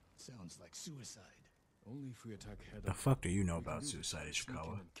 Sounds like suicide. Only if we attack head The on. fuck do you know We can about do suicide, this by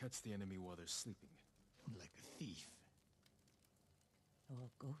sneaking Ishikawa? and catch the enemy while they're sleeping. Like a thief. Or a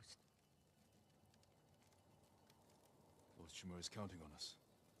ghost. Lord Shimura is counting on us.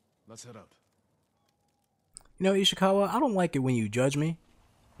 Let's head out. You know, Ishikawa, I don't like it when you judge me.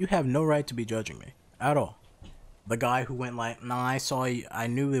 You have no right to be judging me. At all. The guy who went like, nah, I saw you, I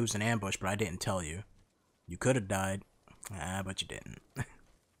knew it was an ambush, but I didn't tell you. You could have died. Ah, but you didn't.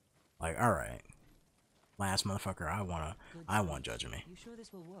 Like, alright. Last motherfucker I want judging me. You sure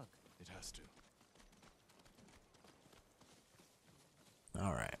this will work? It has to.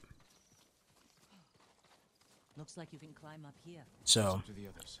 Alright. Looks like you can climb up here. So,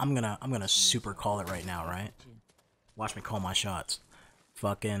 I'm gonna super call it right now, right? Watch me call my shots.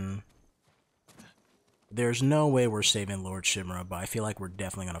 Fucking... There's no way we're saving Lord Shimura, but I feel like we're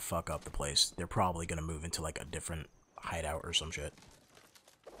definitely gonna fuck up the place. They're probably gonna move into like a different hideout or some shit.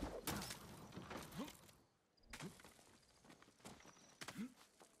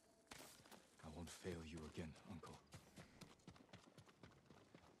 I won't fail you again, Uncle.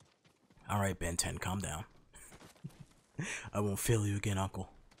 Alright, Ben 10, calm down. I won't fail you again, Uncle.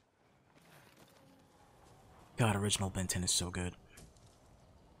 God, original Ben 10 is so good.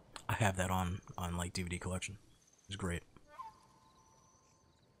 I have that on like DVD collection. It's great.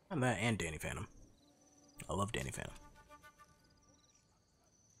 And that and Danny Phantom. I love Danny Phantom.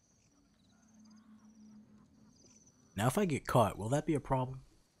 Now if I get caught, will that be a problem?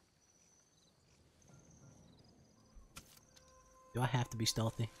 Do I have to be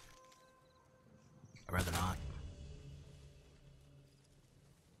stealthy? I'd rather not.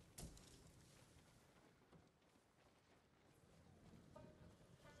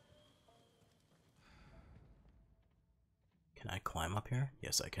 Can I climb up here?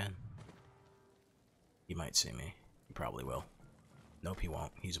 Yes, I can. He might see me. He probably will. Nope, he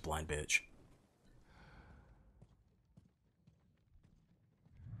won't. He's a blind bitch.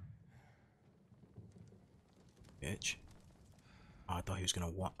 Bitch. Oh, I thought he was gonna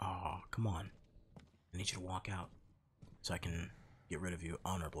walk. Oh, come on. I need you to walk out so I can get rid of you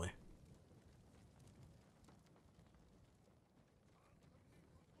honorably.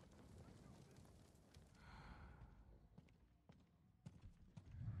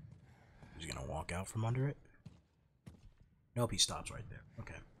 He's gonna walk out from under it? Nope, he stops right there.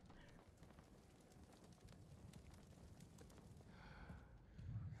 Okay.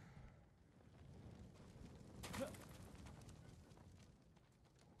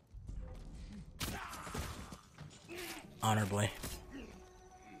 Honorably.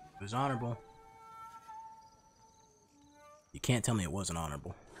 It was honorable. You can't tell me it wasn't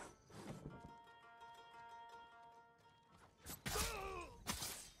honorable.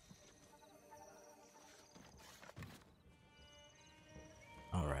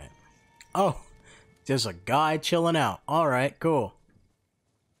 Alright. Oh! Just a guy chilling out. Alright, cool.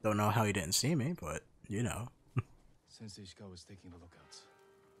 Don't know how he didn't see me, but, you know. Sensei Ishikawa was taking the lookouts.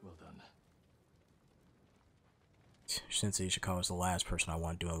 Well done. Sensei Ishikawa is the last person I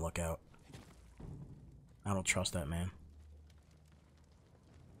want doing lookout. I don't trust that man.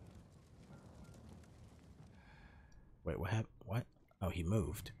 Wait, what happened? What? Oh, he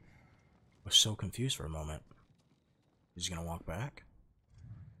moved. I was so confused for a moment. He's gonna walk back?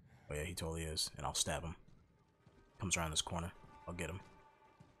 Oh yeah, he totally is. And I'll stab him. Comes around this corner. I'll get him.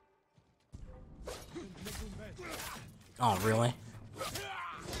 Oh, really?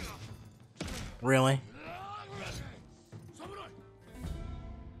 Really?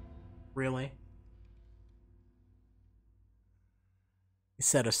 Really? He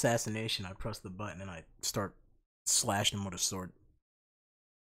said assassination. I press the button and I start slashing him with a sword.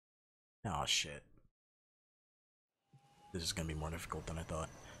 Oh shit. This is gonna be more difficult than I thought.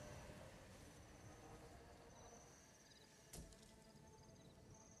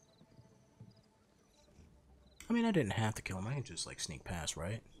 I mean, I didn't have to kill him. I could just like sneak past,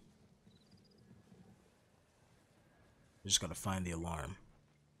 right? I just gotta find the alarm.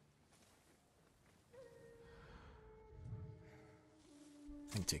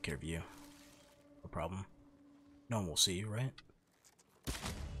 I can take care of you. No problem. No one will see you, right?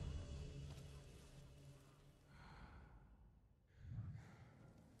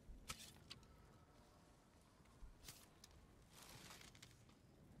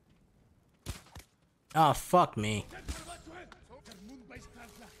 Oh, fuck me.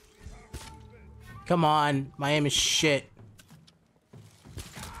 Come on, my aim is shit.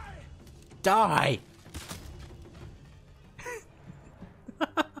 Die!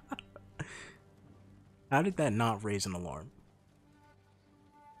 How did that not raise an alarm?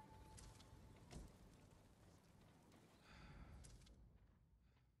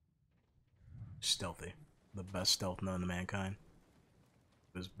 Stealthy. The best stealth known to mankind.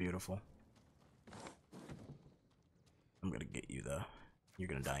 It was beautiful. I'm gonna get you though. You're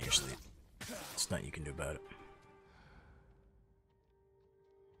gonna die in your sleep. There's nothing you can do about it.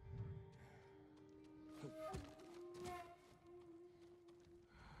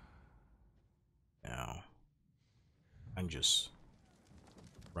 Now, I can just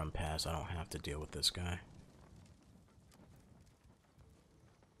run past. I don't have to deal with this guy.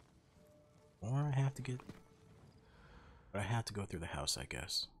 Or I have to get... But I have to go through the house, I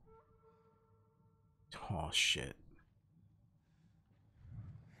guess. Oh, shit.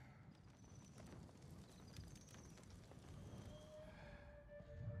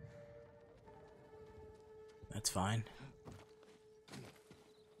 That's fine.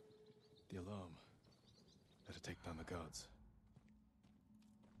 The alarm. Better take down the guards.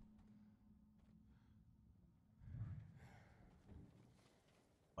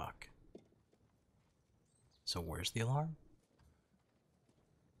 Fuck. So where's the alarm?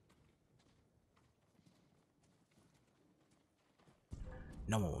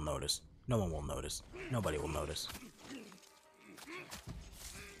 No one will notice. No one will notice. Nobody will notice.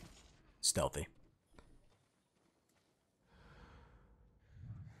 Stealthy.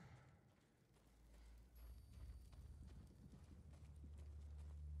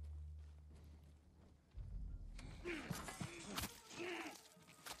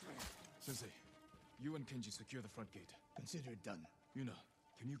 Sensei, you and Kenji secure the front gate. Consider it done. Yuna,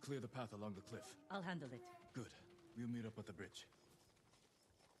 can you clear the path along the cliff? I'll handle it. Good. We'll meet up at the bridge.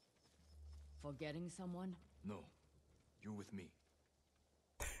 Forgetting someone? No. You're with me.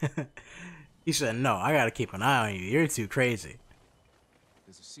 He said, no, I gotta keep an eye on you. You're too crazy.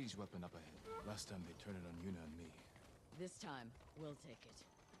 There's a siege weapon up ahead. Last time they turned it on Yuna and me. This time, we'll take it.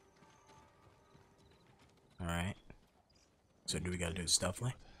 Alright. So do we gotta do it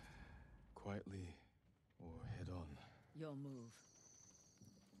stealthily? Quietly or head on? Your move.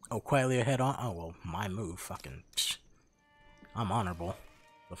 Oh, quietly or head on? Oh, well, my move. Fucking... I'm honorable.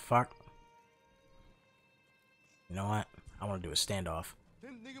 The fuck? You know what? I want to do a standoff.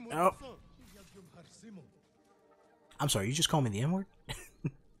 Oh. I'm sorry, you just called me the N-word?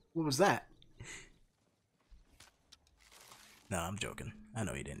 What was that? No, I'm joking. I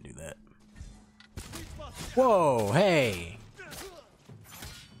know you didn't do that. Whoa, hey!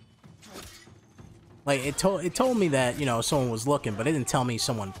 Like, it told me that, you know, someone was looking, but it didn't tell me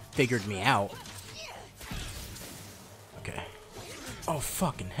someone figured me out. Okay. Oh,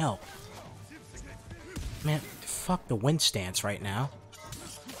 fucking hell. Man, fuck the wind stance right now.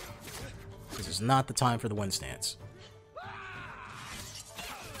 This is not the time for the wind stance.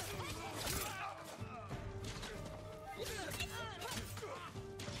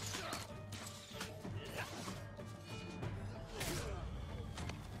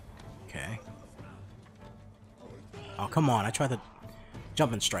 Okay. Oh, come on. I tried the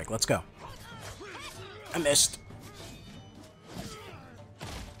jump and strike. Let's go. I missed.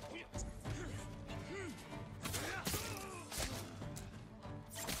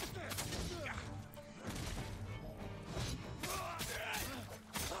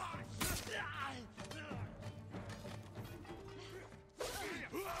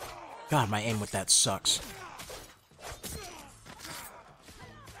 God, my aim with that sucks.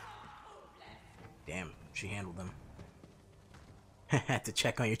 Damn, she handled them. Had to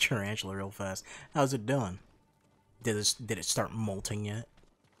check on your tarantula real fast. How's it doing? Did it start molting yet?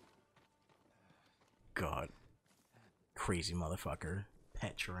 God. Crazy motherfucker.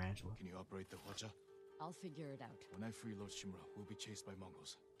 Pet tarantula. Can you operate the Hwacha? I'll figure it out. When I free Lord Shimura, we'll be chased by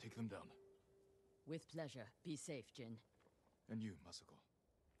Mongols. Take them down. With pleasure. Be safe, Jin. And you, Masako.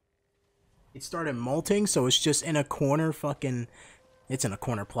 It started molting, so it's just in a corner fucking... It's in a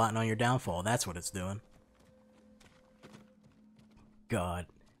corner plotting on your downfall. That's what it's doing. God.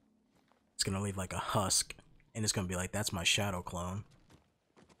 It's gonna leave like a husk. And it's gonna be like, that's my shadow clone.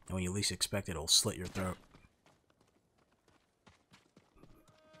 And when you least expect it, it'll slit your throat.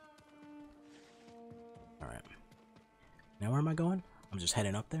 Alright. Now where am I going? I'm just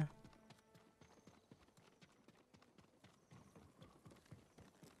heading up there?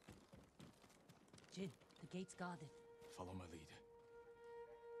 Jin, the gate's guarded. Follow my lead.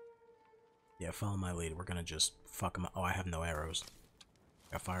 Yeah, follow my lead. We're gonna just fuck them up. Oh, I have no arrows.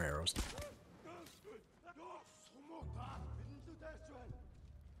 Got fire arrows.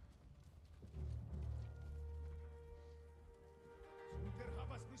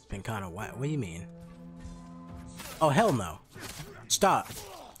 Been kind of what do you mean? Oh, hell no. Stop.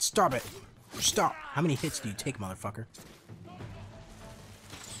 Stop it. Stop! How many hits do you take, motherfucker?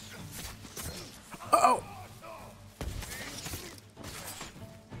 Uh-oh!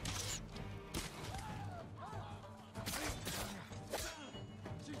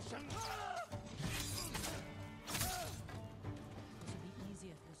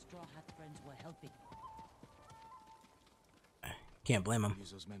 Can't blame him.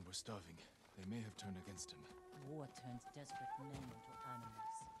 Those men were starving. They may have turned against him. War turns desperate men into animals.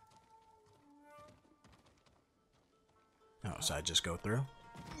 Oh, so I just go through?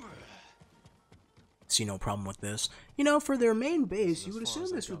 See no problem with this. You know, for their main base, you would assume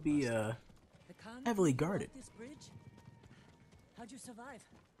this would be, heavily guarded. This bridge? How'd you survive?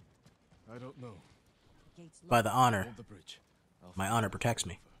 I don't know. By the honor. The bridge. My honor protects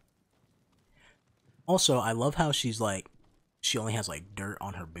me. Also, I love how she's like, she only has like dirt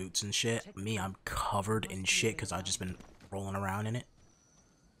on her boots and shit. Me, I'm covered in shit because I've just been rolling around in it.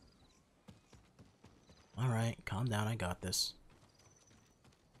 Alright, calm down, I got this.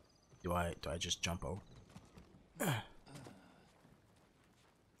 Do I just jump over?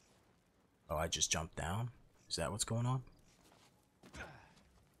 Oh, I just jumped down? Is that what's going on?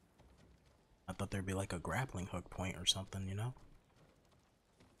 I thought there'd be like a grappling hook point or something, you know?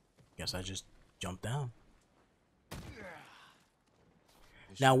 Guess I just jumped down.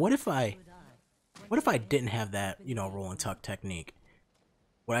 Now, what if I didn't have that, you know, roll and tuck technique?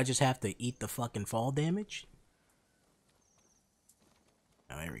 Would I just have to eat the fucking fall damage?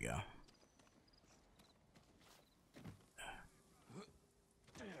 Oh, here we go.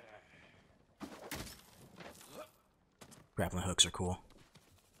 Grappling hooks are cool.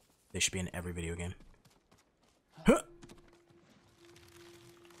 They should be in every video game. Huh!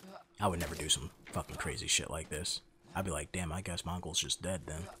 I would never do some fucking crazy shit like this. I'd be like, damn, I guess Mongols just dead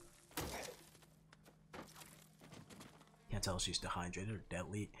then. Can't tell if she's dehydrated or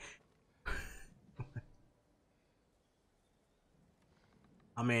deadly.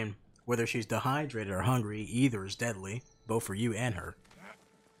 I mean, whether she's dehydrated or hungry, either is deadly. Both for you and her.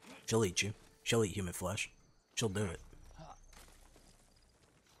 She'll eat you. She'll eat human flesh. She'll do it.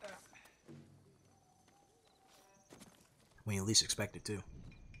 When you least expect it to.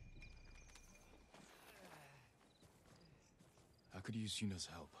 I could use Yuna's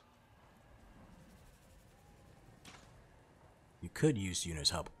help. You could use Yuna's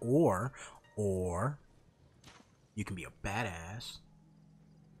help, or you can be a badass.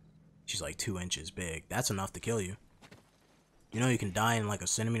 She's like 2 inches big. That's enough to kill you. You know you can die in like a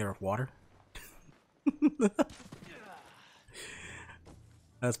centimeter of water?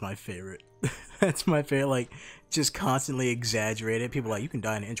 That's my favorite. That's my favorite, like, just constantly exaggerated. People are like, you can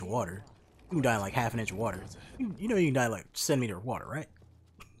die in an inch of water. You can die in like half an inch of water. You know you can die in like a centimeter of water, right?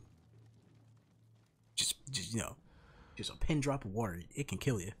 Just you know, just a pin drop of water, it can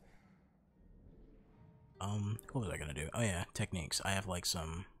kill you. What was I gonna do? Oh yeah, techniques. I have like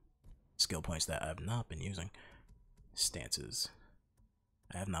some skill points that I've not been using. Stances.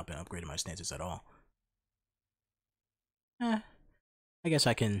 I have not been upgrading my stances at all. I guess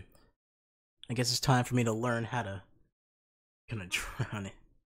I can. I guess it's time for me to learn how to. Gonna drown it.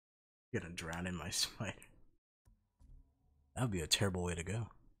 Gonna drown in my spider. That would be a terrible way to go.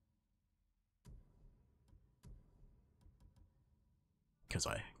 Cause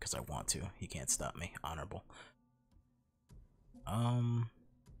I want to. He can't stop me. Honorable.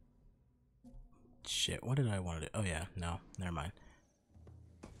 Shit. What did I want to do? Oh yeah. No. Never mind.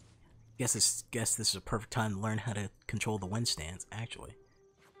 Guess this is a perfect time to learn how to control the wind stance. Actually,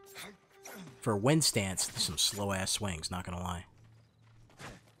 for a wind stance, there's some slow ass swings. Not gonna lie.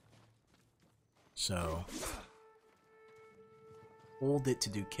 So, hold it to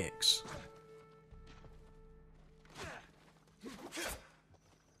do kicks.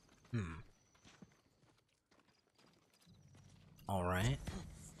 Alright.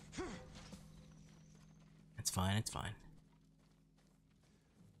 It's fine, it's fine.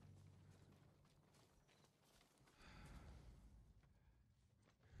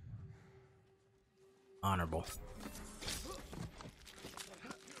 Honorable.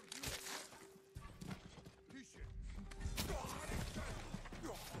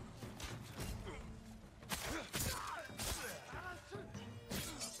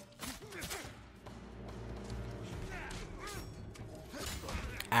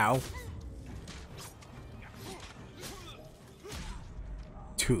 Ow.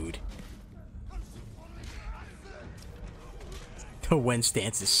 Dude. The wind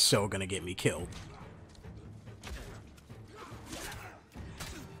stance is so gonna get me killed.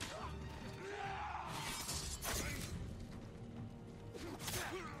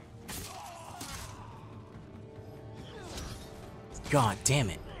 God damn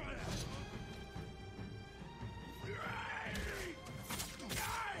it.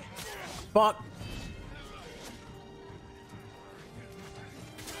 Fuck.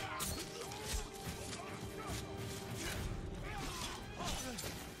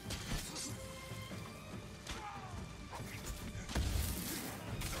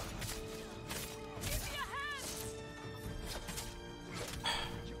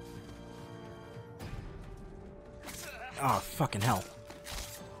 Oh, fucking hell.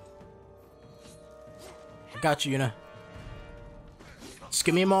 I got you, Yuna. Just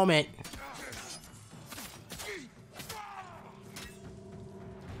give me a moment.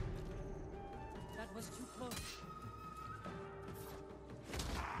 That was too close.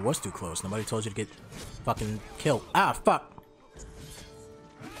 It was too close. Nobody told you to get fucking killed. Ah, fuck.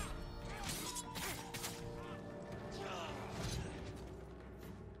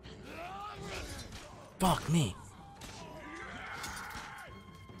 Fuck me.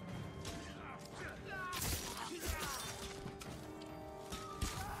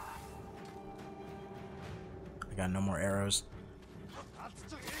 I got no more arrows.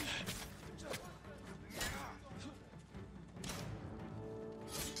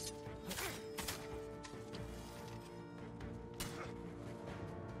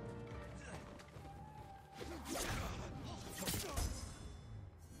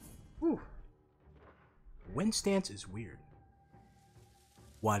 Whew. Wind stance is weird.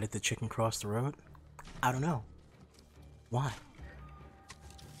 Why did the chicken cross the road? I don't know. Why?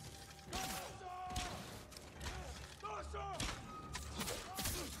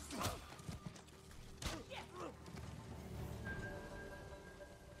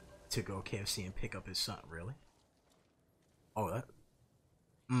 To go KFC and pick up his son, really? Oh, that.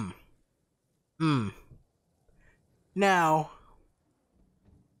 Now.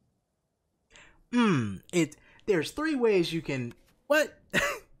 There's three ways you can. What?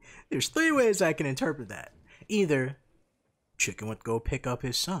 There's three ways I can interpret that. Either chicken would go pick up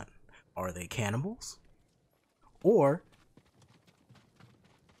his son. Are they cannibals? Or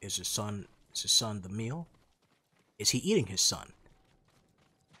is his son the meal? Is he eating his son?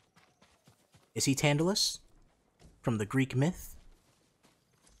 Is he Tantalus from the Greek myth,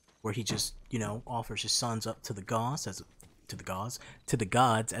 where he just, you know, offers his sons up to the gods as a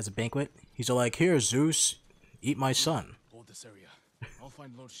banquet? He's all like, "Here, Zeus, eat my son." Hold this area. I'll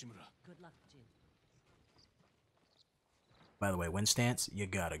find Lord Shimura. Good luck, Jin. By the way, wind stance, you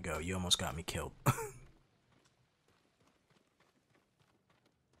gotta go. You almost got me killed.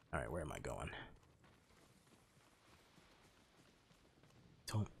 Alright, where am I going?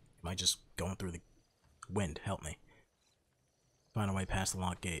 Am I just going through the wind? Help me. Find a way past the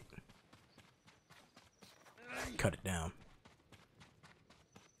locked gate. Cut it down.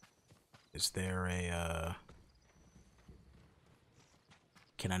 Is there a,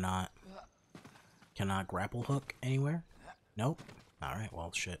 Can I not grapple hook anywhere? Nope. Alright,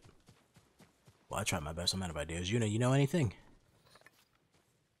 well, shit. Well, I tried my best. I'm out of ideas. Yuna, you know anything?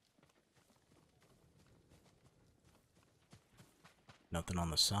 Nothing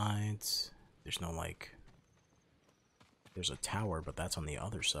on the sides. There's no, like... There's a tower, but that's on the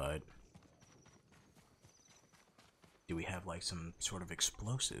other side. Do we have, like, some sort of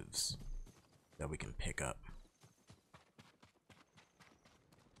explosives that we can pick up?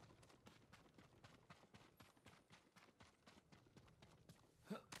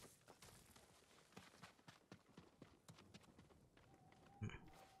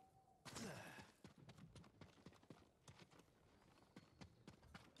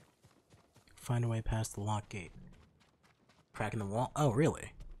 Find a way past the locked gate. Cracking the wall? Oh,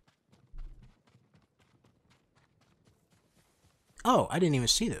 really? Oh, I didn't even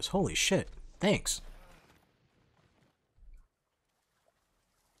see this. Holy shit. Thanks.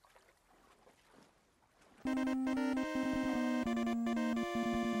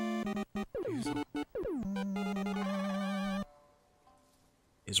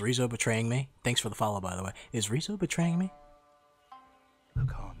 Is Rizzo betraying me? Thanks for the follow, by the way. Is Rizzo betraying me? The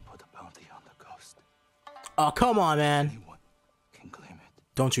Khan put a bounty on the ghost. Oh, come on, man. Anyone can claim it.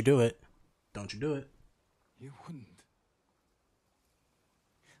 Don't you do it. Don't you do it. You wouldn't.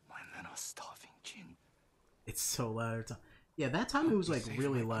 My men are starving, Jin. It's so loud. Yeah, that time it was like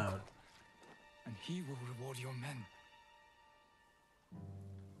really loud. And he will reward your men.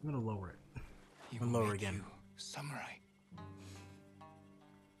 I'm gonna lower it. He I'm will gonna lower make again. you samurai.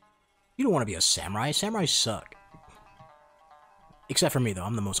 You don't want to be a samurai. Samurais suck. Except for me, though.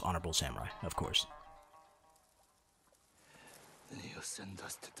 I'm the most honorable samurai, of course. Then he'll send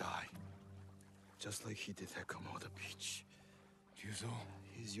us to die. Just like he did at Komoda Beach. Yuzo.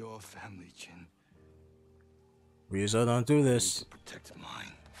 He's your family, Jin. Rizzo, don't do this. Protect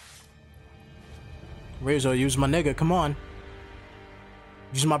mine. Rizzo, use my nigga. Come on.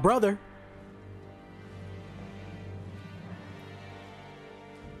 Use my brother.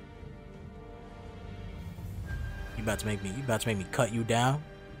 about to make me cut you down?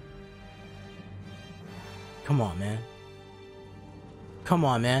 Come on, man. Come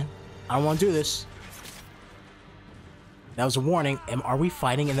on, man. I don't want to do this. That was a warning. Are we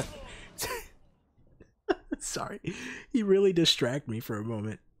fighting in the... Sorry. He really distracted me for a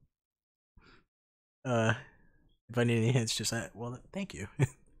moment. If I need any hints, just that. Well, thank you.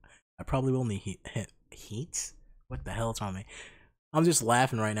 I probably will need heats? What the hell is on me? I'm just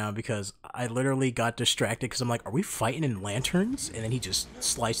laughing right now because I literally got distracted because I'm like, are we fighting in lanterns? And then he just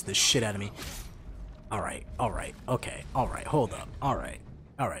sliced the shit out of me. Alright, okay, alright, hold up. Alright.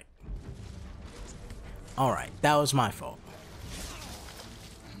 Alright, that was my fault.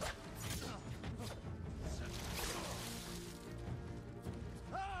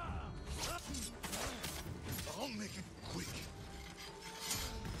 I'll make it quick.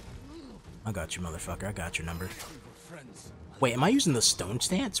 I got you, motherfucker. I got your number. Wait, am I using the stone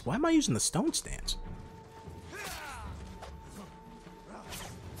stance? Why am I using the stone stance?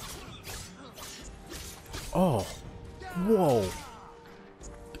 Oh. Whoa.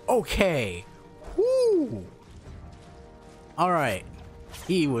 Okay. Woo. Alright.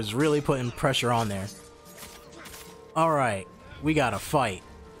 He was really putting pressure on there. Alright. We gotta fight.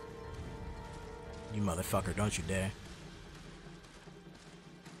 You motherfucker, don't you dare.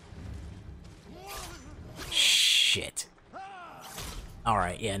 Shit.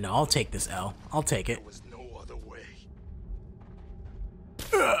 Alright, yeah, no, I'll take this L. I'll take it. There was no other way.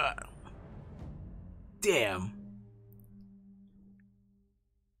 Ugh. Damn.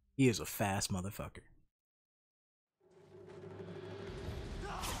 He is a fast motherfucker.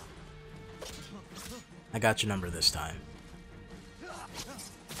 I got your number this time.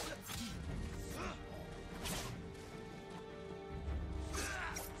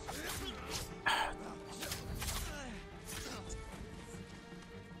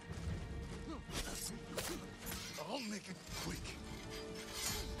 I'll make it quick.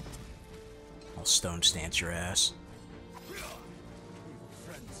 I'll stone stance your ass.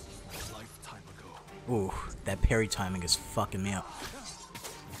 Friends, a lifetime ago. Ooh, that parry timing is fucking me up.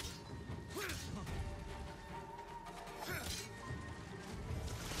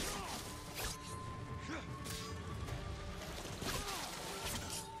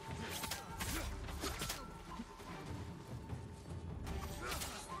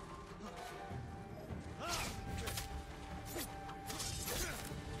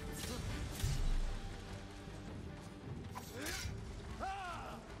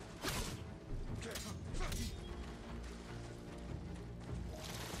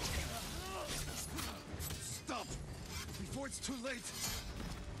 Before it's too late.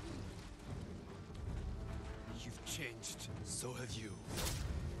 You've changed. So have you.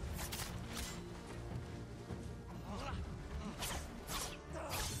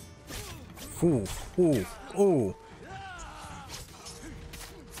 Ooh, ooh, ooh.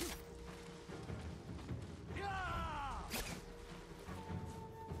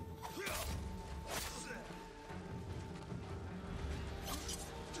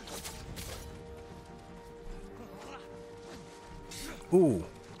 Ooh.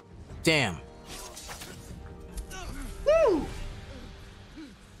 Damn. Woo!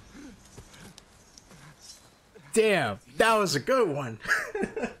 Damn, that was a good one.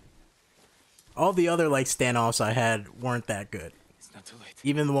 All the other like standoffs I had weren't that good. It's not too late.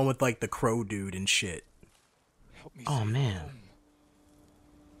 Even the one with like the crow dude and shit. Help me. Oh man.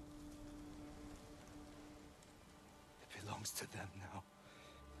 It belongs to them now.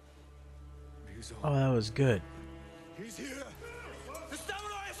 Ryuzo. Oh, that was good. He's here. The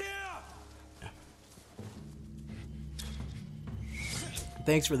samurai is here.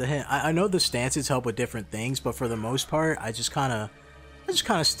 Thanks for the hint. I know the stances help with different things, but for the most part, I just kind of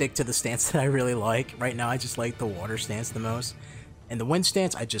stick to the stance that I really like. Right now, I just like the water stance the most. And the wind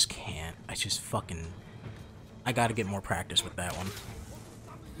stance, I just can't. I gotta get more practice with that one.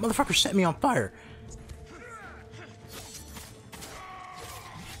 Motherfucker set me on fire.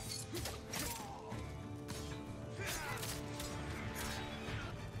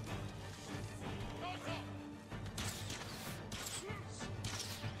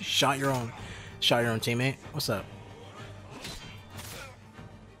 Shot your own teammate. What's up?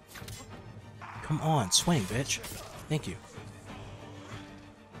 Come on, swing, bitch. Thank you.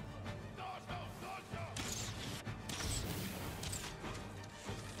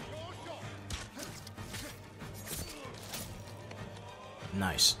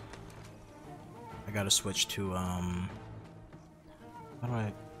 Nice. I gotta switch to, how do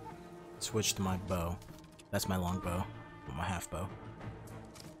I switch to my bow? That's my long bow, or my half bow.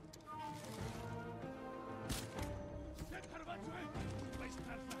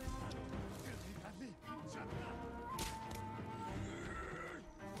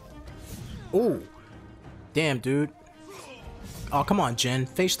 Ooh. Damn, dude. Oh, come on, Jin.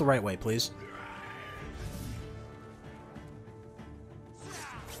 Face the right way, please.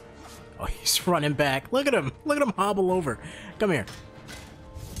 Oh, he's running back. Look at him. Look at him hobble over. Come here.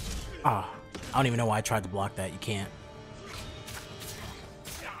 Ah, oh, I don't even know why I tried to block that. You can't.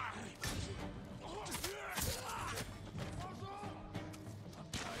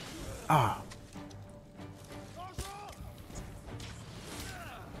 Ah.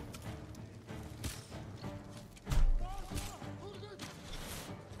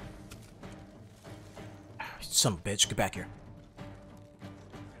 Some bitch, get back here.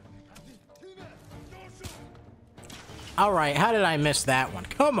 Alright, how did I miss that one?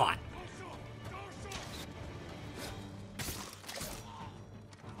 Come on.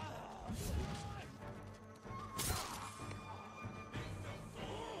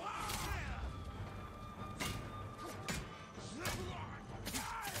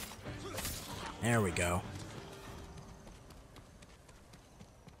 There we go.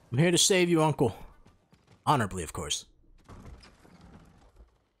 I'm here to save you, Uncle. Honorably, of course.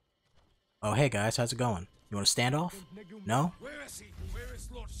 Oh, hey guys, how's it going? You want to stand off? No? Where is he? Where is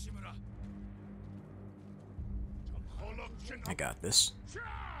Lord Shimura? I got this.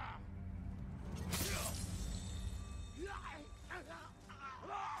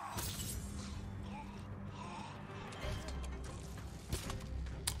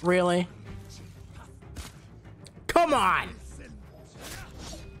 Really? Come on!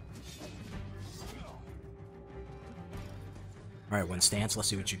 Alright, one stance, let's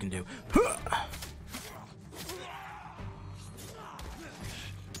see what you can do.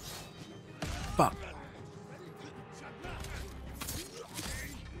 Fuck.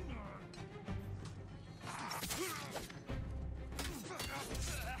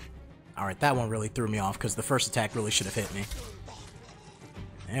 Alright, that one really threw me off because the first attack really should have hit me.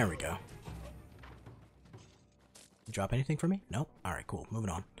 There we go. Drop anything for me? Nope. Alright, cool. Moving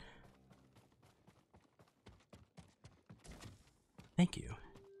on. Thank you.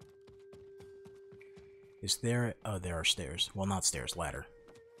 Is there... Oh, there are stairs. Well, not stairs. Ladder.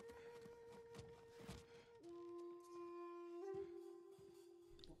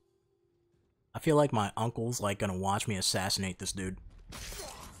 I feel like my uncle's, like, gonna watch me assassinate this dude.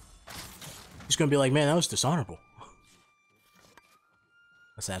 He's gonna be like, man, that was dishonorable.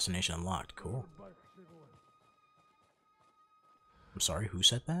 Assassination unlocked. Cool. I'm sorry, who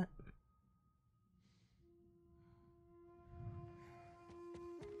said that?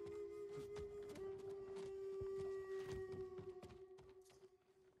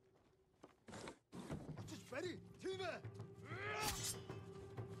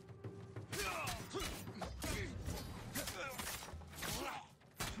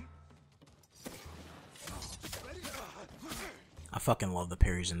 I fucking love the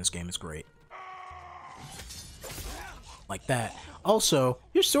parries in this game, it's great. Like that. Also,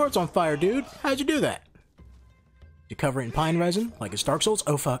 your sword's on fire, dude. How'd you do that? You cover it in pine resin, like it's Dark Souls?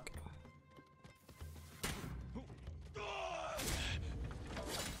 Oh, fuck. Oh,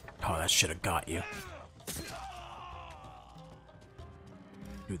 that should've got you.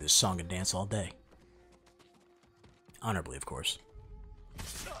 Do this song and dance all day. Honorably, of course.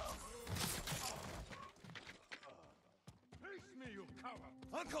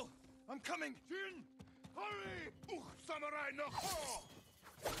 Uncle, I'm coming! Jin! Hurry! Samurai no!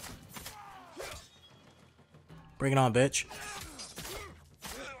 Bring it on, bitch.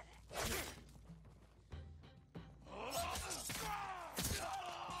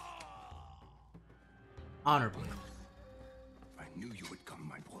 Honorably. I knew you would come,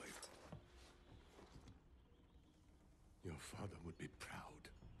 my boy. Your father would be proud.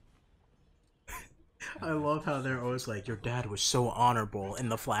 I love how they're always like, your dad was so honorable,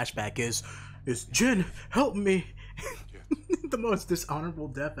 and the flashback is Jin, help me! The most dishonorable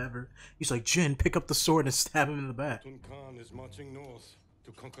death ever. He's like, Jin, pick up the sword and stab him in the back. Khotun Khan is marching north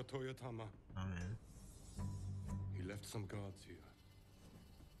to conquer Toyotama. Oh man. He left some guards here.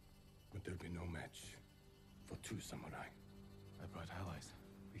 But there'll be no match for two samurai. I brought allies.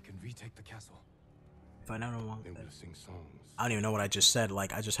 We can retake the castle. If I don't want They that. will sing songs. I don't even know what I just said,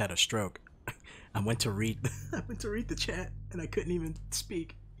 like I just had a stroke. I went to read the chat and I couldn't even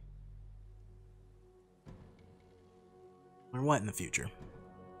speak. Or what in the future?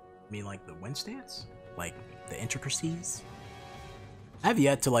 I mean like the wind stance? Like the intricacies? I've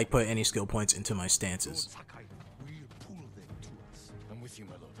yet to like put any skill points into my stances. Lord Sakai will pull them to us. I'm with you,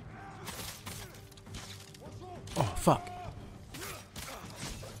 my lord. Oh fuck.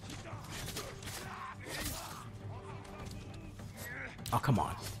 Oh come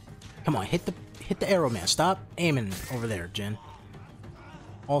on. Come on, hit the arrow, man. Stop aiming over there, Jin.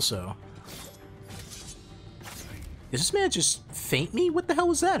 Also, Did this man just feint me? What the hell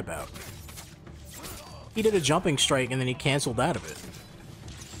was that about? He did a jumping strike and then he canceled out of it.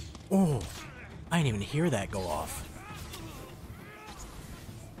 Oh, I didn't even hear that go off.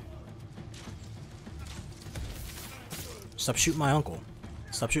 Stop shooting my uncle.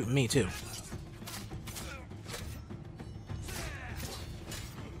 Stop shooting me too.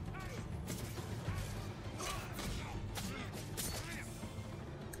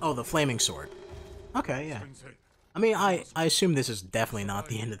 Oh, the flaming sword. Okay, yeah. I mean, I assume this is definitely not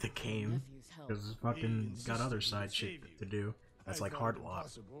the end of the game. Because it's fucking got other side shit to do. That's like hard lock.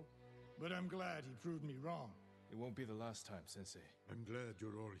 But I'm glad he proved me wrong. It won't be the last time, Sensei. I'm glad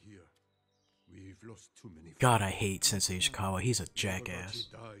you're all here. We've lost too many. God, I hate Sensei Ishikawa. He's a jackass. He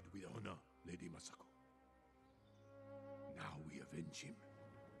died with honor, Lady Masako. Now we avenge him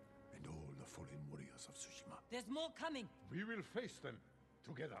and all the fallen warriors of Tsushima. There's more coming. We will face them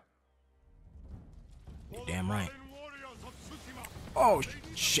together. You're damn right. Oh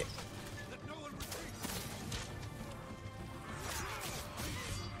shit.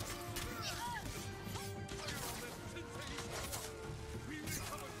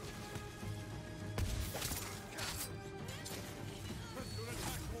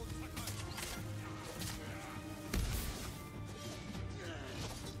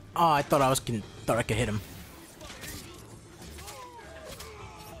 Oh, I thought I could hit him.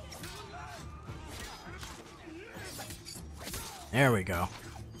 There we go.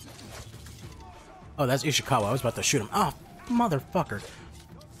 Oh, that's Ishikawa. I was about to shoot him. Oh, motherfucker.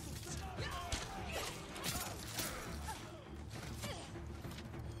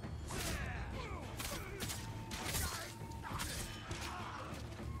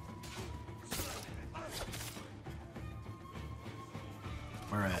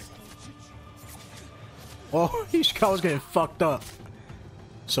 Where at? Oh, Ishikawa's getting fucked up.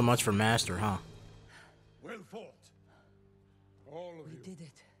 So much for Master, huh? Well fought. All of you. We did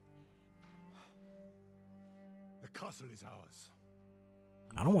it. The castle is ours.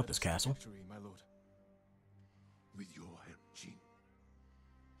 I don't want this castle. Victory, my lord. With your help, Jin.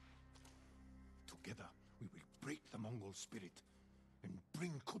 Together, we will break the Mongol spirit and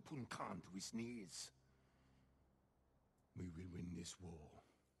bring Khotun Khan to his knees. We will win this war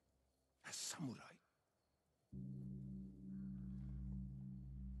as samurai.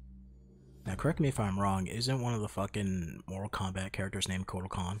 Now, correct me if I'm wrong, isn't one of the fucking Mortal Kombat characters named Khotun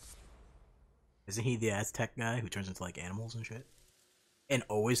Khan? Isn't he the Aztec guy who turns into, like, animals and shit? And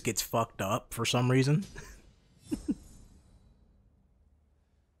always gets fucked up for some reason?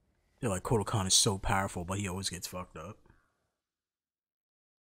 They're like, Khotun Khan is so powerful, but he always gets fucked up.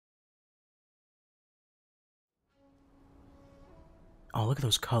 Oh, look at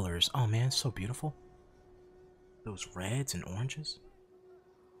those colors. Oh, man, it's so beautiful. Those reds and oranges.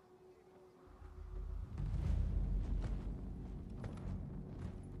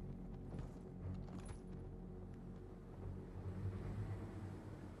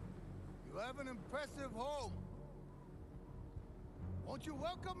 You have an impressive home. Won't you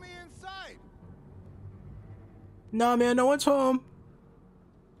welcome me inside? Nah, man, no one's home.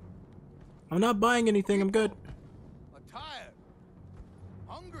 I'm not buying anything. I'm good. Tired,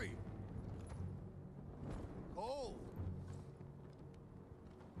 hungry, cold.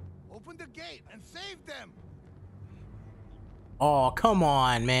 Open the gate and save them. Oh, come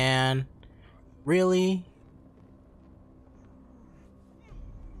on, man. Really?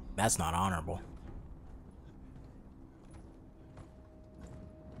 That's not honorable.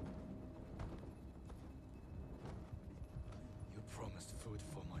 You promised food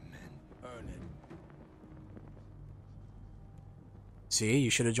for my men. Earn it. See, you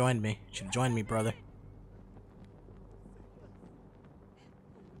should have joined me. Should have joined me, brother.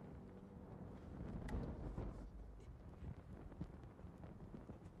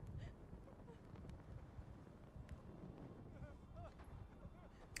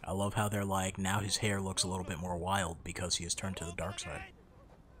 I love how they're like, now his hair looks a little bit more wild because he has turned to the dark side.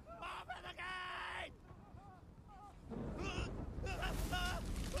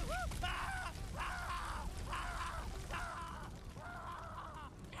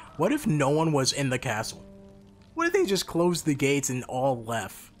 What if no one was in the castle? What if they just closed the gates and all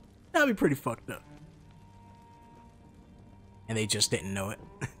left? That'd be pretty fucked up. And they just didn't know it.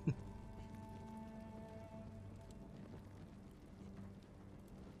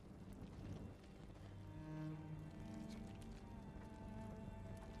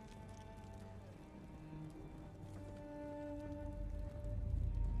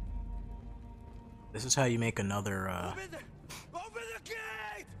 This is how you make another, Open the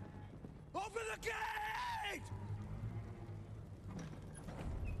gate! Open the gate!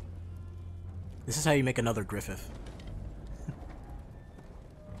 This is how you make another Griffith.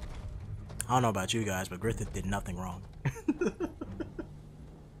 I don't know about you guys, but Griffith did nothing wrong.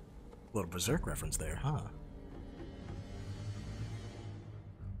 Little Berserk reference there, huh?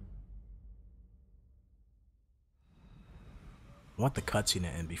 I want the cutscene to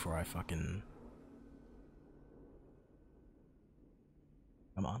end before I fucking...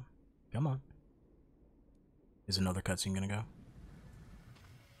 Come on. Come on. Is another cutscene gonna go?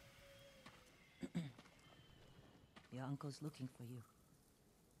 Your uncle's looking for you.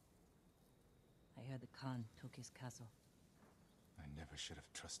 I heard the Khan took his castle. I never should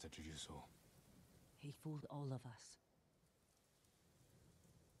have trusted Ryuzo. He fooled all of us.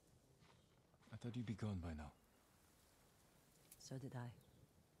 I thought you'd be gone by now. So did I.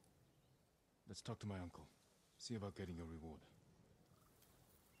 Let's talk to my uncle. See about getting your reward.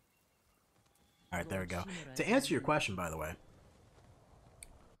 Alright, there we go. To answer your question, by the way,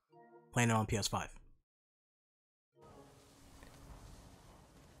 playing it on PS5.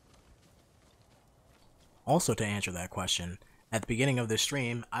 Also, to answer that question, at the beginning of this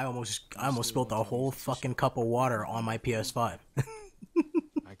stream, I almost spilled a whole fucking cup of water on my PS5.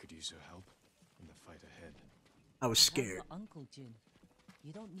 I could use your help in the fight ahead. I was scared. Uncle Jin,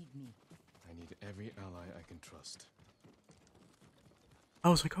 you don't need me. I need every ally I can trust. I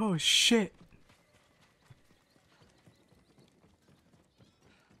was like, oh shit.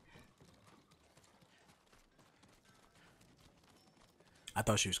 I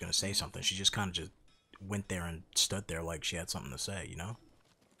thought she was gonna say something. She just kind of just went there and stood there like she had something to say, you know?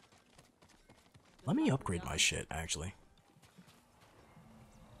 Let me upgrade my shit, actually.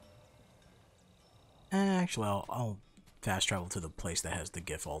 Actually, I'll fast travel to the place that has the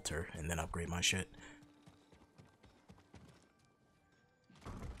GIF altar and then upgrade my shit.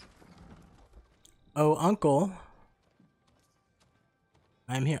 Oh, uncle.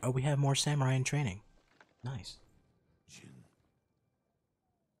 I'm here. Oh, we have more samurai in training. Nice. Jin,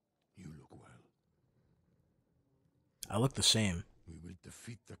 you look well. I look the same. We will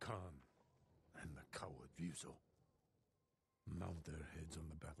defeat the Khan and the coward Ryuzo. Mount their heads on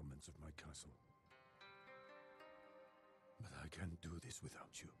the battlements of my castle. But I can't do this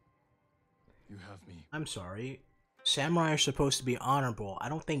without you. You have me. I'm sorry. Samurai are supposed to be honorable. I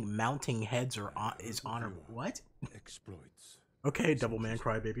don't think mounting heads is honorable. What? Exploits. Okay, Double Man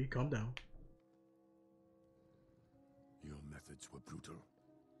Crybaby, calm down. Your methods were brutal.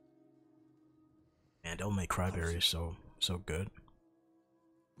 Man, Devil May Crybaby is so good.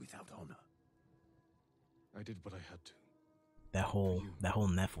 Without honor. I did what I had to. That whole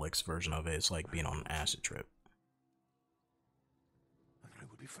Netflix version of it is like being on an acid trip. And I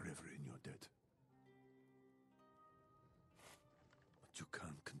will be forever in your debt. But you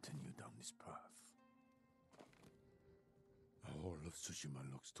can't continue down this path. All of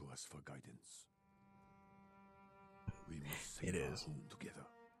Tsushima looks to us for guidance. We must save our home together.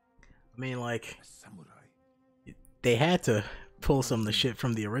 I mean, like, as samurai. They had to pull some of the shit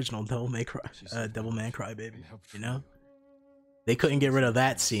from the original Devil Man Crybaby, you know? They couldn't get rid of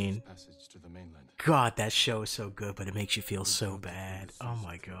that scene. God, that show is so good, but it makes you feel so bad. Oh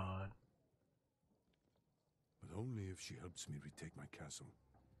my god. But only if she helps me retake my castle.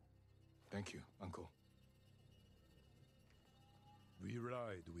 Thank you, Uncle. We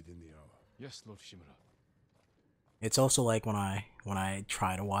ride within the hour. Yes, Lord Shimura. It's also like when I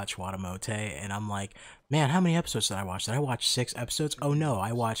try to watch Watamote and I'm like, man, how many episodes did I watch? Did I watch 6 episodes? Oh no,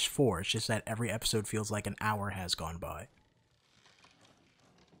 I watched 4. It's just that every episode feels like an hour has gone by.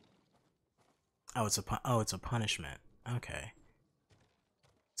 Oh, it's a punishment. Okay.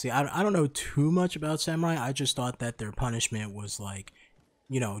 See, I don't know too much about samurai. I just thought that their punishment was like,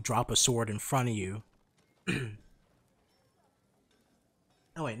 you know, drop a sword in front of you.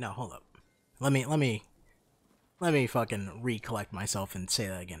 Oh wait, no, hold up. Let me fucking recollect myself and say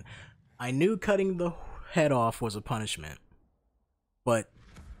that again. I knew cutting the head off was a punishment, but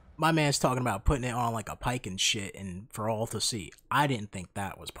my man's talking about putting it on like a pike and shit and for all to see. I didn't think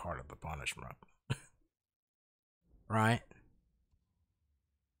that was part of the punishment. Right?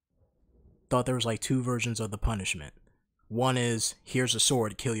 Thought there was like 2 versions of the punishment. One is, here's a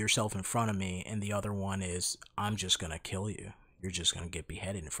sword, kill yourself in front of me, and the other one is, I'm just gonna kill you. You're just gonna get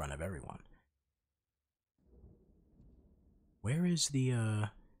beheaded in front of everyone. Where is the,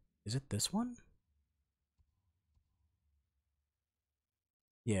 is it this one?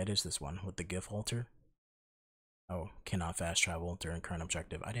 Yeah, it is this one, with the GIF altar. Oh, cannot fast travel during current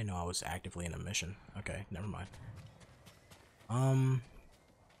objective. I didn't know I was actively in a mission. Okay, never mind.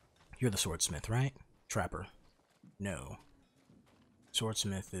 You're the swordsmith, right? Trapper. No.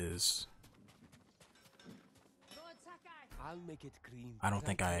 Swordsmith is... I'll make it green. I don't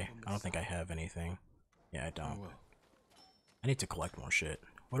think I have anything. Yeah, I don't. I need to collect more shit.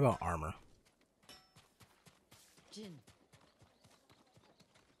 What about armor? Jin.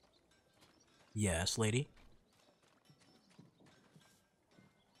 Yes, lady.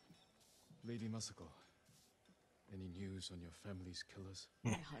 Lady Masako, any news on your family's killers?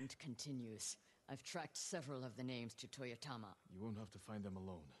 My hunt continues. I've tracked several of the names to Toyotama. You won't have to find them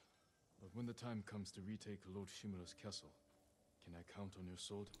alone. But when the time comes to retake Lord Shimura's castle, can I count on your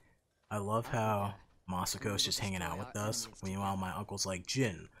sword? I love how Masako's just hanging out with us. Meanwhile, my uncle's like,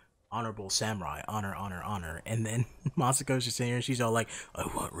 Jin, honorable samurai, honor, honor, honor. And then Masako's just sitting here and she's all like, I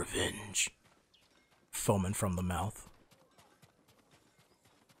want revenge. Foaming from the mouth.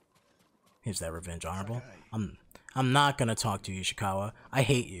 Is that revenge honorable? I'm not gonna talk to you, Ishikawa. I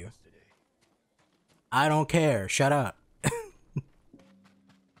hate you. I don't care. Shut up.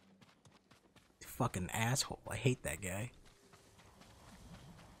 Fucking asshole. I hate that guy.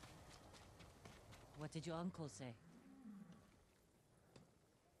 What did your uncle say?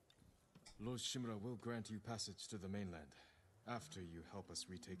 Lord Shimura will grant you passage to the mainland after you help us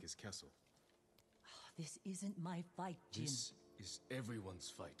retake his castle. This isn't my fight, Jin. This is everyone's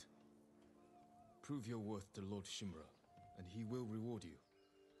fight. Prove your worth to Lord Shimura, and he will reward you.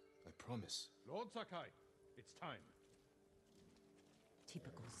 I promise. Lord Sakai, it's time.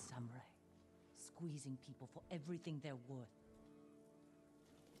 Typical samurai. Squeezing people for everything they're worth.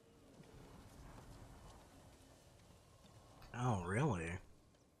 Oh, really?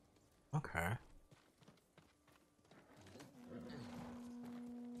 Okay.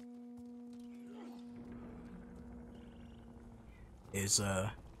 Is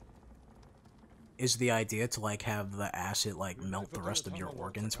the idea to like have the acid like melt the rest of your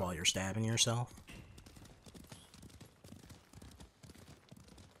organs while you're stabbing yourself?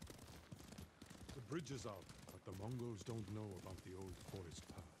 The bridge is out, but the Mongols don't know about the old forest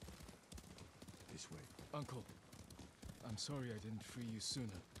path. This way. Uncle, I'm sorry I didn't free you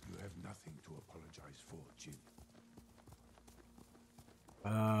sooner. You have nothing to apologize for, Jin.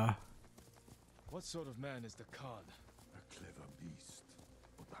 What sort of man is the Khan? A clever beast,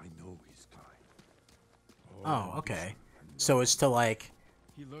 but I know his kind. Oh, okay. So it's to like,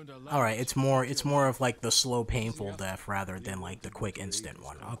 all right, it's more of like the slow, painful death rather than like the quick, instant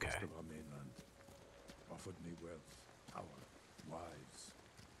one. Okay. Offered me wealth, power, wives.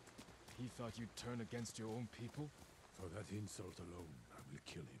 He thought you'd turn against your own people? For that insult alone, I will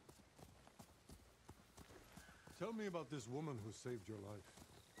kill him. Tell me about this woman who saved your life.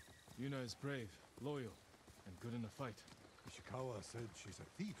 Yuna is brave, loyal, and good in a fight. Ishikawa said she's a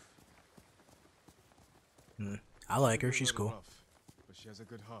thief. I like her, she's cool. Rough, but she has a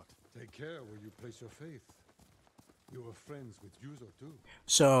good heart. Take care where you place your faith. You are friends with Yuzo too.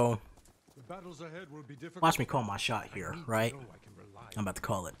 So, the battles ahead will be difficult. Watch me call my shot here, right? I'm about to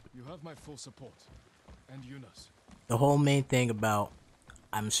call it. You have my full support, and Yuna's. The whole main thing about,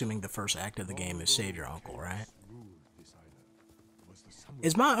 I'm assuming the first act of the game is save your uncle, right?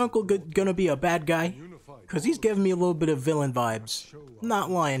 Is my uncle gonna be a bad guy? Because he's giving me a little bit of villain vibes. I'm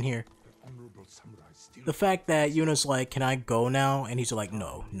not lying here. The fact that Yuna's like, can I go now? And he's like,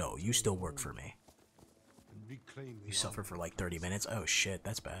 no, you still work for me. You suffer for like 30 minutes? Oh shit,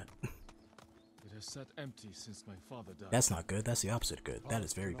 that's bad. It has sat empty since my father died. That's not good, that's the opposite of good. That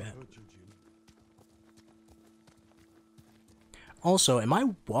is very bad. Also, am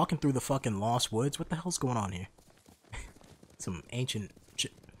I walking through the fucking Lost Woods? What the hell's going on here? Some ancient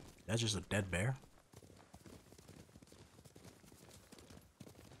shit. That's just a dead bear?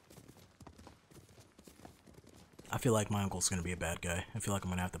 I feel like my uncle's gonna be a bad guy. I feel like I'm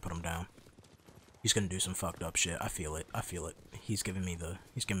gonna have to put him down. He's gonna do some fucked up shit. I feel it. I feel it. He's giving me those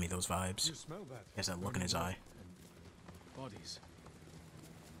vibes. You smell that? He has that look in his eye. Bodies.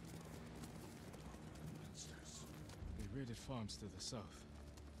 They raided farms to the south,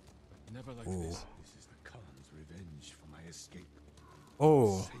 but never like this. This is the Khan's revenge for my escape.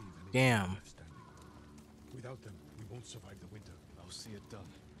 Oh, damn. Without them, we won't survive the winter. I'll see it done.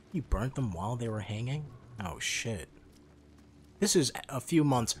 You burnt them while they were hanging? Oh shit. This is a few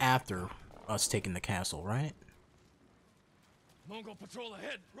months after us taking the castle, right? Mongol patrol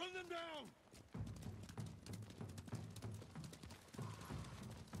ahead! Run them down!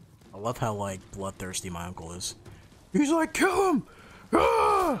 I love how, like, bloodthirsty my uncle is. He's like, kill him!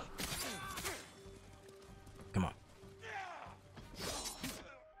 Ah! Come on.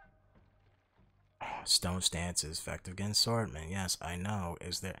 Stone stance is effective against swordmen. Yes, I know.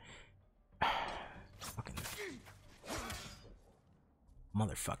 Is there... Fucking...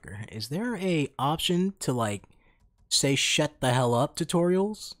 Motherfucker. Is there a option to, like, say shut the hell up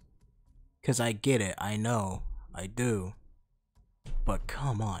tutorials? Because I get it. I know. I do. But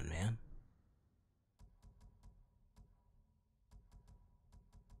come on, man.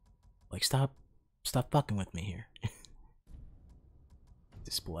 Like, stop Stop fucking with me here.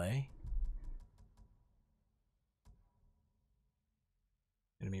 Display.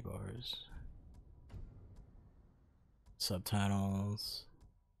 Enemy bars. Subtitles.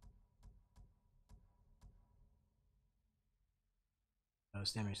 Oh,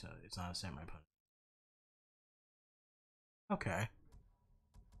 samurai. It's not a samurai punch. Okay.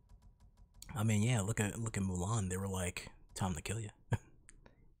 I mean, yeah. Look at Mulan. They were like, "Time to kill you.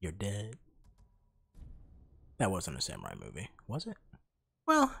 You're dead." That wasn't a samurai movie, was it?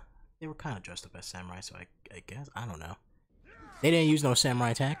 Well, they were kind of dressed up as samurai, so I guess I don't know. They didn't use no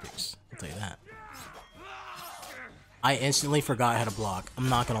samurai tactics. I'll tell you that. I instantly forgot how to block. I'm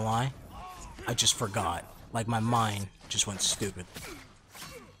not gonna lie. I just forgot. Like my mind just went stupid.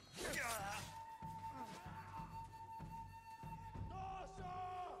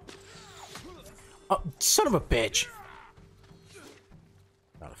 Oh, son of a bitch!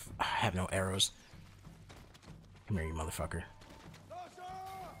 I have no arrows. Come here, you motherfucker.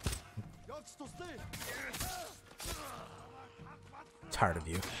 Tired of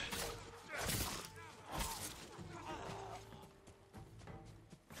you.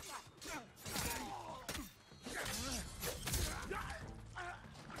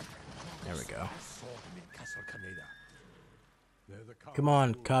 There we go. Castle Kaneda. Come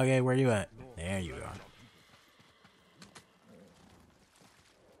on, Kage, where you at? There you are.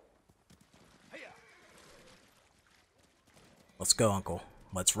 Let's go, Uncle.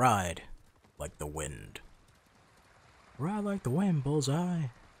 Let's ride like the wind. Ride like the wind, bullseye.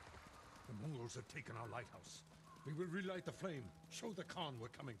 The Mongols have taken our lighthouse. We will relight the flame, show the Khan we're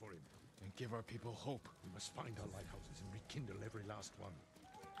coming for him. And give our people hope. We must find our lighthouses and rekindle every last one.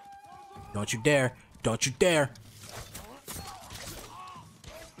 Don't you dare! Don't you dare!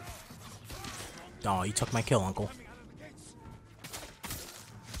 Oh, you took my kill, Uncle.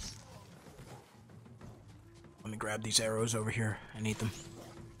 Let me grab these arrows over here. I need them.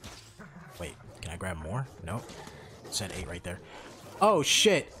 Wait, can I grab more? Nope. It said 8 right there. Oh,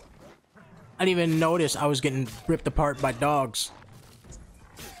 shit! I didn't even notice I was getting ripped apart by dogs.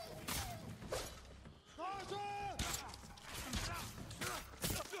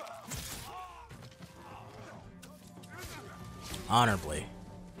 Honorably.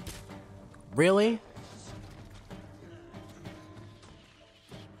 Really?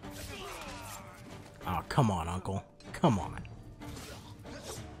 Oh, come on, Uncle. Come on.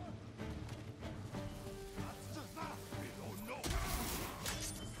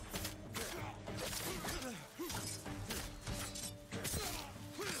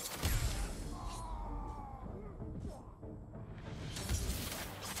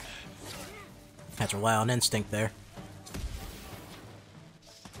 Had to rely on instinct there.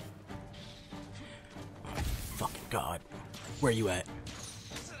 God, where you at?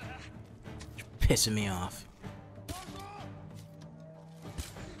 You're pissing me off.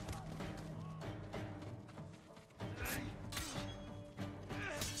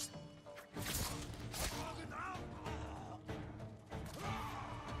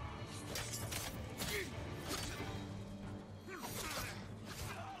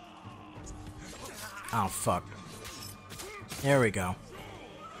 Oh, fuck. There we go.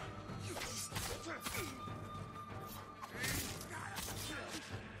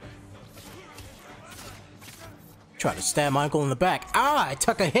 Try to stab my uncle in the back. Ah, I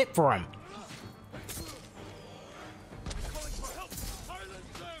took a hit for him.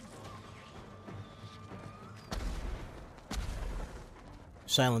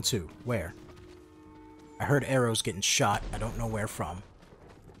 Silence who? Where? I heard arrows getting shot. I don't know where from.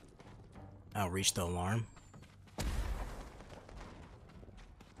 I'll reach the alarm.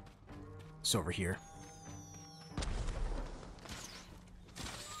 It's over here.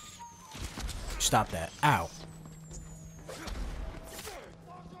 Stop that. Ow.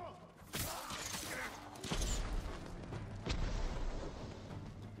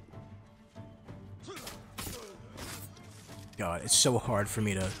 God, it's so hard for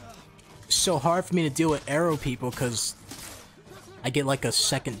me to deal with arrow people because I get like a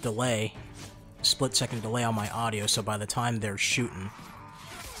second delay, split second delay on my audio, so by the time they're shooting,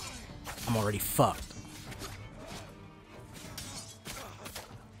 I'm already fucked.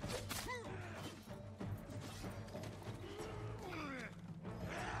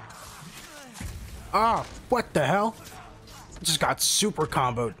 Ah, what the hell? I just got super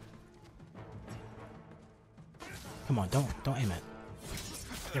comboed. Come on, don't aim it.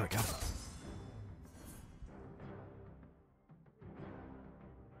 There we go.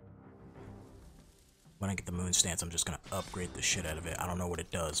 When I get the moon stance, I'm just gonna upgrade the shit out of it. I don't know what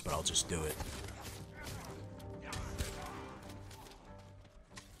it does, but I'll just do it.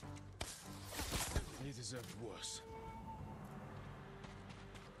 deserved worse.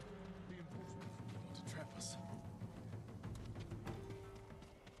 Reinforcements want to trap us.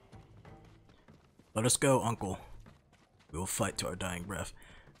 Let us go, uncle. We will fight to our dying breath.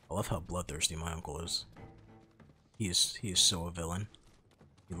 I love how bloodthirsty my uncle is. He is so a villain.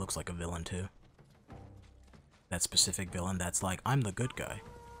 He looks like a villain too. That specific villain that's like, I'm the good guy.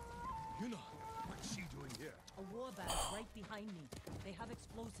 Yuna, what's she doing here? A war band right behind me. They have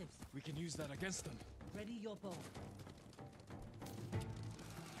explosives. We can use that against them. Ready your bow.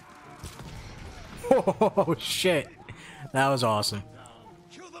 Oh shit. That was awesome.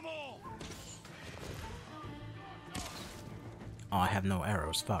 Kill them all! Oh, I have no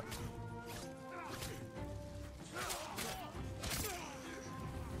arrows. Fuck.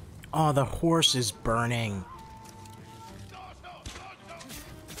 Oh, the horse is burning.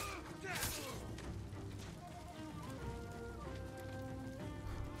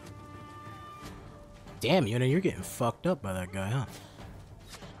 Damn, Yuna, you're getting fucked up by that guy, huh?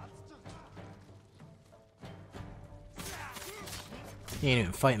 He ain't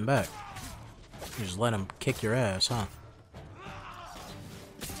even fighting back. You just let him kick your ass, huh? No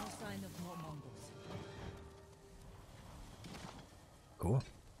sign of more Mongols. Cool.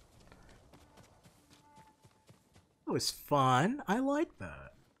 That was fun. I like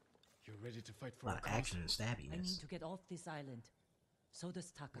that. You're ready to fight for A lot of action and I stabbiness. need to get off this island. So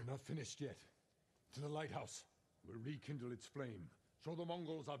does Taka. We're not finished yet. To the lighthouse. We'll rekindle its flame. Show the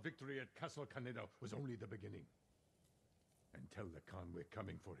Mongols our victory at Castle Kaneda was only the beginning. And tell the Khan we're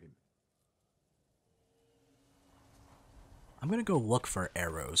coming for him. I'm gonna go look for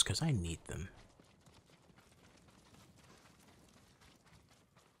arrows, because I need them.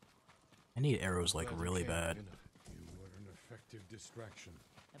 I need arrows, like, really bad. You were an effective distraction.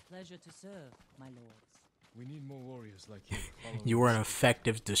 A pleasure to serve, my lords. We need more warriors like you. following You were an us.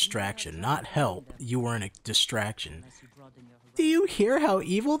 effective distraction. Not help. You were a distraction. Unless you broaden your Do you hear how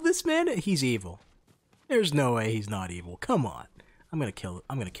evil this man is? He's evil. There's no way he's not evil. Come on. I'm gonna kill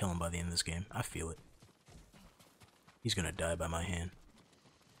him by the end of this game. I feel it. He's gonna die by my hand.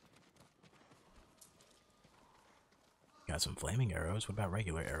 Got some flaming arrows. What about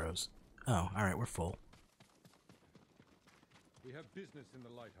regular arrows? Oh, alright, we're full. We have business in the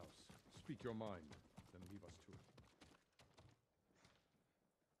lighthouse. Speak your mind, then leave us to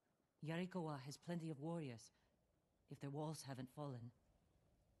it. Yarikawa has plenty of warriors, if their walls haven't fallen.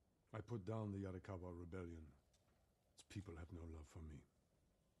 I put down the Yarikawa rebellion. Its people have no love for me.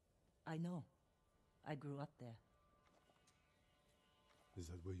 I know. I grew up there. Is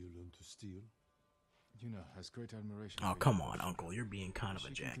that where you learned to steal? Yuna has great admiration. Oh, for come your on, devotion. Uncle. You're being kind of a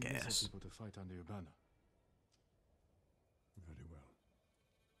She can convince her jackass. people to fight under your banner. Very well.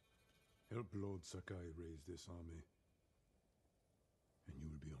 Help Lord Sakai raise this army, and you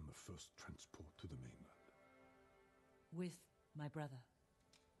will be on the first transport to the mainland. With my brother.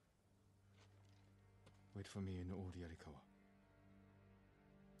 Wait for me in Old Yarikawa.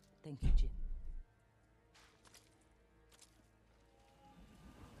 Thank you, Jin.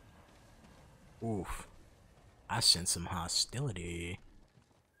 Oof. I sense some hostility.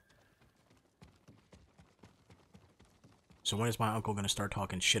 So when is my uncle gonna start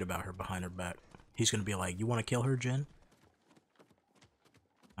talking shit about her behind her back? He's gonna be like, you wanna kill her, Jin?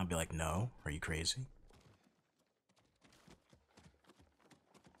 I'll be like, no. Are you crazy?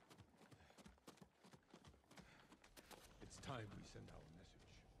 It's time we send our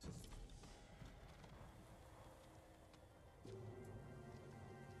message.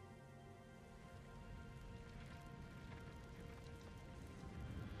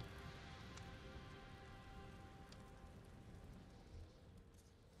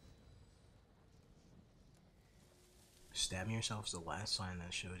 Stabbing yourself is the last sign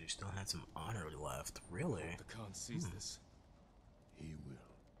that shows you still had some honor left. Really? The Khan sees this. He will.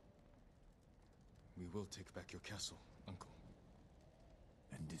 We will take back your castle, Uncle.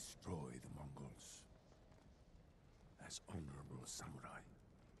 And destroy the Mongols. As honorable samurai.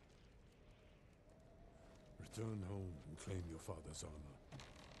 Return home and claim your father's honor.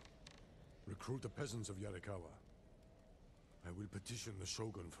 Recruit the peasants of Yarikawa. I will petition the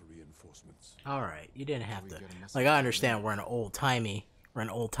Shogun for reinforcements. Alright, you didn't have to. Like, I understand we're an old-timey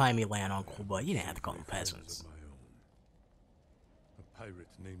land, Uncle, but you didn't have to call them peasants. Of my own. A pirate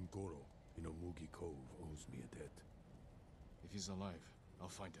named Goro in Omugi Cove owes me a debt. If he's alive, I'll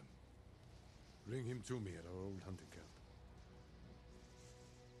find him. Bring him to me at our old hunting camp.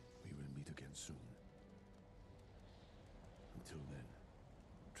 We will meet again soon. Until then,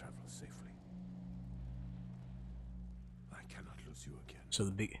 travel safely. I cannot lose you again. So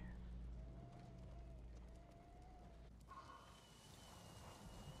the big...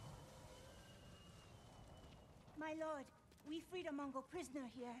 My lord, we freed a Mongol prisoner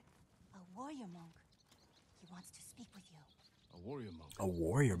here. A warrior monk. He wants to speak with you. A warrior monk. A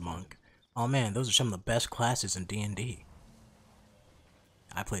warrior monk. Oh man, those are some of the best classes in D&D.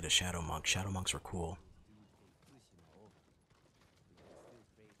 I played a shadow monk. Shadow monks were cool.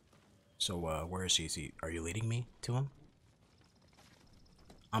 So, where is he? Are you leading me to him?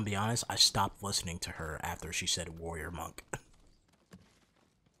 I'll be honest, I stopped listening to her after she said warrior monk.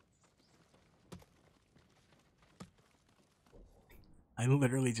 I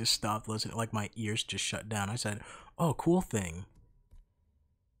literally just stopped listening, like my ears just shut down. I said, oh, cool thing.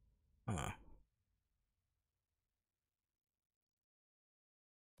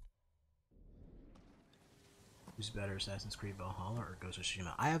 Who's better, Assassin's Creed Valhalla or Ghost of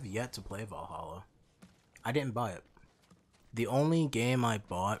Tsushima? I have yet to play Valhalla. I didn't buy it. The only game I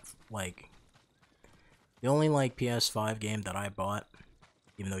bought, like, the only, like, PS5 game that I bought,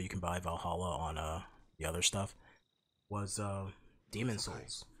 even though you can buy Valhalla on, the other stuff, was, Demon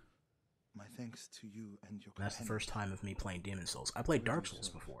Souls. My thanks to you and your That's the first time of me playing Demon Souls. I played Dark Souls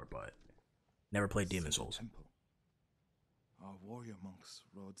before, but never played Demon Souls. Our warrior monks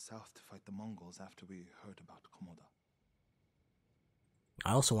rode south to fight the Mongols after we heard about Komoda.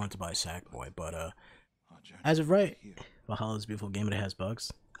 I also wanted to buy Sackboy, but as of right, Valhalla's a beautiful game, but it has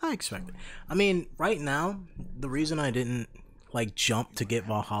bugs. I expect it. I mean, right now, the reason I didn't like jump to get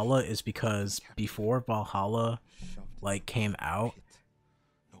Valhalla is because before Valhalla like came out,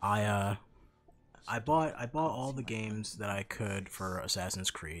 I bought all the games that I could for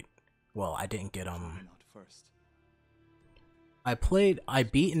Assassin's Creed. Well, I didn't get I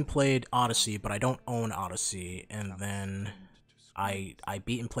beat and played Odyssey, but I don't own Odyssey, and then I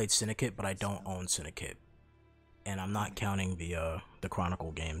beat and played Syndicate, but I don't own Syndicate. And I'm not counting the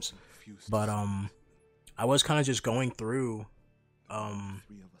Chronicle games. But I was kind of just going through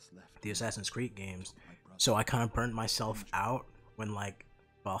the Assassin's Creed games. So I kind of burnt myself out when like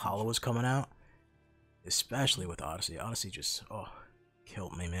Valhalla was coming out, especially with Odyssey. Odyssey just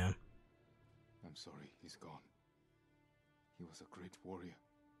killed me, man. I'm sorry, he's gone. He was a great warrior.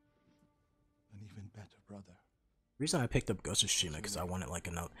 An even better brother. The reason I picked up Ghost of Tsushima because I wanted like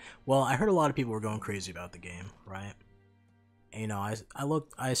another. Well, I heard a lot of people were going crazy about the game, right? And, you know,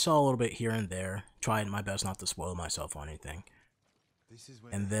 I saw a little bit here and there, tried my best not to spoil myself on anything.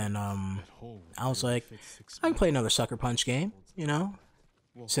 And then I was like, I can play another Sucker Punch game, you know,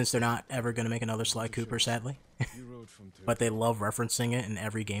 since they're not ever gonna make another Sly Cooper, sadly. But they love referencing it in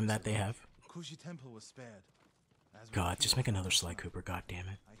every game that they have. God, just make another Sly Cooper, god damn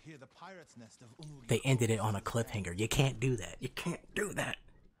it. They ended it on a cliffhanger. You can't do that. You can't do that.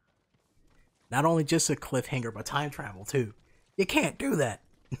 Not only just a cliffhanger, but time travel too. You can't do that.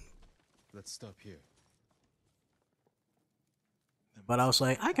 Let's stop here. But I was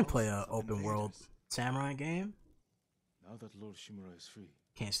like, I can play a open world samurai game. Now that Lord Shimura is free.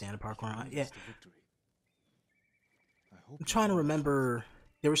 Can't stand a parkour. Yeah. I'm trying to remember.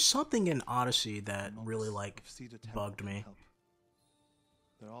 There was something in Odyssey that really like bugged me.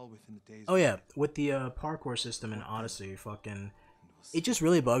 Oh yeah, with the parkour system in Odyssey, fucking, it just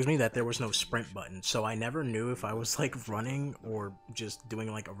really bugs me that there was no sprint button. So I never knew if I was like running or just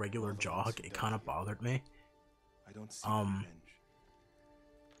doing like a regular jog. It kind of bothered me.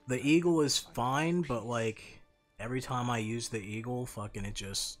 The eagle is fine, but like every time I use the eagle, fucking it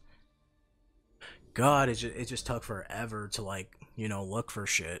just, God, it just took forever to like, you know, look for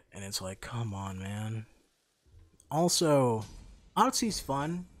shit, and it's like, come on, man. Also, Odyssey's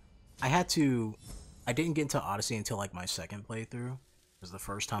fun. I didn't get into Odyssey until like my second playthrough. It was the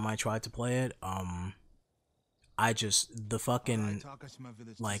first time I tried to play it. The fucking,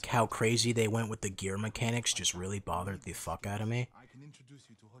 like, how crazy they went with the gear mechanics just really bothered the fuck out of me.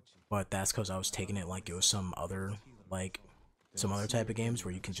 But that's because I was taking it like it was some other type of games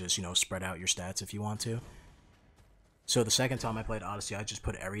where you can just, you know, spread out your stats if you want to. So the second time I played Odyssey, I just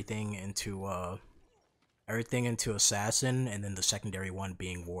put everything into Assassin, and then the secondary one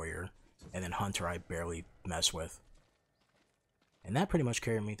being Warrior, and then Hunter I barely mess with. And that pretty much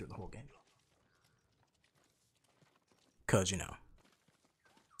carried me through the whole game. Because, you know,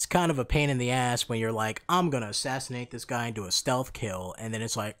 it's kind of a pain in the ass when you're like, I'm gonna assassinate this guy and do a stealth kill, and then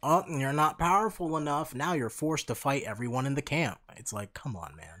it's like, oh, you're not powerful enough, now you're forced to fight everyone in the camp. It's like, come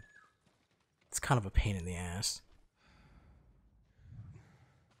on, man. It's kind of a pain in the ass.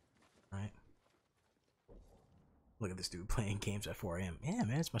 Right? Look at this dude playing games at 4 AM. Yeah,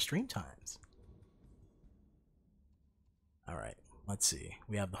 man, it's my stream times. Alright, let's see.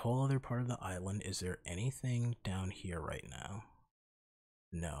 We have the whole other part of the island. Is there anything down here right now?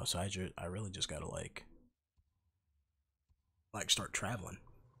 No, so I really just gotta like start traveling.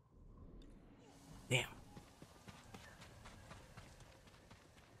 Damn.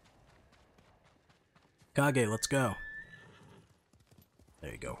 Kage, let's go.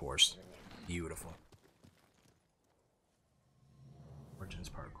 There you go, horse. Beautiful. Origins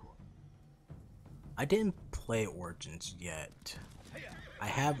parkour. I didn't play Origins yet. I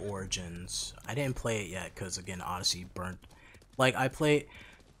have Origins. I didn't play it yet because, again, Odyssey burnt. Like, I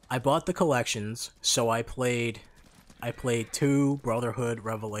bought the collections, so I played 2 Brotherhood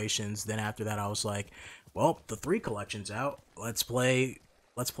Revelations. Then after that, I was like, well, the 3 collections out. Let's play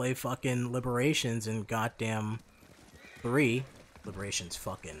fucking Liberations, and goddamn 3 Liberations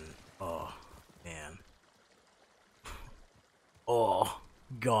fucking, oh man, oh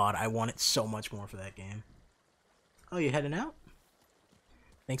god, I want it so much more for that game. Oh, you heading out?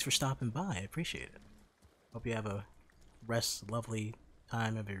 Thanks for stopping by. I appreciate it. Hope you have a lovely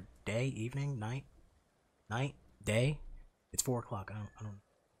time of your day, evening, night, day. It's 4 o'clock. I don't know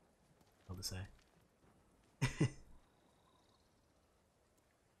what to say.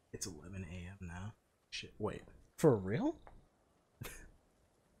 It's 11 a.m. now. Shit. Wait. For real?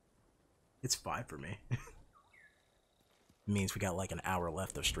 It's 5 for me. It means we got like an hour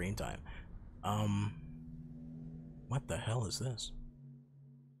left of stream time. What the hell is this?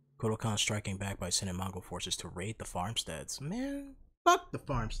 Khotun Khan striking back by sending Mongol forces to raid the farmsteads. Man, fuck the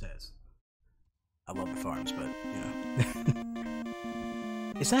farmsteads. I love the farms, but, you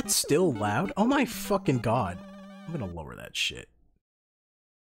know. Is that still loud? Oh my fucking god. I'm gonna lower that shit.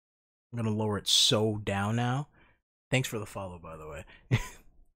 I'm gonna lower it so down now. Thanks for the follow, by the way.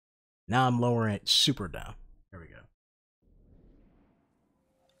 Now I'm lowering it super down. There we go.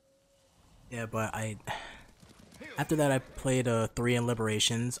 Yeah, but after that I played 3 in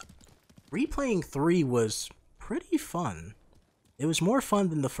Liberations. Replaying 3 was pretty fun. It was more fun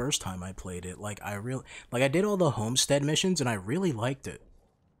than the first time I played it. I did all the homestead missions and I really liked it.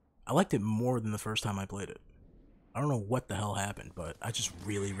 I liked it more than the first time I played it. I don't know what the hell happened, but I just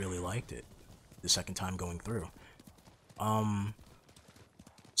really, really liked it the second time going through.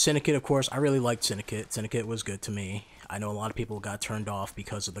 Syndicate, of course, I really liked Syndicate. Syndicate was good to me. I know a lot of people got turned off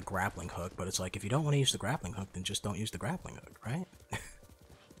because of the grappling hook, but it's like, if you don't want to use the grappling hook, then just don't use the grappling hook, right?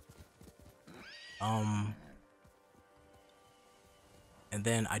 And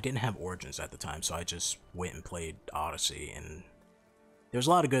then I didn't have Origins at the time, so I just went and played Odyssey, and there's a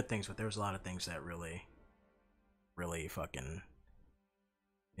lot of good things, but there's a lot of things that really fucking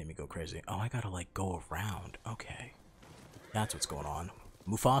made me go crazy. Oh, I gotta like go around. Okay. That's what's going on.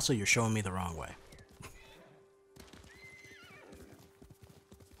 Mufasa, you're showing me the wrong way.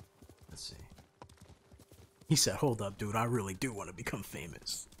 Let's see. He said, hold up, dude, I really do want to become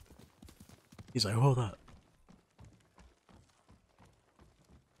famous. He's like, hold up.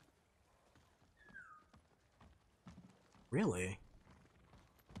 Really?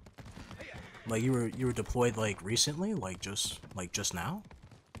 Like you were deployed like recently? Like just now?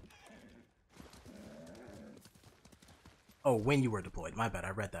 Oh, when you were deployed. My bad,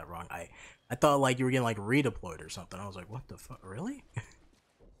 I read that wrong. I thought like you were getting like redeployed or something. I was like, what the fuck? Really?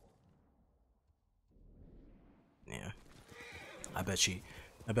 Yeah. I bet she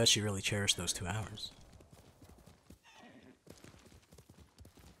really cherished those 2 hours.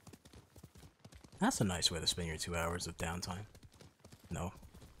 That's a nice way to spend your 2 hours of downtime. No.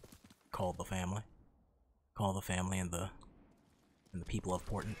 Call the family. Call the family and the people of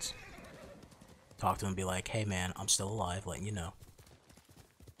importance. Talk to them and be like, hey man, I'm still alive, letting you know.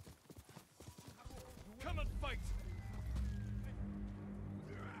 Come and fight.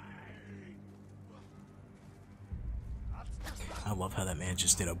 I love how that man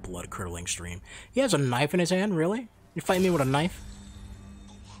just did a blood-curdling stream. He has a knife in his hand, really? You're fighting me with a knife?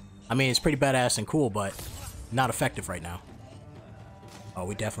 I mean, it's pretty badass and cool, but not effective right now. Oh,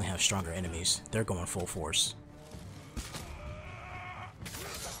 we definitely have stronger enemies. They're going full force.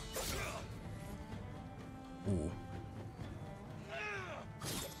 Ooh.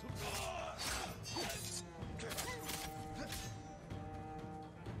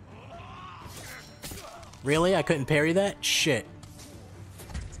 Really? I couldn't parry that? Shit.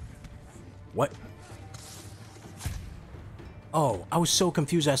 What? Oh, I was so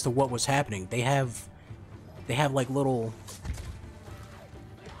confused as to what was happening. They have like little...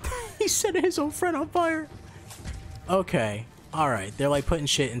 He set his own friend on fire! Okay. Alright, they're like putting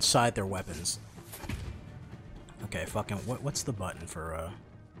shit inside their weapons. Okay, fucking... What's the button for,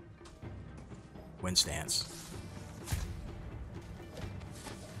 wind stance?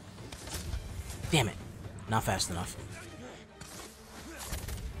 Damn it. Not fast enough.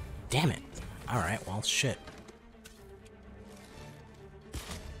 Damn it. Alright, well, shit.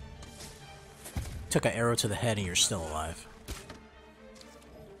 Took an arrow to the head and you're still alive.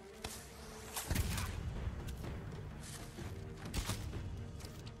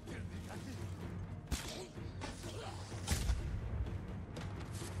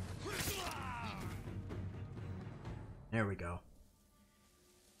 There we go.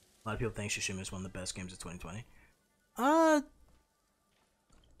 A lot of people think Tsushima is one of the best games of 2020. I'm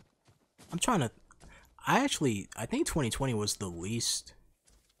trying to... I think 2020 was the least...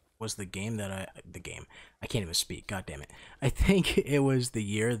 Was the game that I can't even speak, god damn it. I think it was the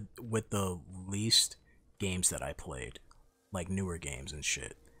year with the least games that I played. Like newer games and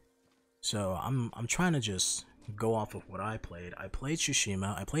shit. So I'm trying to just go off of what I played. I played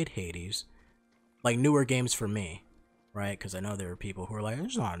Tsushima, I played Hades. Like newer games for me. Right? Because I know there are people who are like,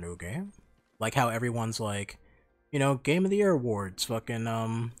 it's not a new game. Like how everyone's like, you know, Game of the Year awards, fucking,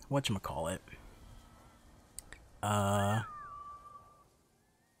 whatchamacallit. Why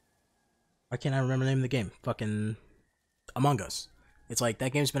can't I remember the name of the game? Fucking Among Us. It's like,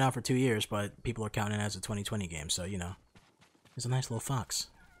 that game's been out for 2 years, but people are counting it as a 2020 game, so, you know. There's a nice little fox.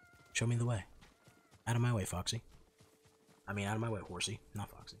 Show me the way. Out of my way, Foxy. I mean, out of my way, Horsey, not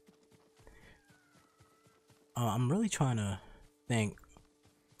Foxy. I'm really trying to think.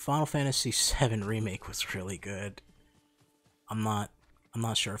 Final Fantasy VII Remake was really good. I'm not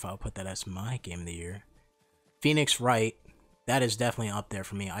sure if I'll put that as my game of the year. Phoenix Wright, that is definitely up there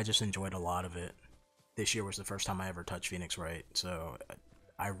for me. I just enjoyed a lot of it. This year was the first time I ever touched Phoenix Wright, so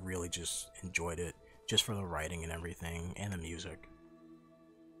I really just enjoyed it, just for the writing and everything, and the music.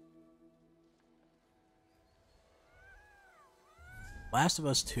 Last of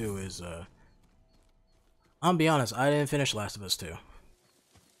Us 2 is, I'll be honest, I didn't finish Last of Us 2.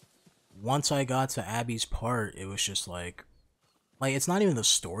 Once I got to Abby's part, it was just like, it's not even the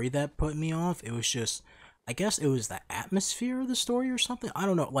story that put me off, it was just, I guess it was the atmosphere of the story or something, I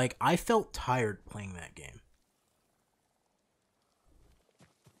don't know, like, I felt tired playing that game.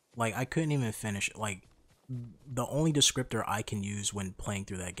 Like, I couldn't even finish it, like, the only descriptor I can use when playing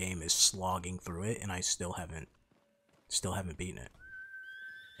through that game is slogging through it, and I still haven't beaten it.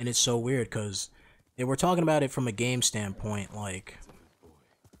 And it's so weird, because if we're talking about it from a game standpoint, like,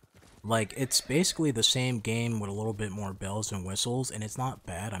 it's basically the same game with a little bit more bells and whistles, and it's not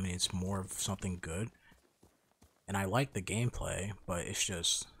bad. I mean, it's more of something good. And I like the gameplay, but it's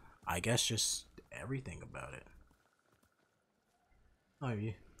just, I guess, just everything about it. Oh, are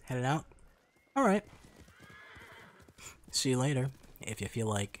you headed out? Alright. See you later. If you feel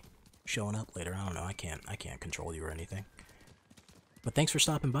like showing up later, I don't know, I can't control you or anything. But thanks for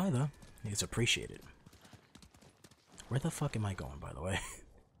stopping by, though. It's appreciated. Where the fuck am I going, by the way?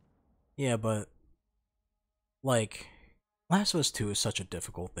 Yeah, but, like, Last of Us 2 is such a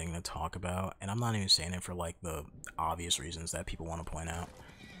difficult thing to talk about, and I'm not even saying it for, like, the obvious reasons that people want to point out.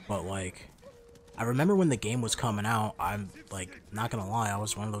 But, like, I remember when the game was coming out, I'm, like, not gonna lie, I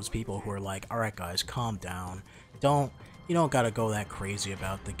was one of those people who were like, alright guys, calm down. You don't gotta go that crazy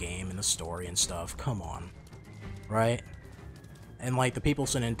about the game and the story and stuff, come on. Right? And, like, the people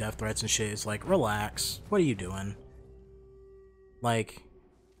sending death threats and shit is like, relax, what are you doing? Like,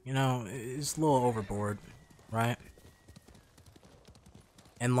 you know, it's a little overboard, right?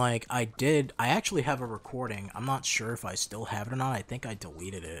 And, like, I actually have a recording. I'm not sure if I still have it or not. I think I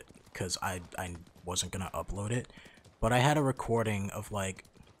deleted it, because I wasn't gonna upload it. But I had a recording of, like,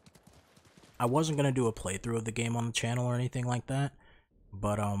 I wasn't gonna do a playthrough of the game on the channel or anything like that.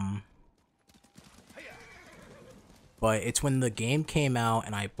 But it's when the game came out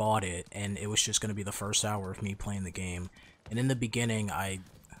and I bought it, and it was just gonna be the first hour of me playing the game. And in the beginning,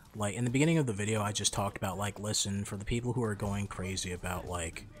 in the beginning of the video, I just talked about, like, listen, for the people who are going crazy about,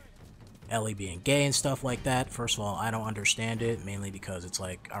 like, Ellie being gay and stuff like that, first of all, I don't understand it, mainly because it's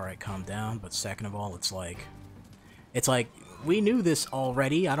like, alright, calm down, but second of all, it's like, we knew this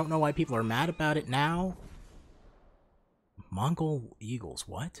already, I don't know why people are mad about it now. Mongol eagles,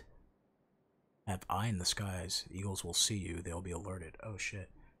 what? Have eye in the skies, eagles will see you, they'll be alerted, oh shit.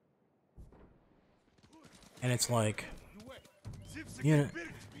 And it's like, you know,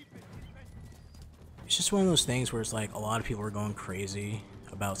 it's just one of those things where it's like a lot of people are going crazy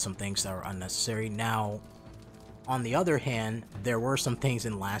about some things that are unnecessary. Now, on the other hand, there were some things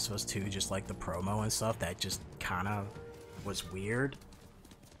in Last of Us 2, just like the promo and stuff, that just kind of was weird.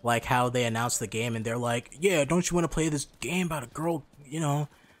 Like how they announced the game and they're like, yeah, don't you want to play this game about a girl, you know,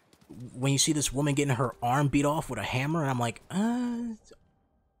 when you see this woman getting her arm beat off with a hammer, and I'm like,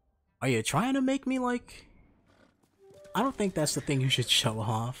 are you trying to make me, like, I don't think that's the thing you should show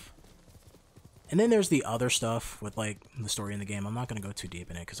off. And then there's the other stuff with, like, the story in the game. I'm not going to go too deep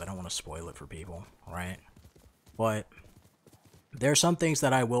in it because I don't want to spoil it for people, right? But there are some things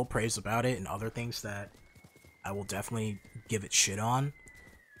that I will praise about it and other things that I will definitely give it shit on.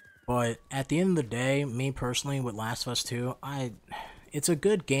 But at the end of the day, me personally, with Last of Us 2, it's a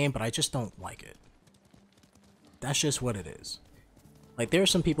good game, but I just don't like it. That's just what it is. Like, there are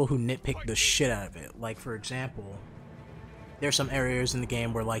some people who nitpick the shit out of it. Like, for example, there's some areas in the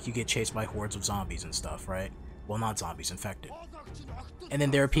game where like you get chased by hordes of zombies and stuff, right? Well, not zombies, infected. And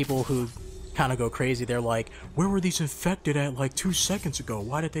then there are people who kind of go crazy. They're like, where were these infected at like 2 seconds ago?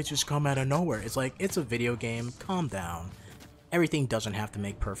 Why did they just come out of nowhere? It's like, it's a video game. Calm down. Everything doesn't have to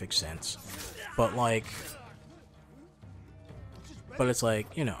make perfect sense. But like, it's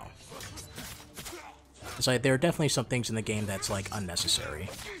like, you know, it's like there are definitely some things in the game that's like unnecessary.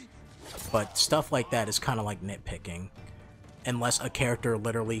 But stuff like that is kind of like nitpicking. Unless a character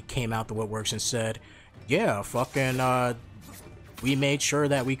literally came out the woodworks and said, yeah, fucking, we made sure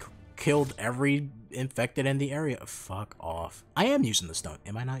that we killed every infected in the area. Fuck off. I am using the stone.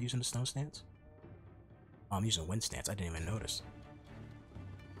 Am I not using the stone stance? Oh, I'm using wind stance. I didn't even notice.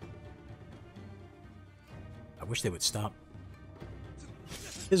 I wish they would stop.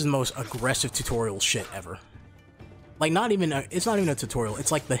 This is the most aggressive tutorial shit ever. Like, not even a, it's not even a tutorial.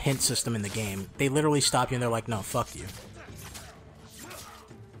 It's like the hint system in the game. They literally stop you and they're like, no, fuck you.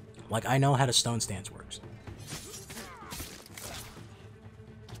 Like, I know how the stone stance works.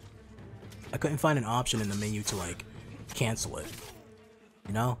 I couldn't find an option in the menu to, like, cancel it.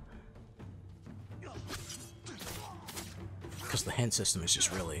 You know? Because the hint system is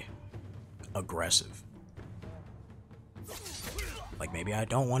just really aggressive. Like, maybe I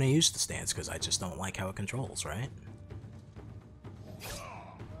don't want to use the stance because I just don't like how it controls, right?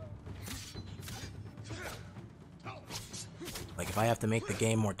 Like, if I have to make the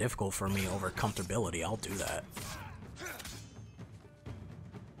game more difficult for me over comfortability, I'll do that.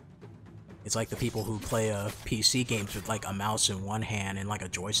 It's like the people who play PC games with, like, a mouse in one hand and, like, a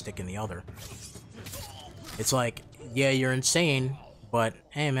joystick in the other. It's like, yeah, you're insane, but,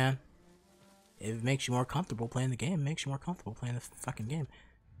 hey, man. If it makes you more comfortable playing the game, it makes you more comfortable playing the fucking game.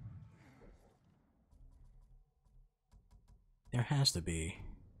 There has to be.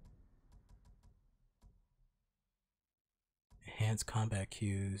 Enhanced combat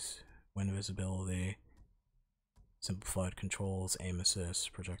cues, wind visibility, simplified controls, aim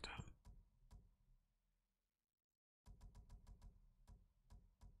assist, projectile.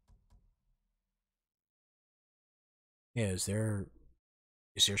 Yeah, is there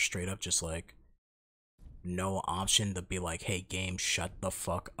straight up just like no option to be like, hey game, shut the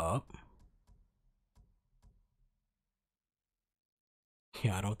fuck up?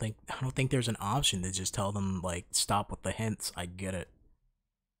 Yeah, I don't think there's an option to just tell them like stop with the hints. I get it.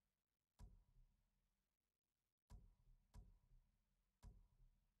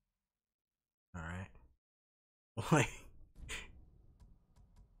 All right.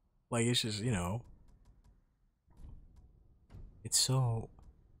 Like it's just, you know, it's so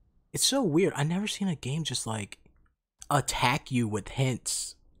weird. I never seen a game just like attack you with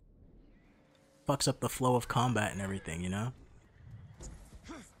hints. Fucks up the flow of combat and everything, you know?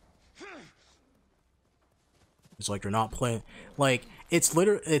 It's like you're not playing, like it's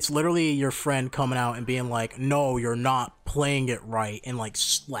literally your friend coming out and being like, no, you're not playing it right, and like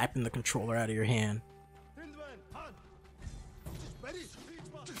slapping the controller out of your hand.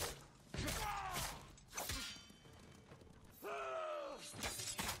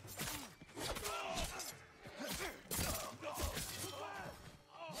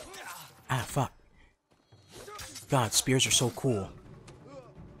 Ah, fuck. God, spears are so cool.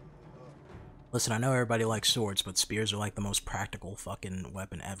 Listen, I know everybody likes swords, but spears are like the most practical fucking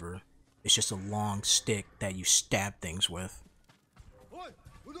weapon ever. It's just a long stick that you stab things with.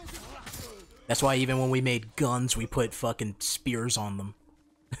 That's why even when we made guns, we put fucking spears on them.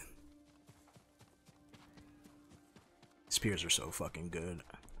 Spears are so fucking good.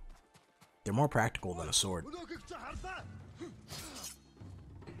 They're more practical than a sword.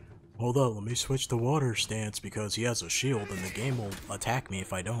 Hold up, let me switch to water stance because he has a shield and the game will attack me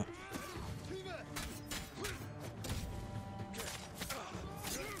if I don't.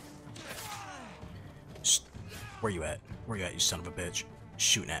 Where you at? Where you at, you son of a bitch?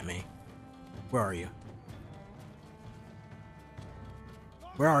 Shooting at me. Where are you?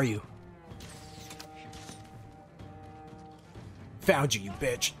 Where are you? Found you, you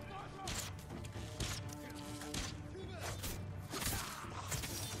bitch.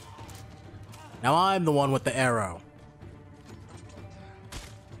 Now I'm the one with the arrow.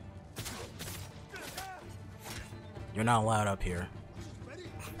 You're not allowed up here.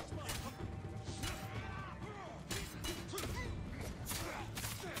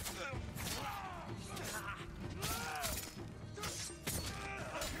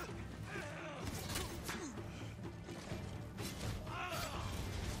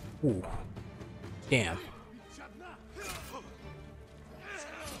 Ooh. Damn.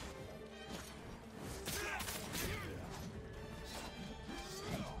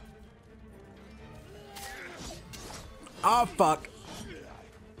 Oh, fuck.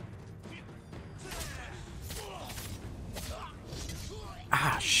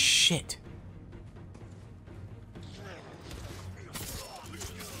 Ah, shit.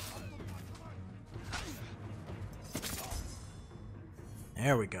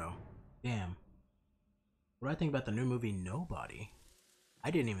 There we go. Damn. What do I think about the new movie Nobody?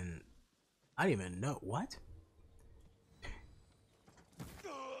 I didn't even know. What?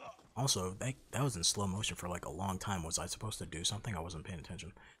 Also, that was in slow motion for like a long time. Was I supposed to do something? I wasn't paying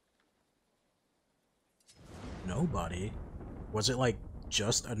attention. Nobody? Was it like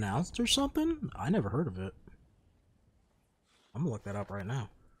just announced or something? I never heard of it. I'm gonna look that up right now.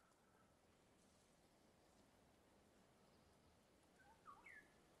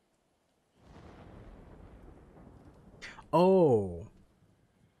 Oh.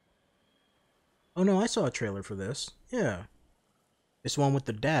 Oh no, I saw a trailer for this. Yeah. It's one with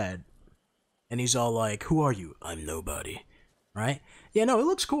the dad. And he's all like, "Who are you?" "I'm nobody." Right? Yeah, no, it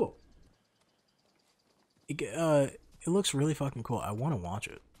looks cool. It looks really fucking cool. I want to watch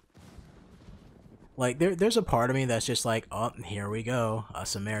it. Like, there's a part of me that's just like, oh, here we go.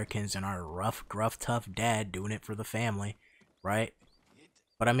 Us Americans and our rough, gruff, tough dad doing it for the family. Right?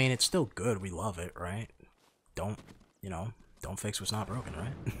 But I mean, it's still good. We love it, right? Don't, you know, don't fix what's not broken,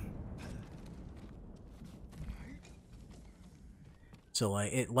 right? So,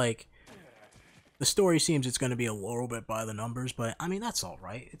 like, the story seems it's going to be a little bit by the numbers, but, I mean, that's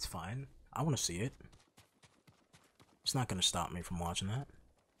alright. It's fine. I want to see it. It's not going to stop me from watching that.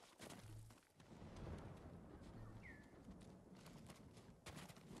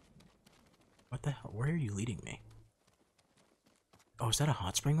 What the hell? Where are you leading me? Oh, is that a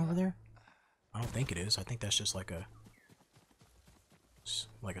hot spring over there? I don't think it is. I think that's just like a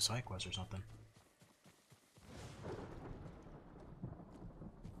side quest or something.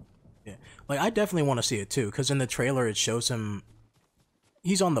 Yeah, like I definitely want to see it too, because in the trailer it shows him.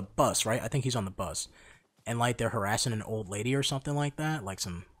 He's on the bus, right? I think he's on the bus, and like they're harassing an old lady or something like that, like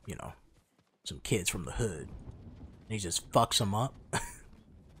some, you know, some kids from the hood. And he just fucks them up.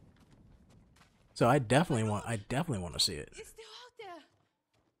 So I definitely want to see it. It's still out there.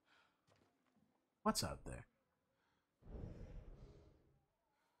 What's out there?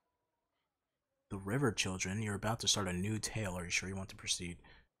 The River Children. You're about to start a new tale. Are you sure you want to proceed?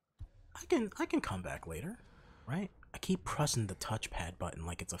 I can come back later, right? I keep pressing the touchpad button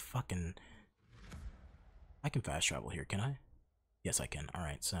like it's a fucking. I can fast travel here, can I? Yes, I can. All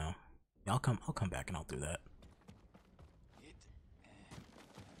right, so yeah, I'll come back and I'll do that.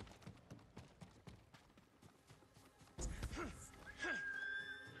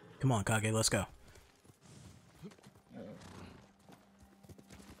 Come on, Kage, let's go.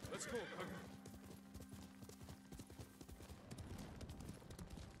 Let's go,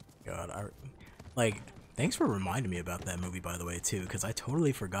 God, like, thanks for reminding me about that movie, by the way, too, because I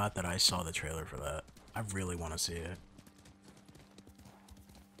totally forgot that I saw the trailer for that. I really want to see it.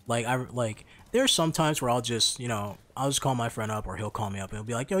 Like, there's some times where I'll just, you know, I'll just call my friend up or he'll call me up and he'll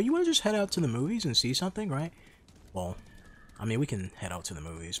be like, yo, you want to just head out to the movies and see something, right? Well, I mean, we can head out to the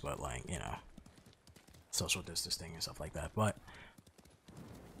movies, but, like, you know, social distancing and stuff like that. But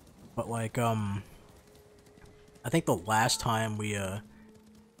like, I think the last time we,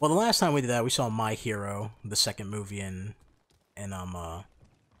 well, the last time we did that, we saw My Hero, the second movie in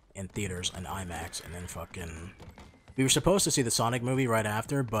theaters and IMAX, and then fucking, we were supposed to see the Sonic movie right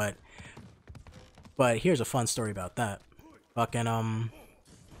after, but here's a fun story about that. Fucking, oh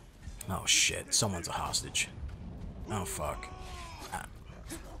shit, someone's a hostage. Oh fuck.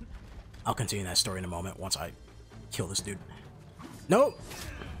 I'll continue that story in a moment once I kill this dude. Nope!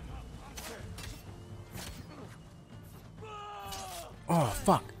 Oh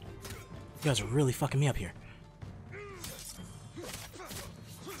fuck. You guys are really fucking me up here.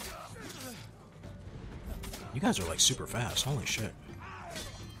 You guys are like super fast, holy shit.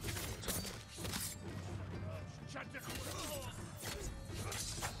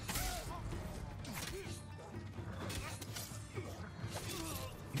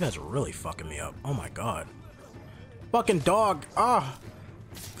 You guys are really fucking me up. Oh my god. Fucking dog! Ah!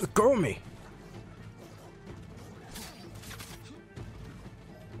 Go me!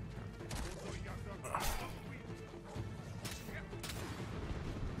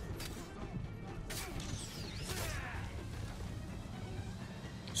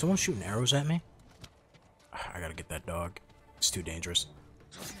 Someone shooting arrows at me? I gotta get that dog. It's too dangerous.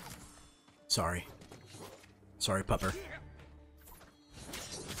 Sorry. Sorry, pupper.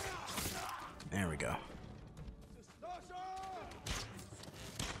 There we go.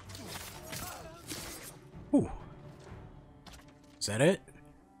 Ooh. Is that it?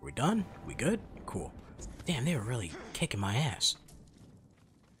 Are we done? We good? Cool. Damn, they were really kicking my ass.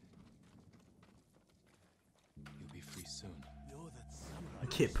 You'll be free soon.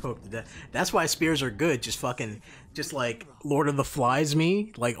 Get poked to death. That's why spears are good. Just fucking, just like Lord of the Flies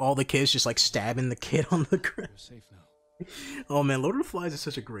me. Like all the kids just like stabbing the kid on the ground. You're safe now. Oh man, Lord of the Flies is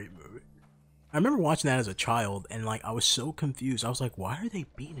such a great movie. I remember watching that as a child and like I was so confused. I was like, why are they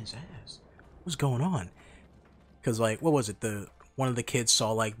beating his ass? What's going on? Cause like, what was it? One of the kids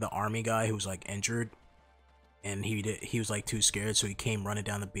saw like the army guy who was like injured, and he was like too scared, so he came running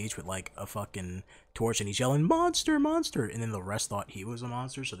down the beach with like a fucking torch, and he's yelling monster, monster, and then the rest thought he was a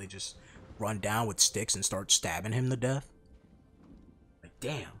monster, so they just run down with sticks and start stabbing him to death. Like,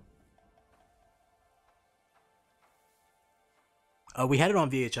 damn. We had it on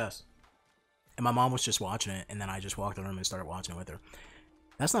VHS, and my mom was just watching it, and then I just walked in the room and started watching it with her.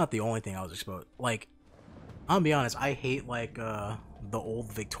 That's not the only thing I was exposed. Like, I'm gonna be honest, I hate like the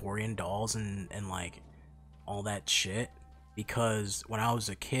old Victorian dolls and like all that shit, because when I was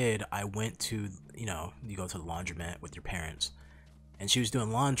a kid, I went to, you know, you go to the laundromat with your parents, and she was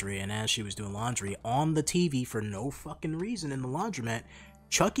doing laundry, and as she was doing laundry on the TV for no fucking reason in the laundromat,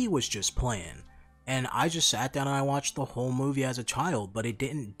 Chucky was just playing. And I just sat down and I watched the whole movie as a child, but it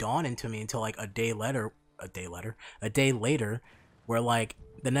didn't dawn into me until like a day later, where like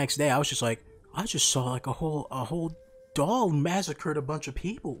the next day I was just like, I just saw like a whole doll massacred a bunch of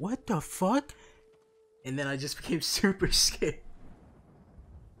people. What the fuck? And then I just became super scared.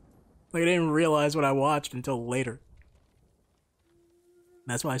 Like I didn't realize what I watched until later.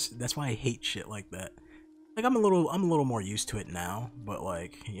 That's why I hate shit like that. Like I'm a little more used to it now, but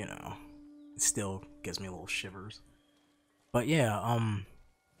like, you know, it still gives me a little shivers. But yeah,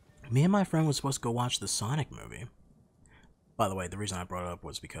 me and my friend was supposed to go watch the Sonic movie. By the way, the reason I brought it up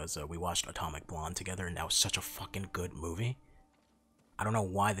was because we watched Atomic Blonde together, and that was such a fucking good movie. I don't know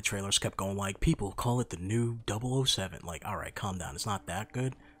why the trailers kept going like, people call it the new 007. Like, alright, calm down, it's not that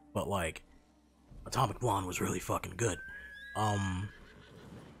good, but like, Atomic Blonde was really fucking good.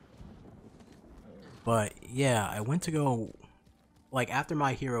 But yeah, I went to go, like, after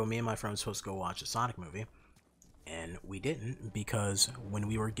My Hero, me and my friend were supposed to go watch the Sonic movie, and we didn't, because when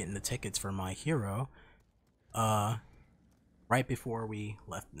we were getting the tickets for My Hero, right before we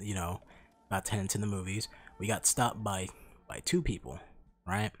left, you know, about 10 into the movies, we got stopped by two people,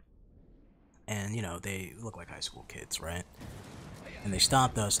 right? And, you know, they look like high school kids, right? And they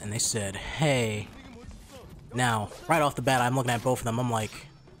stopped us and they said, hey, now, right off the bat, I'm looking at both of them, I'm like,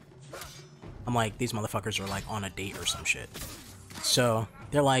 these motherfuckers are like on a date or some shit. So,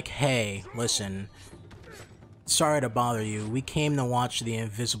 they're like, hey, listen, sorry to bother you, we came to watch The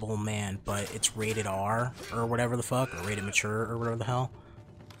Invisible Man, but it's rated R, or whatever the fuck, or rated mature, or whatever the hell.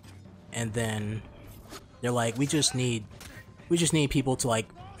 And then, they're like, we just need people to, like,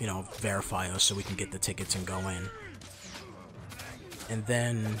 you know, verify us so we can get the tickets and go in. And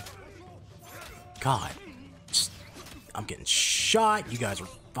then, God, I'm getting shot, you guys are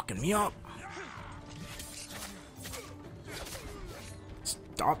fucking me up.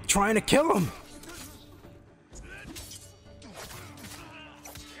 Stop trying to kill him!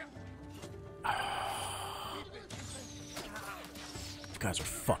 You guys are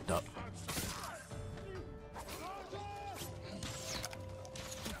fucked up.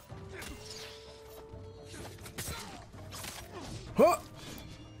 Huh!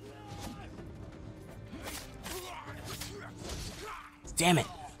 Damn it!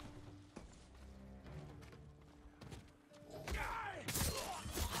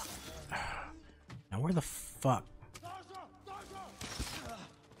 Now where the fuck?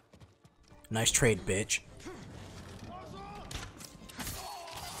 Nice trade, bitch.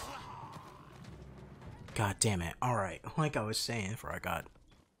 God damn it. Alright, like I was saying before I got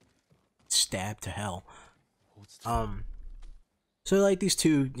stabbed to hell. So like these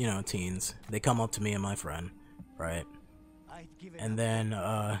two, you know, teens, they come up to me and my friend, right? And then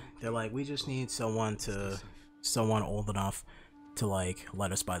they're like, we just need someone old enough to like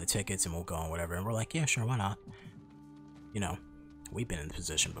let us buy the tickets and we'll go and whatever. And we're like, yeah, sure, why not? You know, we've been in the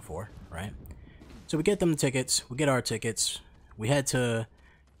position before, right? So we get them the tickets, we get our tickets, we head to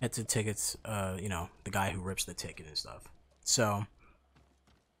tickets, you know, the guy who rips the ticket and stuff. So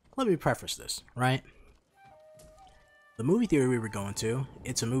let me preface this, right? The movie theater we were going to,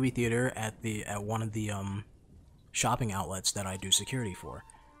 it's a movie theater at one of the shopping outlets that I do security for.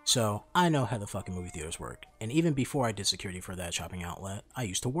 So I know how the fucking movie theaters work. And even before I did security for that shopping outlet, I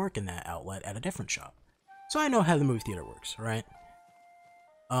used to work in that outlet at a different shop. So I know how the movie theater works, right?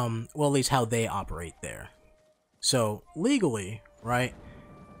 Well, at least how they operate there. So legally, right,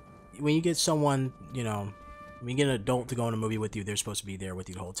 when you get someone, you know, when you get an adult to go in a movie with you, they're supposed to be there with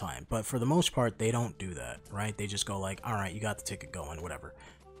you the whole time. But for the most part, they don't do that, right? They just go like, all right, you got the ticket going, whatever.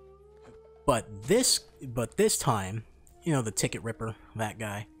 But this time, you know, the ticket ripper, that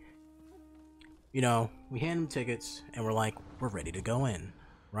guy, you know, we hand him tickets and we're like, we're ready to go in,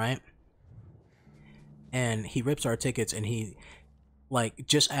 right? And he rips our tickets and he, like,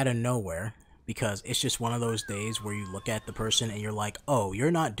 just out of nowhere, because it's just one of those days where you look at the person and you're like, oh,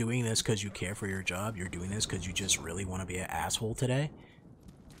 you're not doing this because you care for your job, you're doing this because you just really want to be an asshole today.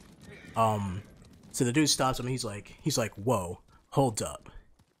 So the dude stops him, he's like, whoa, hold up.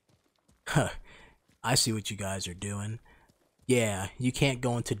 Huh, I see what you guys are doing. Yeah, you can't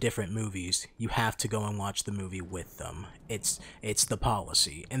go into different movies. You have to go and watch the movie with them. It's the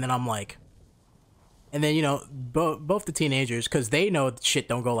policy. And then I'm like, and then, you know, both the teenagers, because they know shit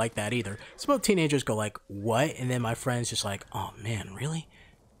don't go like that either. So both teenagers go like, what? And then my friend's just like, oh man, really?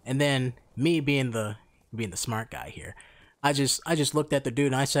 And then me being the smart guy here, I just looked at the dude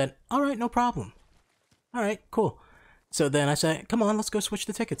and I said, all right, no problem. All right, cool. So then I said, come on, let's go switch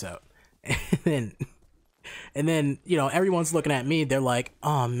the tickets out. And then, you know, everyone's looking at me. They're like,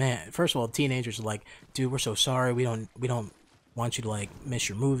 oh man. First of all, teenagers are like, dude, we're so sorry. We don't want you to like miss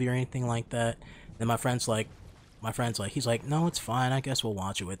your movie or anything like that. Then my friend's like, he's like, no, it's fine. I guess we'll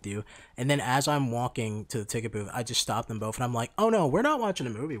watch it with you. And then as I'm walking to the ticket booth, I just stop them both and I'm like, oh no, we're not watching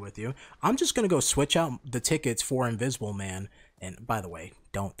a movie with you. I'm just gonna go switch out the tickets for Invisible Man. And by the way,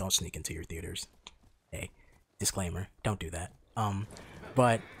 don't sneak into your theaters. Hey, disclaimer, don't do that.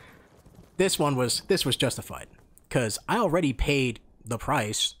 But this was justified because I already paid the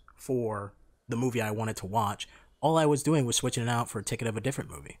price for the movie I wanted to watch. All I was doing was switching it out for a ticket of a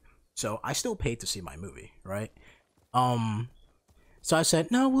different movie. So I still paid to see my movie, right? So I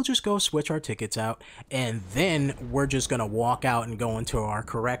said, no, we'll just go switch our tickets out, and then we're just gonna walk out and go into our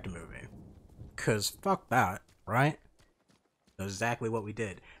correct movie. Cause fuck that, right? That's exactly what we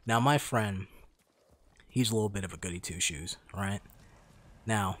did. Now my friend, he's a little bit of a goody two-shoes, right?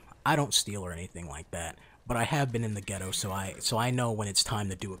 Now, I don't steal or anything like that, but I have been in the ghetto, so I know when it's time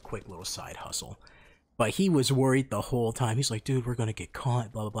to do a quick little side hustle. But he was worried the whole time. He's like, dude, we're gonna get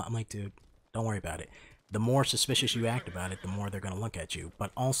caught, blah, blah, blah. I'm like, dude, don't worry about it. The more suspicious you act about it, the more they're gonna look at you.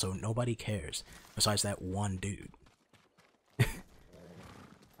 But also, nobody cares, besides that one dude.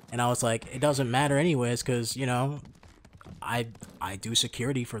 And I was like, it doesn't matter anyways, because, you know, I do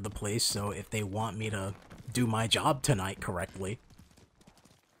security for the place, so if they want me to do my job tonight correctly,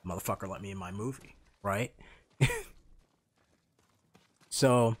 motherfucker let me in my movie, right?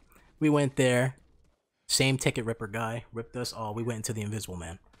 So, we went there. Same ticket ripper guy ripped us all. We went into the Invisible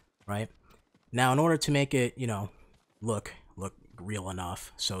Man, right? Now, in order to make it, you know, look real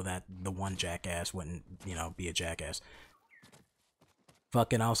enough so that the one jackass wouldn't, you know, be a jackass.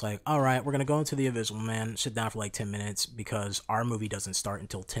 Fucking, I was like, all right, we're gonna go into the Invisible Man, sit down for like 10 minutes because our movie doesn't start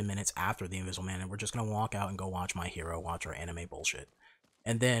until 10 minutes after the Invisible Man, and we're just gonna walk out and go watch My Hero, watch our anime bullshit.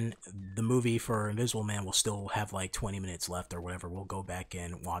 And then the movie for Invisible Man will still have like 20 minutes left or whatever. We'll go back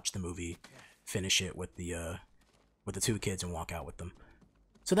in, watch the movie, finish it with the two kids and walk out with them.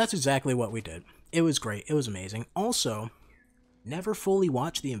 So that's exactly what we did. It was great. It was amazing. Also, never fully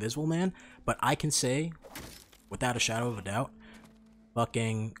watched The Invisible Man, but I can say, without a shadow of a doubt,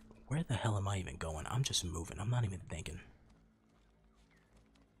 fucking, where the hell am I even going? I'm just moving. I'm not even thinking.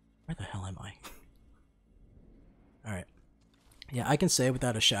 Where the hell am I? Alright. Yeah, I can say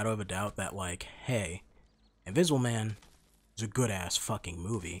without a shadow of a doubt that, like, hey, Invisible Man is a good-ass fucking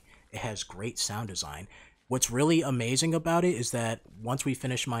movie. It has great sound design. What's really amazing about it is that once we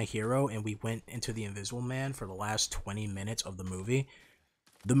finished My Hero and we went into the Invisible Man for the last 20 minutes of the movie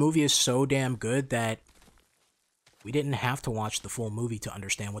is so damn good that we didn't have to watch the full movie to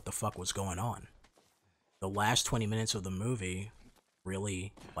understand what the fuck was going on. The last 20 minutes of the movie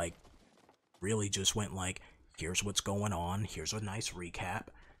really just went like, here's what's going on, here's a nice recap,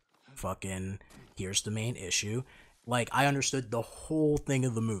 fucking, here's the main issue. Like, I understood the whole thing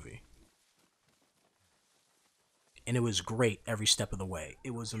of the movie. And it was great every step of the way.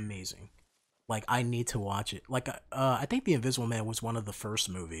 It was amazing. Like, I need to watch it. Like, I think The Invisible Man was one of the first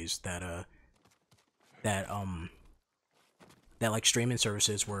movies that like, streaming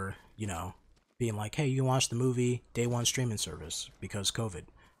services were, you know, being like, hey, you can watch the movie, day one streaming service, because COVID.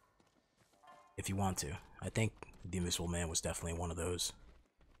 If you want to. I think The Invisible Man was definitely one of those.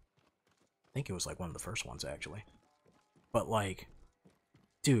 I think it was, like, one of the first ones, actually. But, like,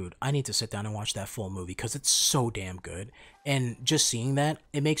 dude, I need to sit down and watch that full movie because it's so damn good. And just seeing that,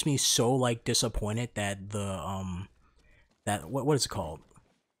 it makes me so, like, disappointed that what is it called?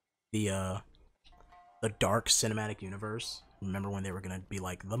 The Dark Cinematic Universe remember when they were gonna be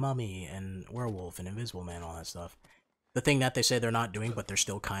like the Mummy and Werewolf and Invisible Man, all that stuff. The thing that they say they're not doing, but they're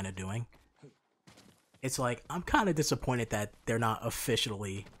still kind of doing. It's like, I'm kind of disappointed that they're not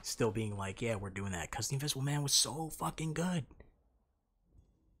officially still being like, yeah, we're doing that, because the Invisible Man was so fucking good.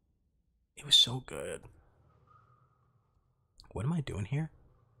 It was so good. What am I doing here?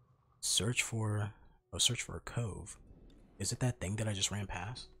 Search for a cove. Is it that thing that I just ran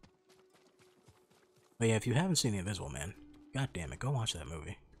past? But yeah, if you haven't seen The Invisible Man, god damn it, go watch that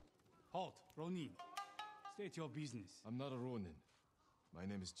movie. Halt, Ronin. State your business. I'm not a Ronin. My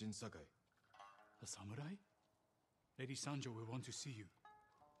name is Jin Sakai. A samurai? Lady Sanjo will want to see you.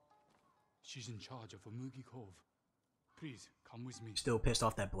 She's in charge of Amugi Cove. Please, come with me. Still pissed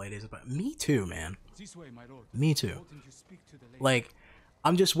off that Blade is, but me too, man. This way, my lord. Me too. Like,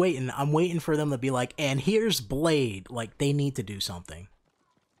 I'm just waiting. I'm waiting for them to be like, and here's Blade. Like, they need to do something.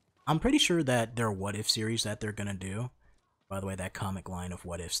 I'm pretty sure that their What If series that they're gonna do. By the way, that comic line of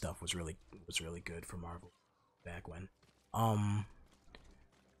What If stuff was really good for Marvel back when.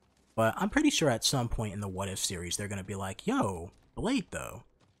 But I'm pretty sure at some point in the What If series they're gonna be like, yo, Blade though.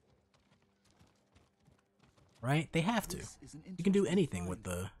 Right? They have to. You can do anything with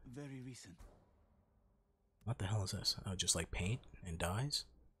the... Very recent. What the hell is this? Oh, just like paint and dyes?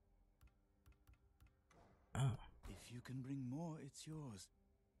 Oh. If you can bring more, it's yours.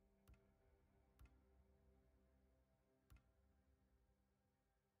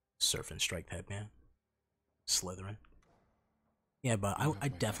 Surf and strike type man. Slytherin. Yeah, but I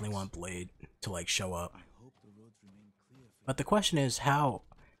definitely want Blade to like show up. But the question is how,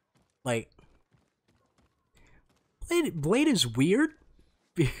 like, Blade is weird.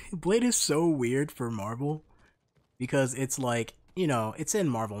 Blade is so weird for Marvel because it's like, you know, it's in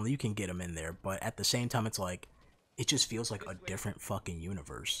Marvel and you can get him in there, but at the same time it's like, it just feels like a different fucking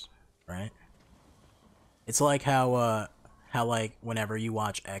universe, right? It's like how like whenever you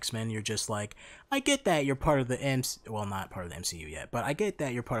watch X-Men, you're just like, I get that you're part of the well, not part of the MCU yet, but I get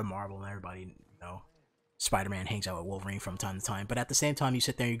that you're part of Marvel and everybody, you know, Spider-Man hangs out with Wolverine from time to time, but at the same time you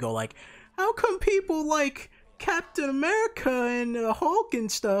sit there and you go like, how come people like Captain America and Hulk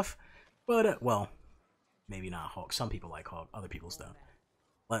and stuff, but well, maybe not Hulk. Some people like Hulk, other people stuff.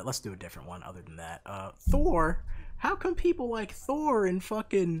 Let's do a different one other than that. Thor. How come people like Thor and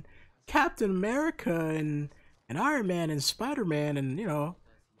fucking Captain America and Iron Man and Spider-Man and, you know,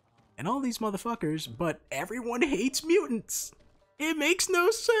 and all these motherfuckers, but everyone hates mutants? It makes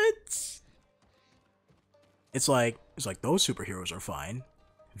no sense. It's like those superheroes are fine.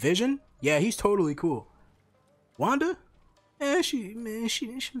 Vision? Yeah, he's totally cool. Wanda?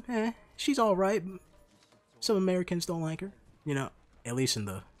 She's all right. Some Americans don't like her, you know, at least in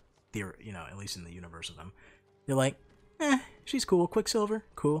the theory, you know, at least in the universe of them. They're like, she's cool. Quicksilver,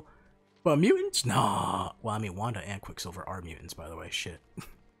 cool. But mutants? Nah. Well, I mean, Wanda and Quicksilver are mutants, by the way. Shit.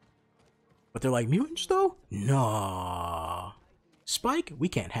 But they're like, mutants, though? Nah. Spike? We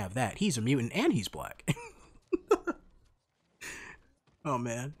can't have that. He's a mutant and he's black. Oh,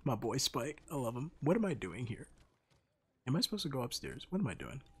 man. My boy Spike. I love him. What am I doing here? Am I supposed to go upstairs? What am I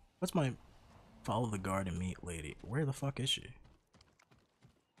doing? What's my... Follow the guard and meet lady. Where the fuck is she?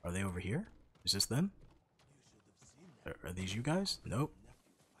 Are they over here? Is this them? Are these you guys? Nope.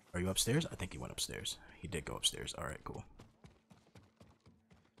 Are you upstairs? I think he went upstairs. He did go upstairs. Alright, cool.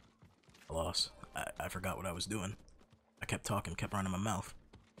 I lost. I forgot what I was doing. I kept talking, kept running my mouth.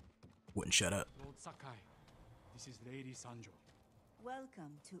 Wouldn't shut up. Lord Sakai, this is Lady Sanjo.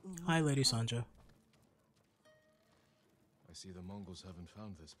 Welcome to Hi, Lady Sanjo. I see the Mongols haven't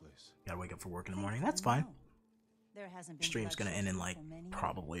found this place. Gotta wake up for work in the morning. That's fine. There hasn't been Stream's gonna end in like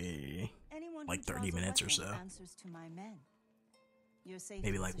probably like 30 minutes or so.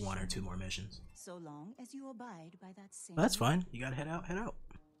 Maybe like 1 or 2 more missions. So long as you abide by that same. But that's fine. You gotta head out, head out.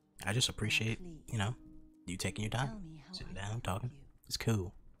 I just appreciate, you know, you taking your time, sitting down, talking. It's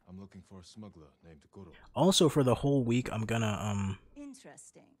cool. I'm looking for a smuggler named Goro. Also, for the whole week, I'm gonna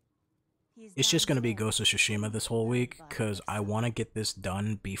Interesting. It's just gonna be Ghost of Tsushima this whole week because I want to get this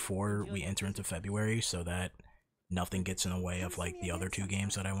done before we enter into February, so that nothing gets in the way of like the other 2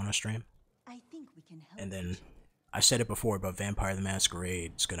 games that I want to stream. I think we can help. And then I said it before, but Vampire the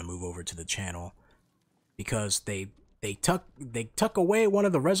Masquerade is gonna move over to the channel because they took away one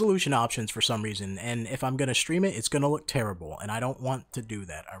of the resolution options for some reason, and if I'm gonna stream it, it's gonna look terrible, and I don't want to do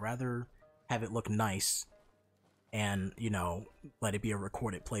that. I'd rather have it look nice and, you know, let it be a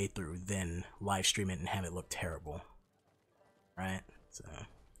recorded playthrough than live stream it and have it look terrible. Right? So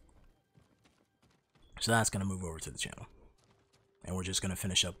that's gonna move over to the channel. And we're just gonna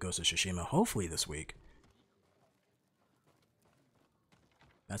finish up Ghost of Tsushima hopefully this week.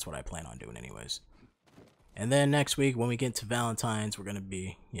 That's what I plan on doing anyways. And then next week, when we get to Valentine's, we're gonna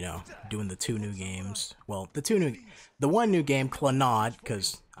be, you know, doing the 2 new games. Well, the 1 new game, Clannad,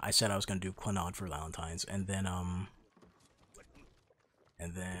 because I said I was gonna do Clannad for Valentine's, and then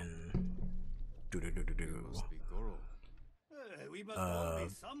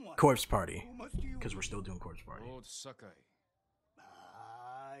Corpse Party, because we're still doing Corpse Party. Lord Sakai.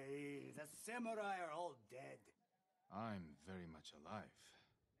 Aye, the samurai are all dead. I'm very much alive,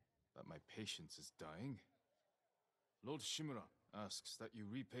 but my patience is dying. Lord Shimura asks that you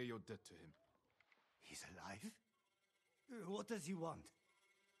repay your debt to him. He's alive? What does he want?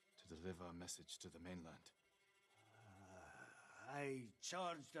 To deliver a message to the mainland. I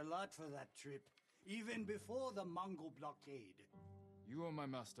charged a lot for that trip, even before the Mongol blockade. You owe my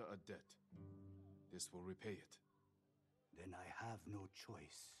master a debt. This will repay it. Then I have no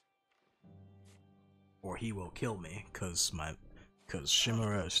choice. Or he will kill me, cause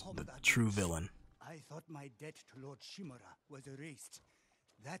Shimura is the true villain. I thought my debt to Lord Shimura was erased.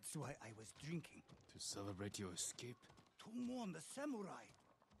 That's why I was drinking. To celebrate your escape? To mourn the samurai.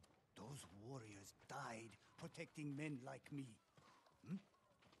 Those warriors died protecting men like me.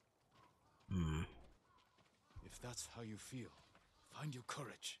 If that's how you feel, find your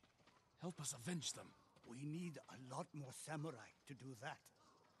courage. Help us avenge them. We need a lot more samurai to do that.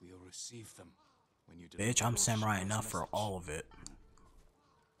 We'll receive them when you Bitch, I'm samurai enough for all of it.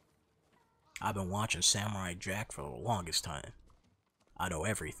 I've been watching Samurai Jack for the longest time. I know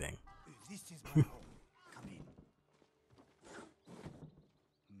everything. This is my home. Come in.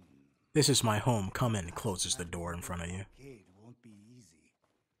 This is my home. Come in. Closes the door in front of you. Won't be easy.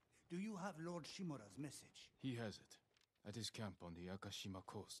 Do you have Lord Shimura's message? He has it. At his camp on the Akashima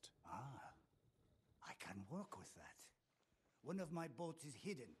coast. I can work with that. One of my boats is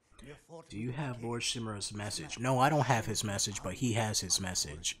hidden near Fort. Do you have Lord Shimura's message? No, I don't have his message, but he has his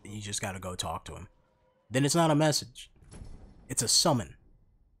message. You just gotta go talk to him. Then it's not a message. It's a summon.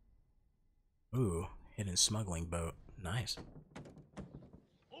 Ooh, hidden smuggling boat. Nice.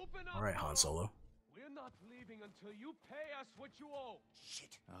 Alright, Han Solo. We're not leaving until you pay us what you owe.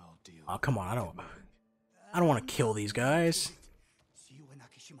 Shit. I'll deal. Oh, come on, I don't want to kill these guys. See you in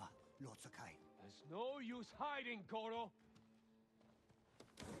Akishima, Lord Sakai. There's no use hiding, Goro.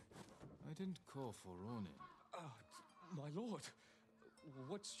 I didn't call for Ronin. My lord,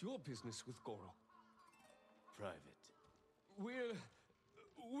 what's your business with Goro? Private.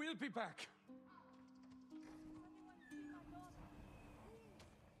 We'll be back.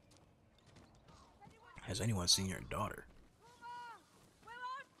 Has anyone seen your daughter?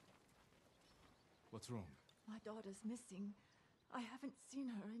 What's wrong? My daughter's missing. I haven't seen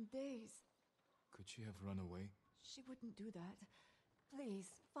her in days. Could she have run away? She wouldn't do that.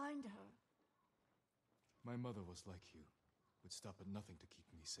 Please, find her. My mother was like you. Would stop at nothing to keep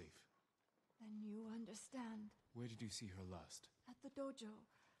me safe. Then you understand. Where did you see her last? At the dojo.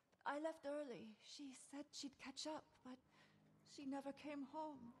 I left early. She said she'd catch up, but she never came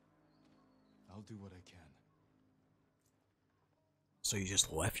home. I'll do what I can. So you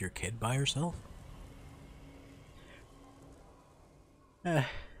just left your kid by herself?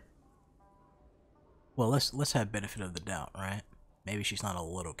 Well, let's have benefit of the doubt, right? Maybe she's not a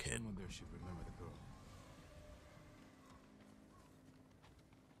little kid. Someone there should remember the girl.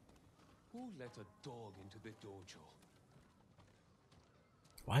 Who let a dog into the dojo?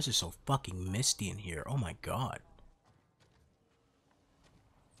 Why is it so fucking misty in here? Oh my god.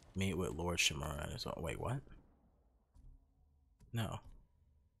 Meet with Lord Shimura. Wait, what? No.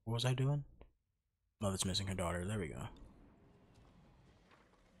 What was I doing? Mother's missing her daughter. There we go.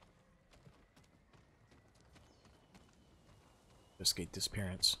 Investigate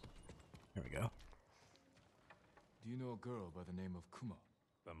disappearance. There we go. Do you know a girl by the name of Kuma?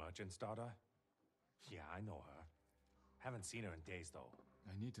 The merchant's daughter? Yeah, I know her. Haven't seen her in days, though.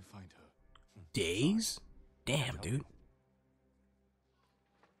 I need to find her. Days? Damn, dude.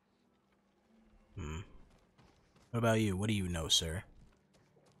 What about you? What do you know, sir?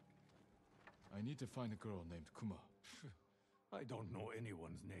 I need to find a girl named Kuma. I don't know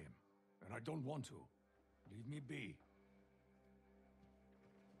anyone's name, and I don't want to. Leave me be.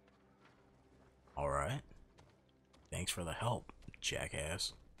 Alright. Thanks for the help,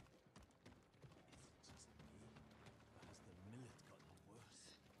 jackass.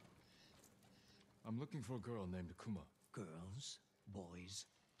 I'm looking for a girl named Kuma. Girls, boys,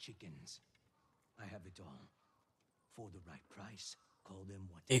 chickens. I have it all. For the right price, call them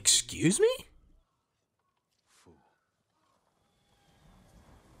what. Excuse me? Fool.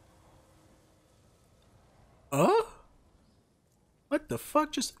 What the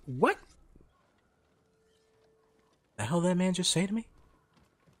fuck just... What? The hell that man just say to me?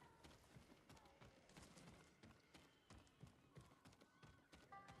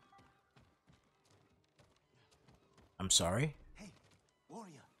 I'm sorry? Hey,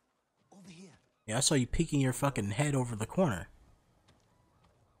 warrior, over here. Yeah, I saw you peeking your fucking head over the corner.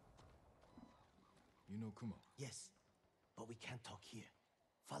 You know Kumo? Yes, but we can't talk here.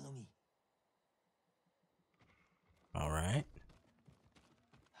 Follow me. Alright.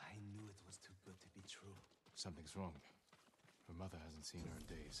 I knew it was too good to be true. Something's wrong. Her mother hasn't seen her in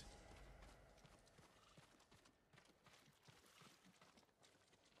days.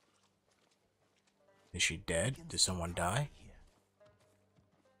 Is she dead? Did someone die?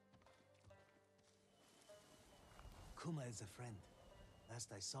 Kuma is a friend.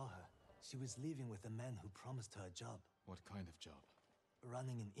 Last I saw her, she was leaving with a man who promised her a job. What kind of job?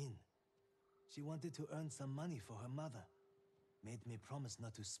 Running an inn. She wanted to earn some money for her mother. Made me promise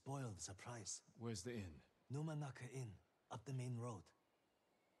not to spoil the surprise. Where's the inn? Numanaka Inn, up the main road.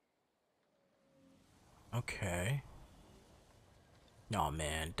 Okay. Oh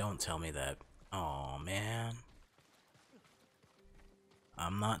man, don't tell me that. Oh man.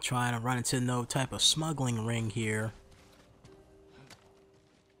 I'm not trying to run into no type of smuggling ring here.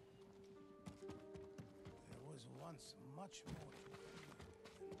 There was once much more.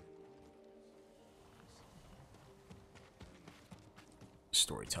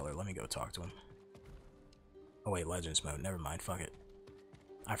 Storyteller, let me go talk to him. Oh wait, Legends mode, never mind, fuck it.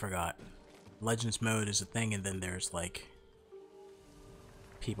 I forgot. Legends mode is a thing, and then there's like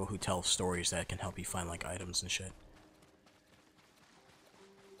people who tell stories that can help you find like items and shit.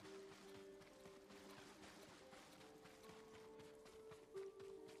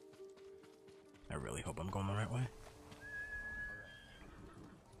 I really hope I'm going the right way.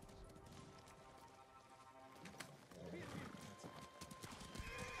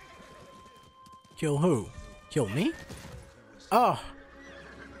 Kill who? Kill me? Oh!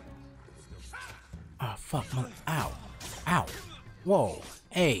 Oh, fuck. Ow. Ow. Whoa.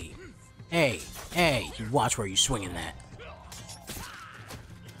 Hey. Hey. Hey. You watch where you swinging that.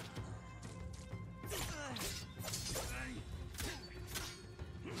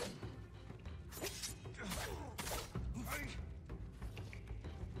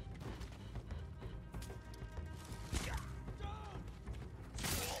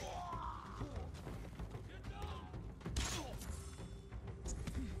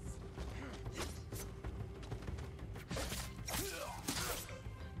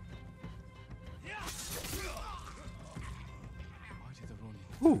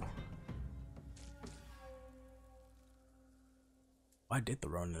 Ooh. Why did the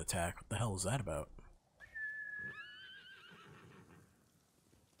Ronin attack? What the hell is that about?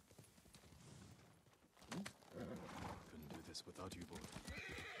 Couldn't do this without you, boy.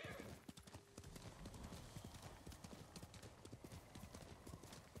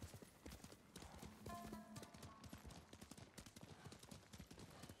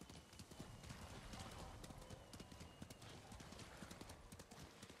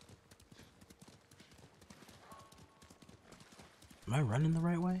 Am I running the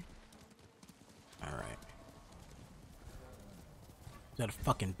right way? Alright. Is that a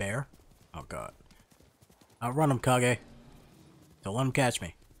fucking bear? Oh god. Outrun him, Kage. Don't let him catch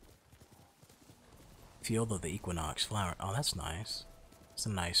me. Field of the Equinox Flower. Oh, that's nice. It's a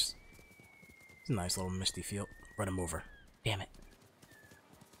nice little misty field. Run him over. Damn it.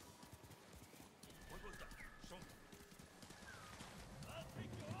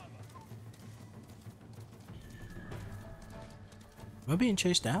 Am I being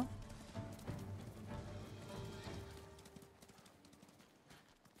chased down?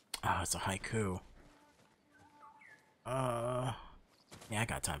 Ah, it's a haiku. Yeah, I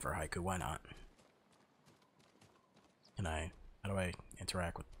got time for a haiku. Why not? How do I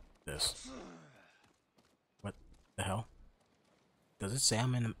interact with this? What the hell? Does it say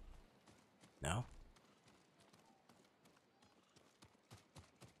I'm in a... No?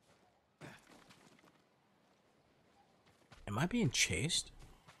 Am I being chased?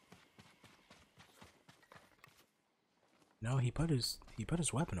 No, he put his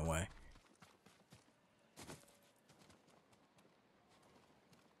weapon away.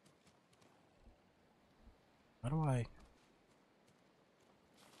 How do I...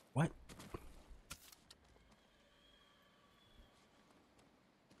 What?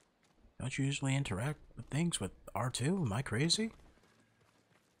 Don't you usually interact with things with R2? Am I crazy?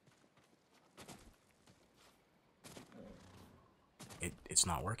 It's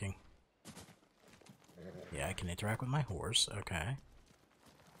not working. Yeah, I can interact with my horse. Okay.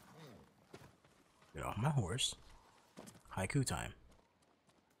 Get off my horse. Haiku time.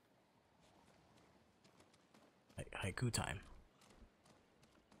 Haiku time.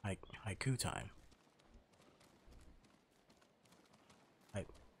 Haiku time.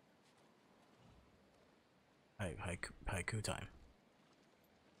 haiku time.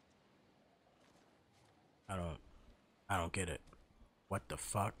 I don't get it. What the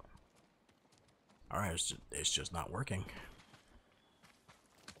fuck? Alright, it's just not working.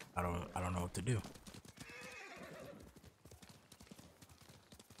 I don't know what to do.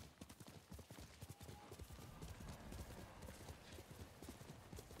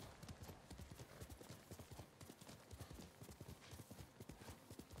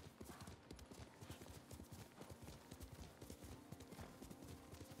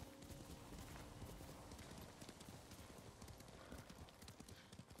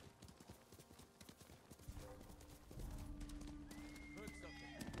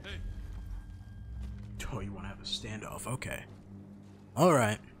 Oh, you want to have a standoff? Okay.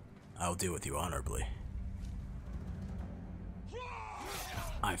 Alright. I'll deal with you honorably.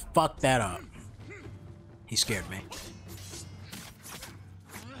 I fucked that up. He scared me.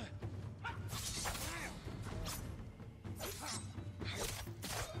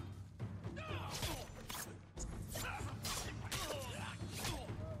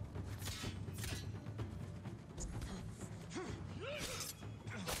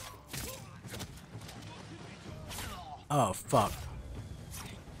 Oh, fuck.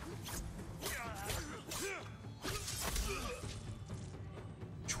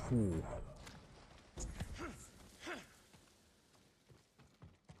 Ooh.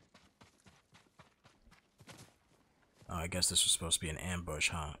 Oh, I guess this was supposed to be an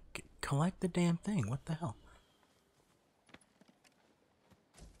ambush, huh? Collect the damn thing. What the hell?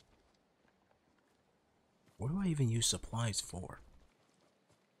 What do I even use supplies for?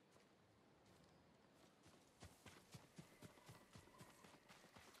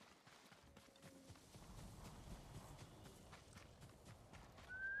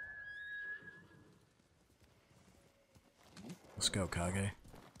 Let's go, Kage.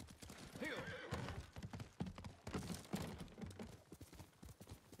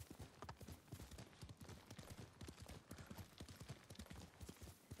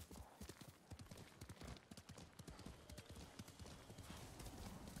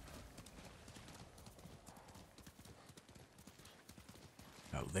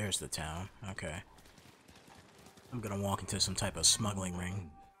 Oh, there's the town. Okay. I'm gonna walk into some type of smuggling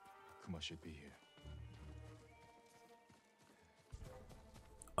ring. Kuma should be here.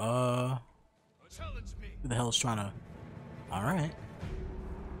 Who the hell's trying to... Alright.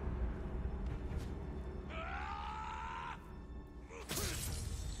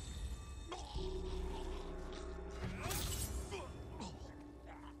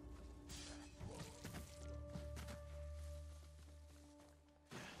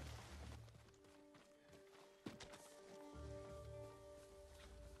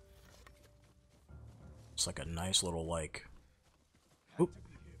 It's like a nice little, like... Oop.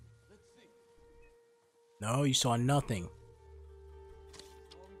 No, you saw nothing.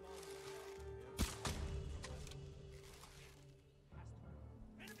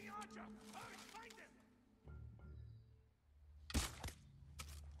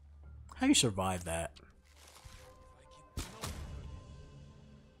 How you survive that?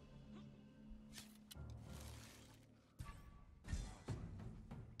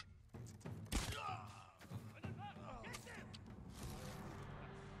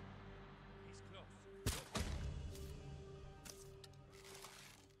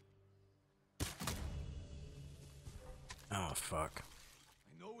 Oh, fuck.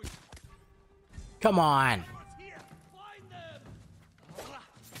 Come on!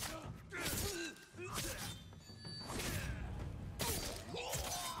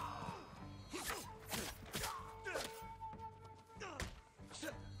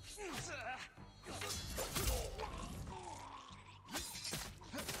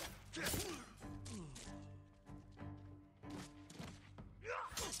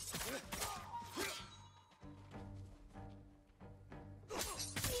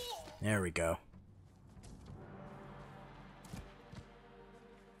 There we go.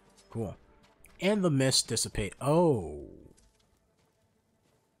 Cool. And the mist dissipate. Oh.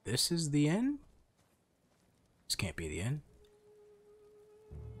 This is the end? This can't be the end.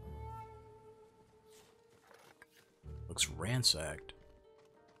 Looks ransacked.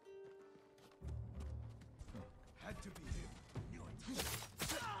 Had to be him.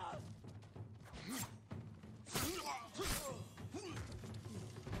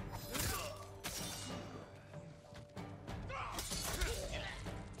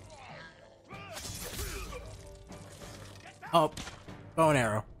 Oh, bow and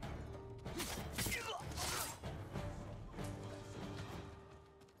arrow.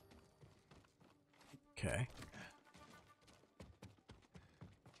 Okay.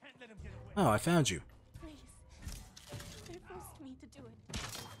 Oh, I found you. Please, me to do it.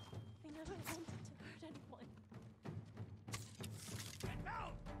 I never wanted to hurt anyone.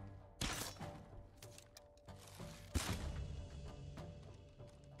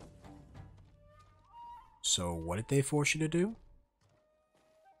 So what did they force you to do?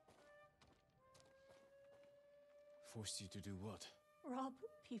 Forced you to do what? Rob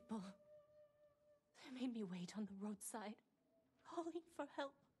people. They made me wait on the roadside, calling for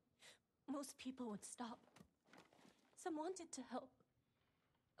help. Most people would stop. Some wanted to help.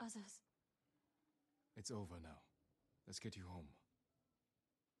 Others. It's over now. Let's get you home.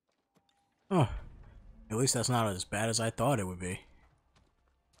 Oh, at least that's not as bad as I thought it would be.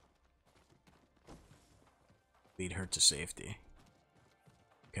 Lead her to safety.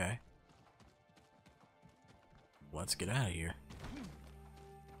 Okay. Let's get out of here.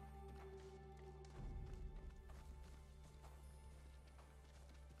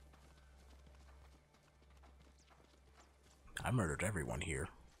 I murdered everyone here.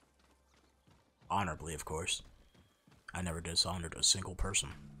 Honorably, of course. I never dishonored a single person.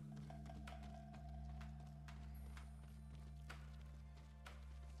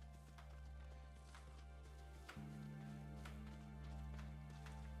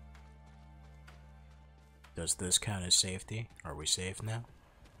 Does this count as safety? Are we safe now?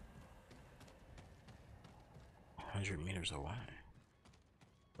 100 meters away.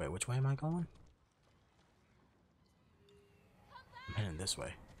 Wait, which way am I going? I'm heading this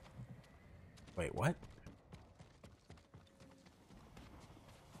way. Wait, what?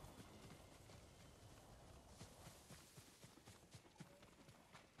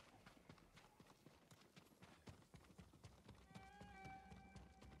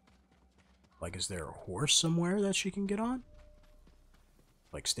 Like, is there a horse somewhere that she can get on?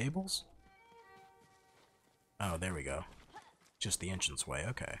 Like stables? Oh, there we go. Just the entrance way,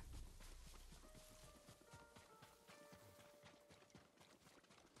 okay.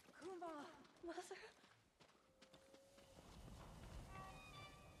 Mother.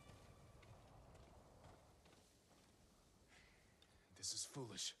 This is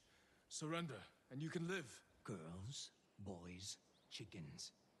foolish. Surrender, and you can live. Girls, boys,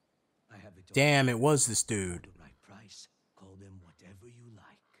 chickens. I have it all. Damn, it was this dude. The right price. Call them whatever you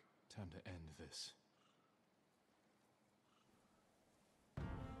like. Time to end this.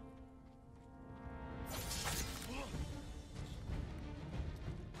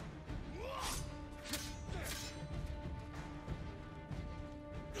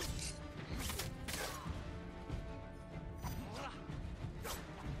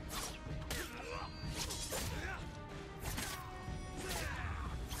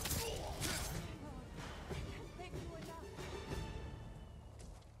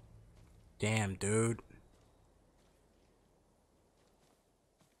 Damn, dude.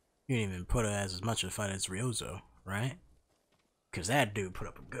 You didn't even put it as much of a fight as Ryozo, right? Because that dude put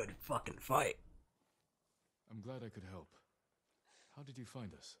up a good fucking fight. I'm glad I could help. How did you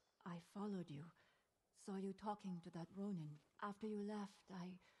find us? I followed you. Saw you talking to that Ronin. After you left,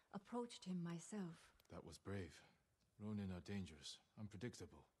 I approached him myself. That was brave. Ronin are dangerous,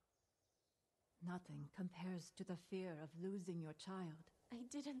 unpredictable. Nothing compares to the fear of losing your child. I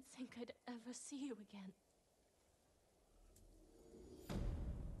didn't think I'd ever see you again.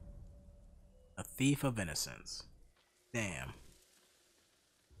 A thief of innocence. Damn.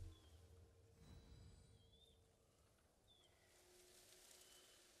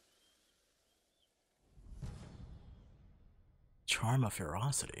 Charm of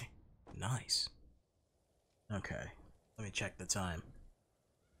ferocity. Nice. Okay. Let me check the time.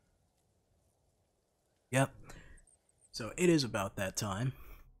 Yep. So it is about that time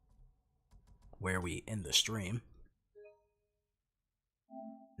where we end the stream.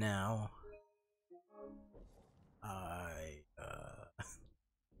 Now,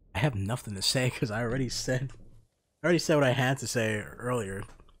 I have nothing to say because I already said what I had to say early in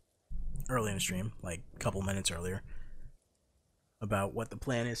the stream, like a couple minutes earlier, about what the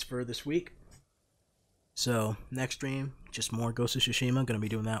plan is for this week. So next stream, just more Ghost of Tsushima. Gonna be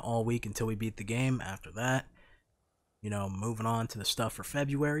doing that all week until we beat the game. After that, you know, moving on to the stuff for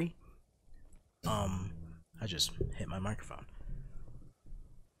February. I just hit my microphone.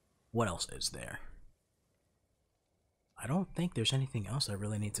 What else is there? I don't think there's anything else I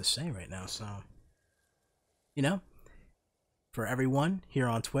really need to say right now, so, you know, for everyone here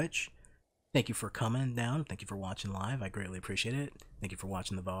on Twitch, thank you for coming down. Thank you for watching live. I greatly appreciate it. Thank you for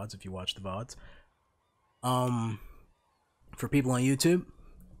watching the VODs if you watch the VODs. For people on YouTube,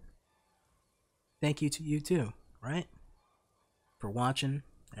 thank you to you too, right? For watching,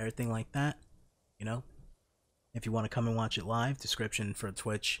 everything like that, you know? If you want to come and watch it live, description for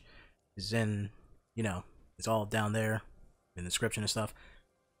Twitch is in, you know, it's all down there in the description and stuff.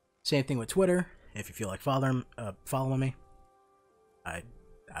 Same thing with Twitter. If you feel like following me, I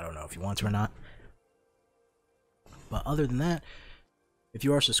don't know if you want to or not. But other than that, if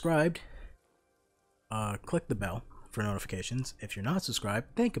you are subscribed, click the bell for notifications. If you're not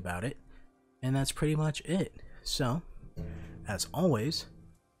subscribed, think about it. And that's pretty much it. So, as always,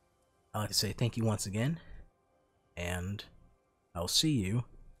 I'd like to say thank you once again. And I'll see you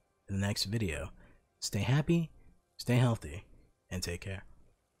in the next video. Stay happy, stay healthy, and take care.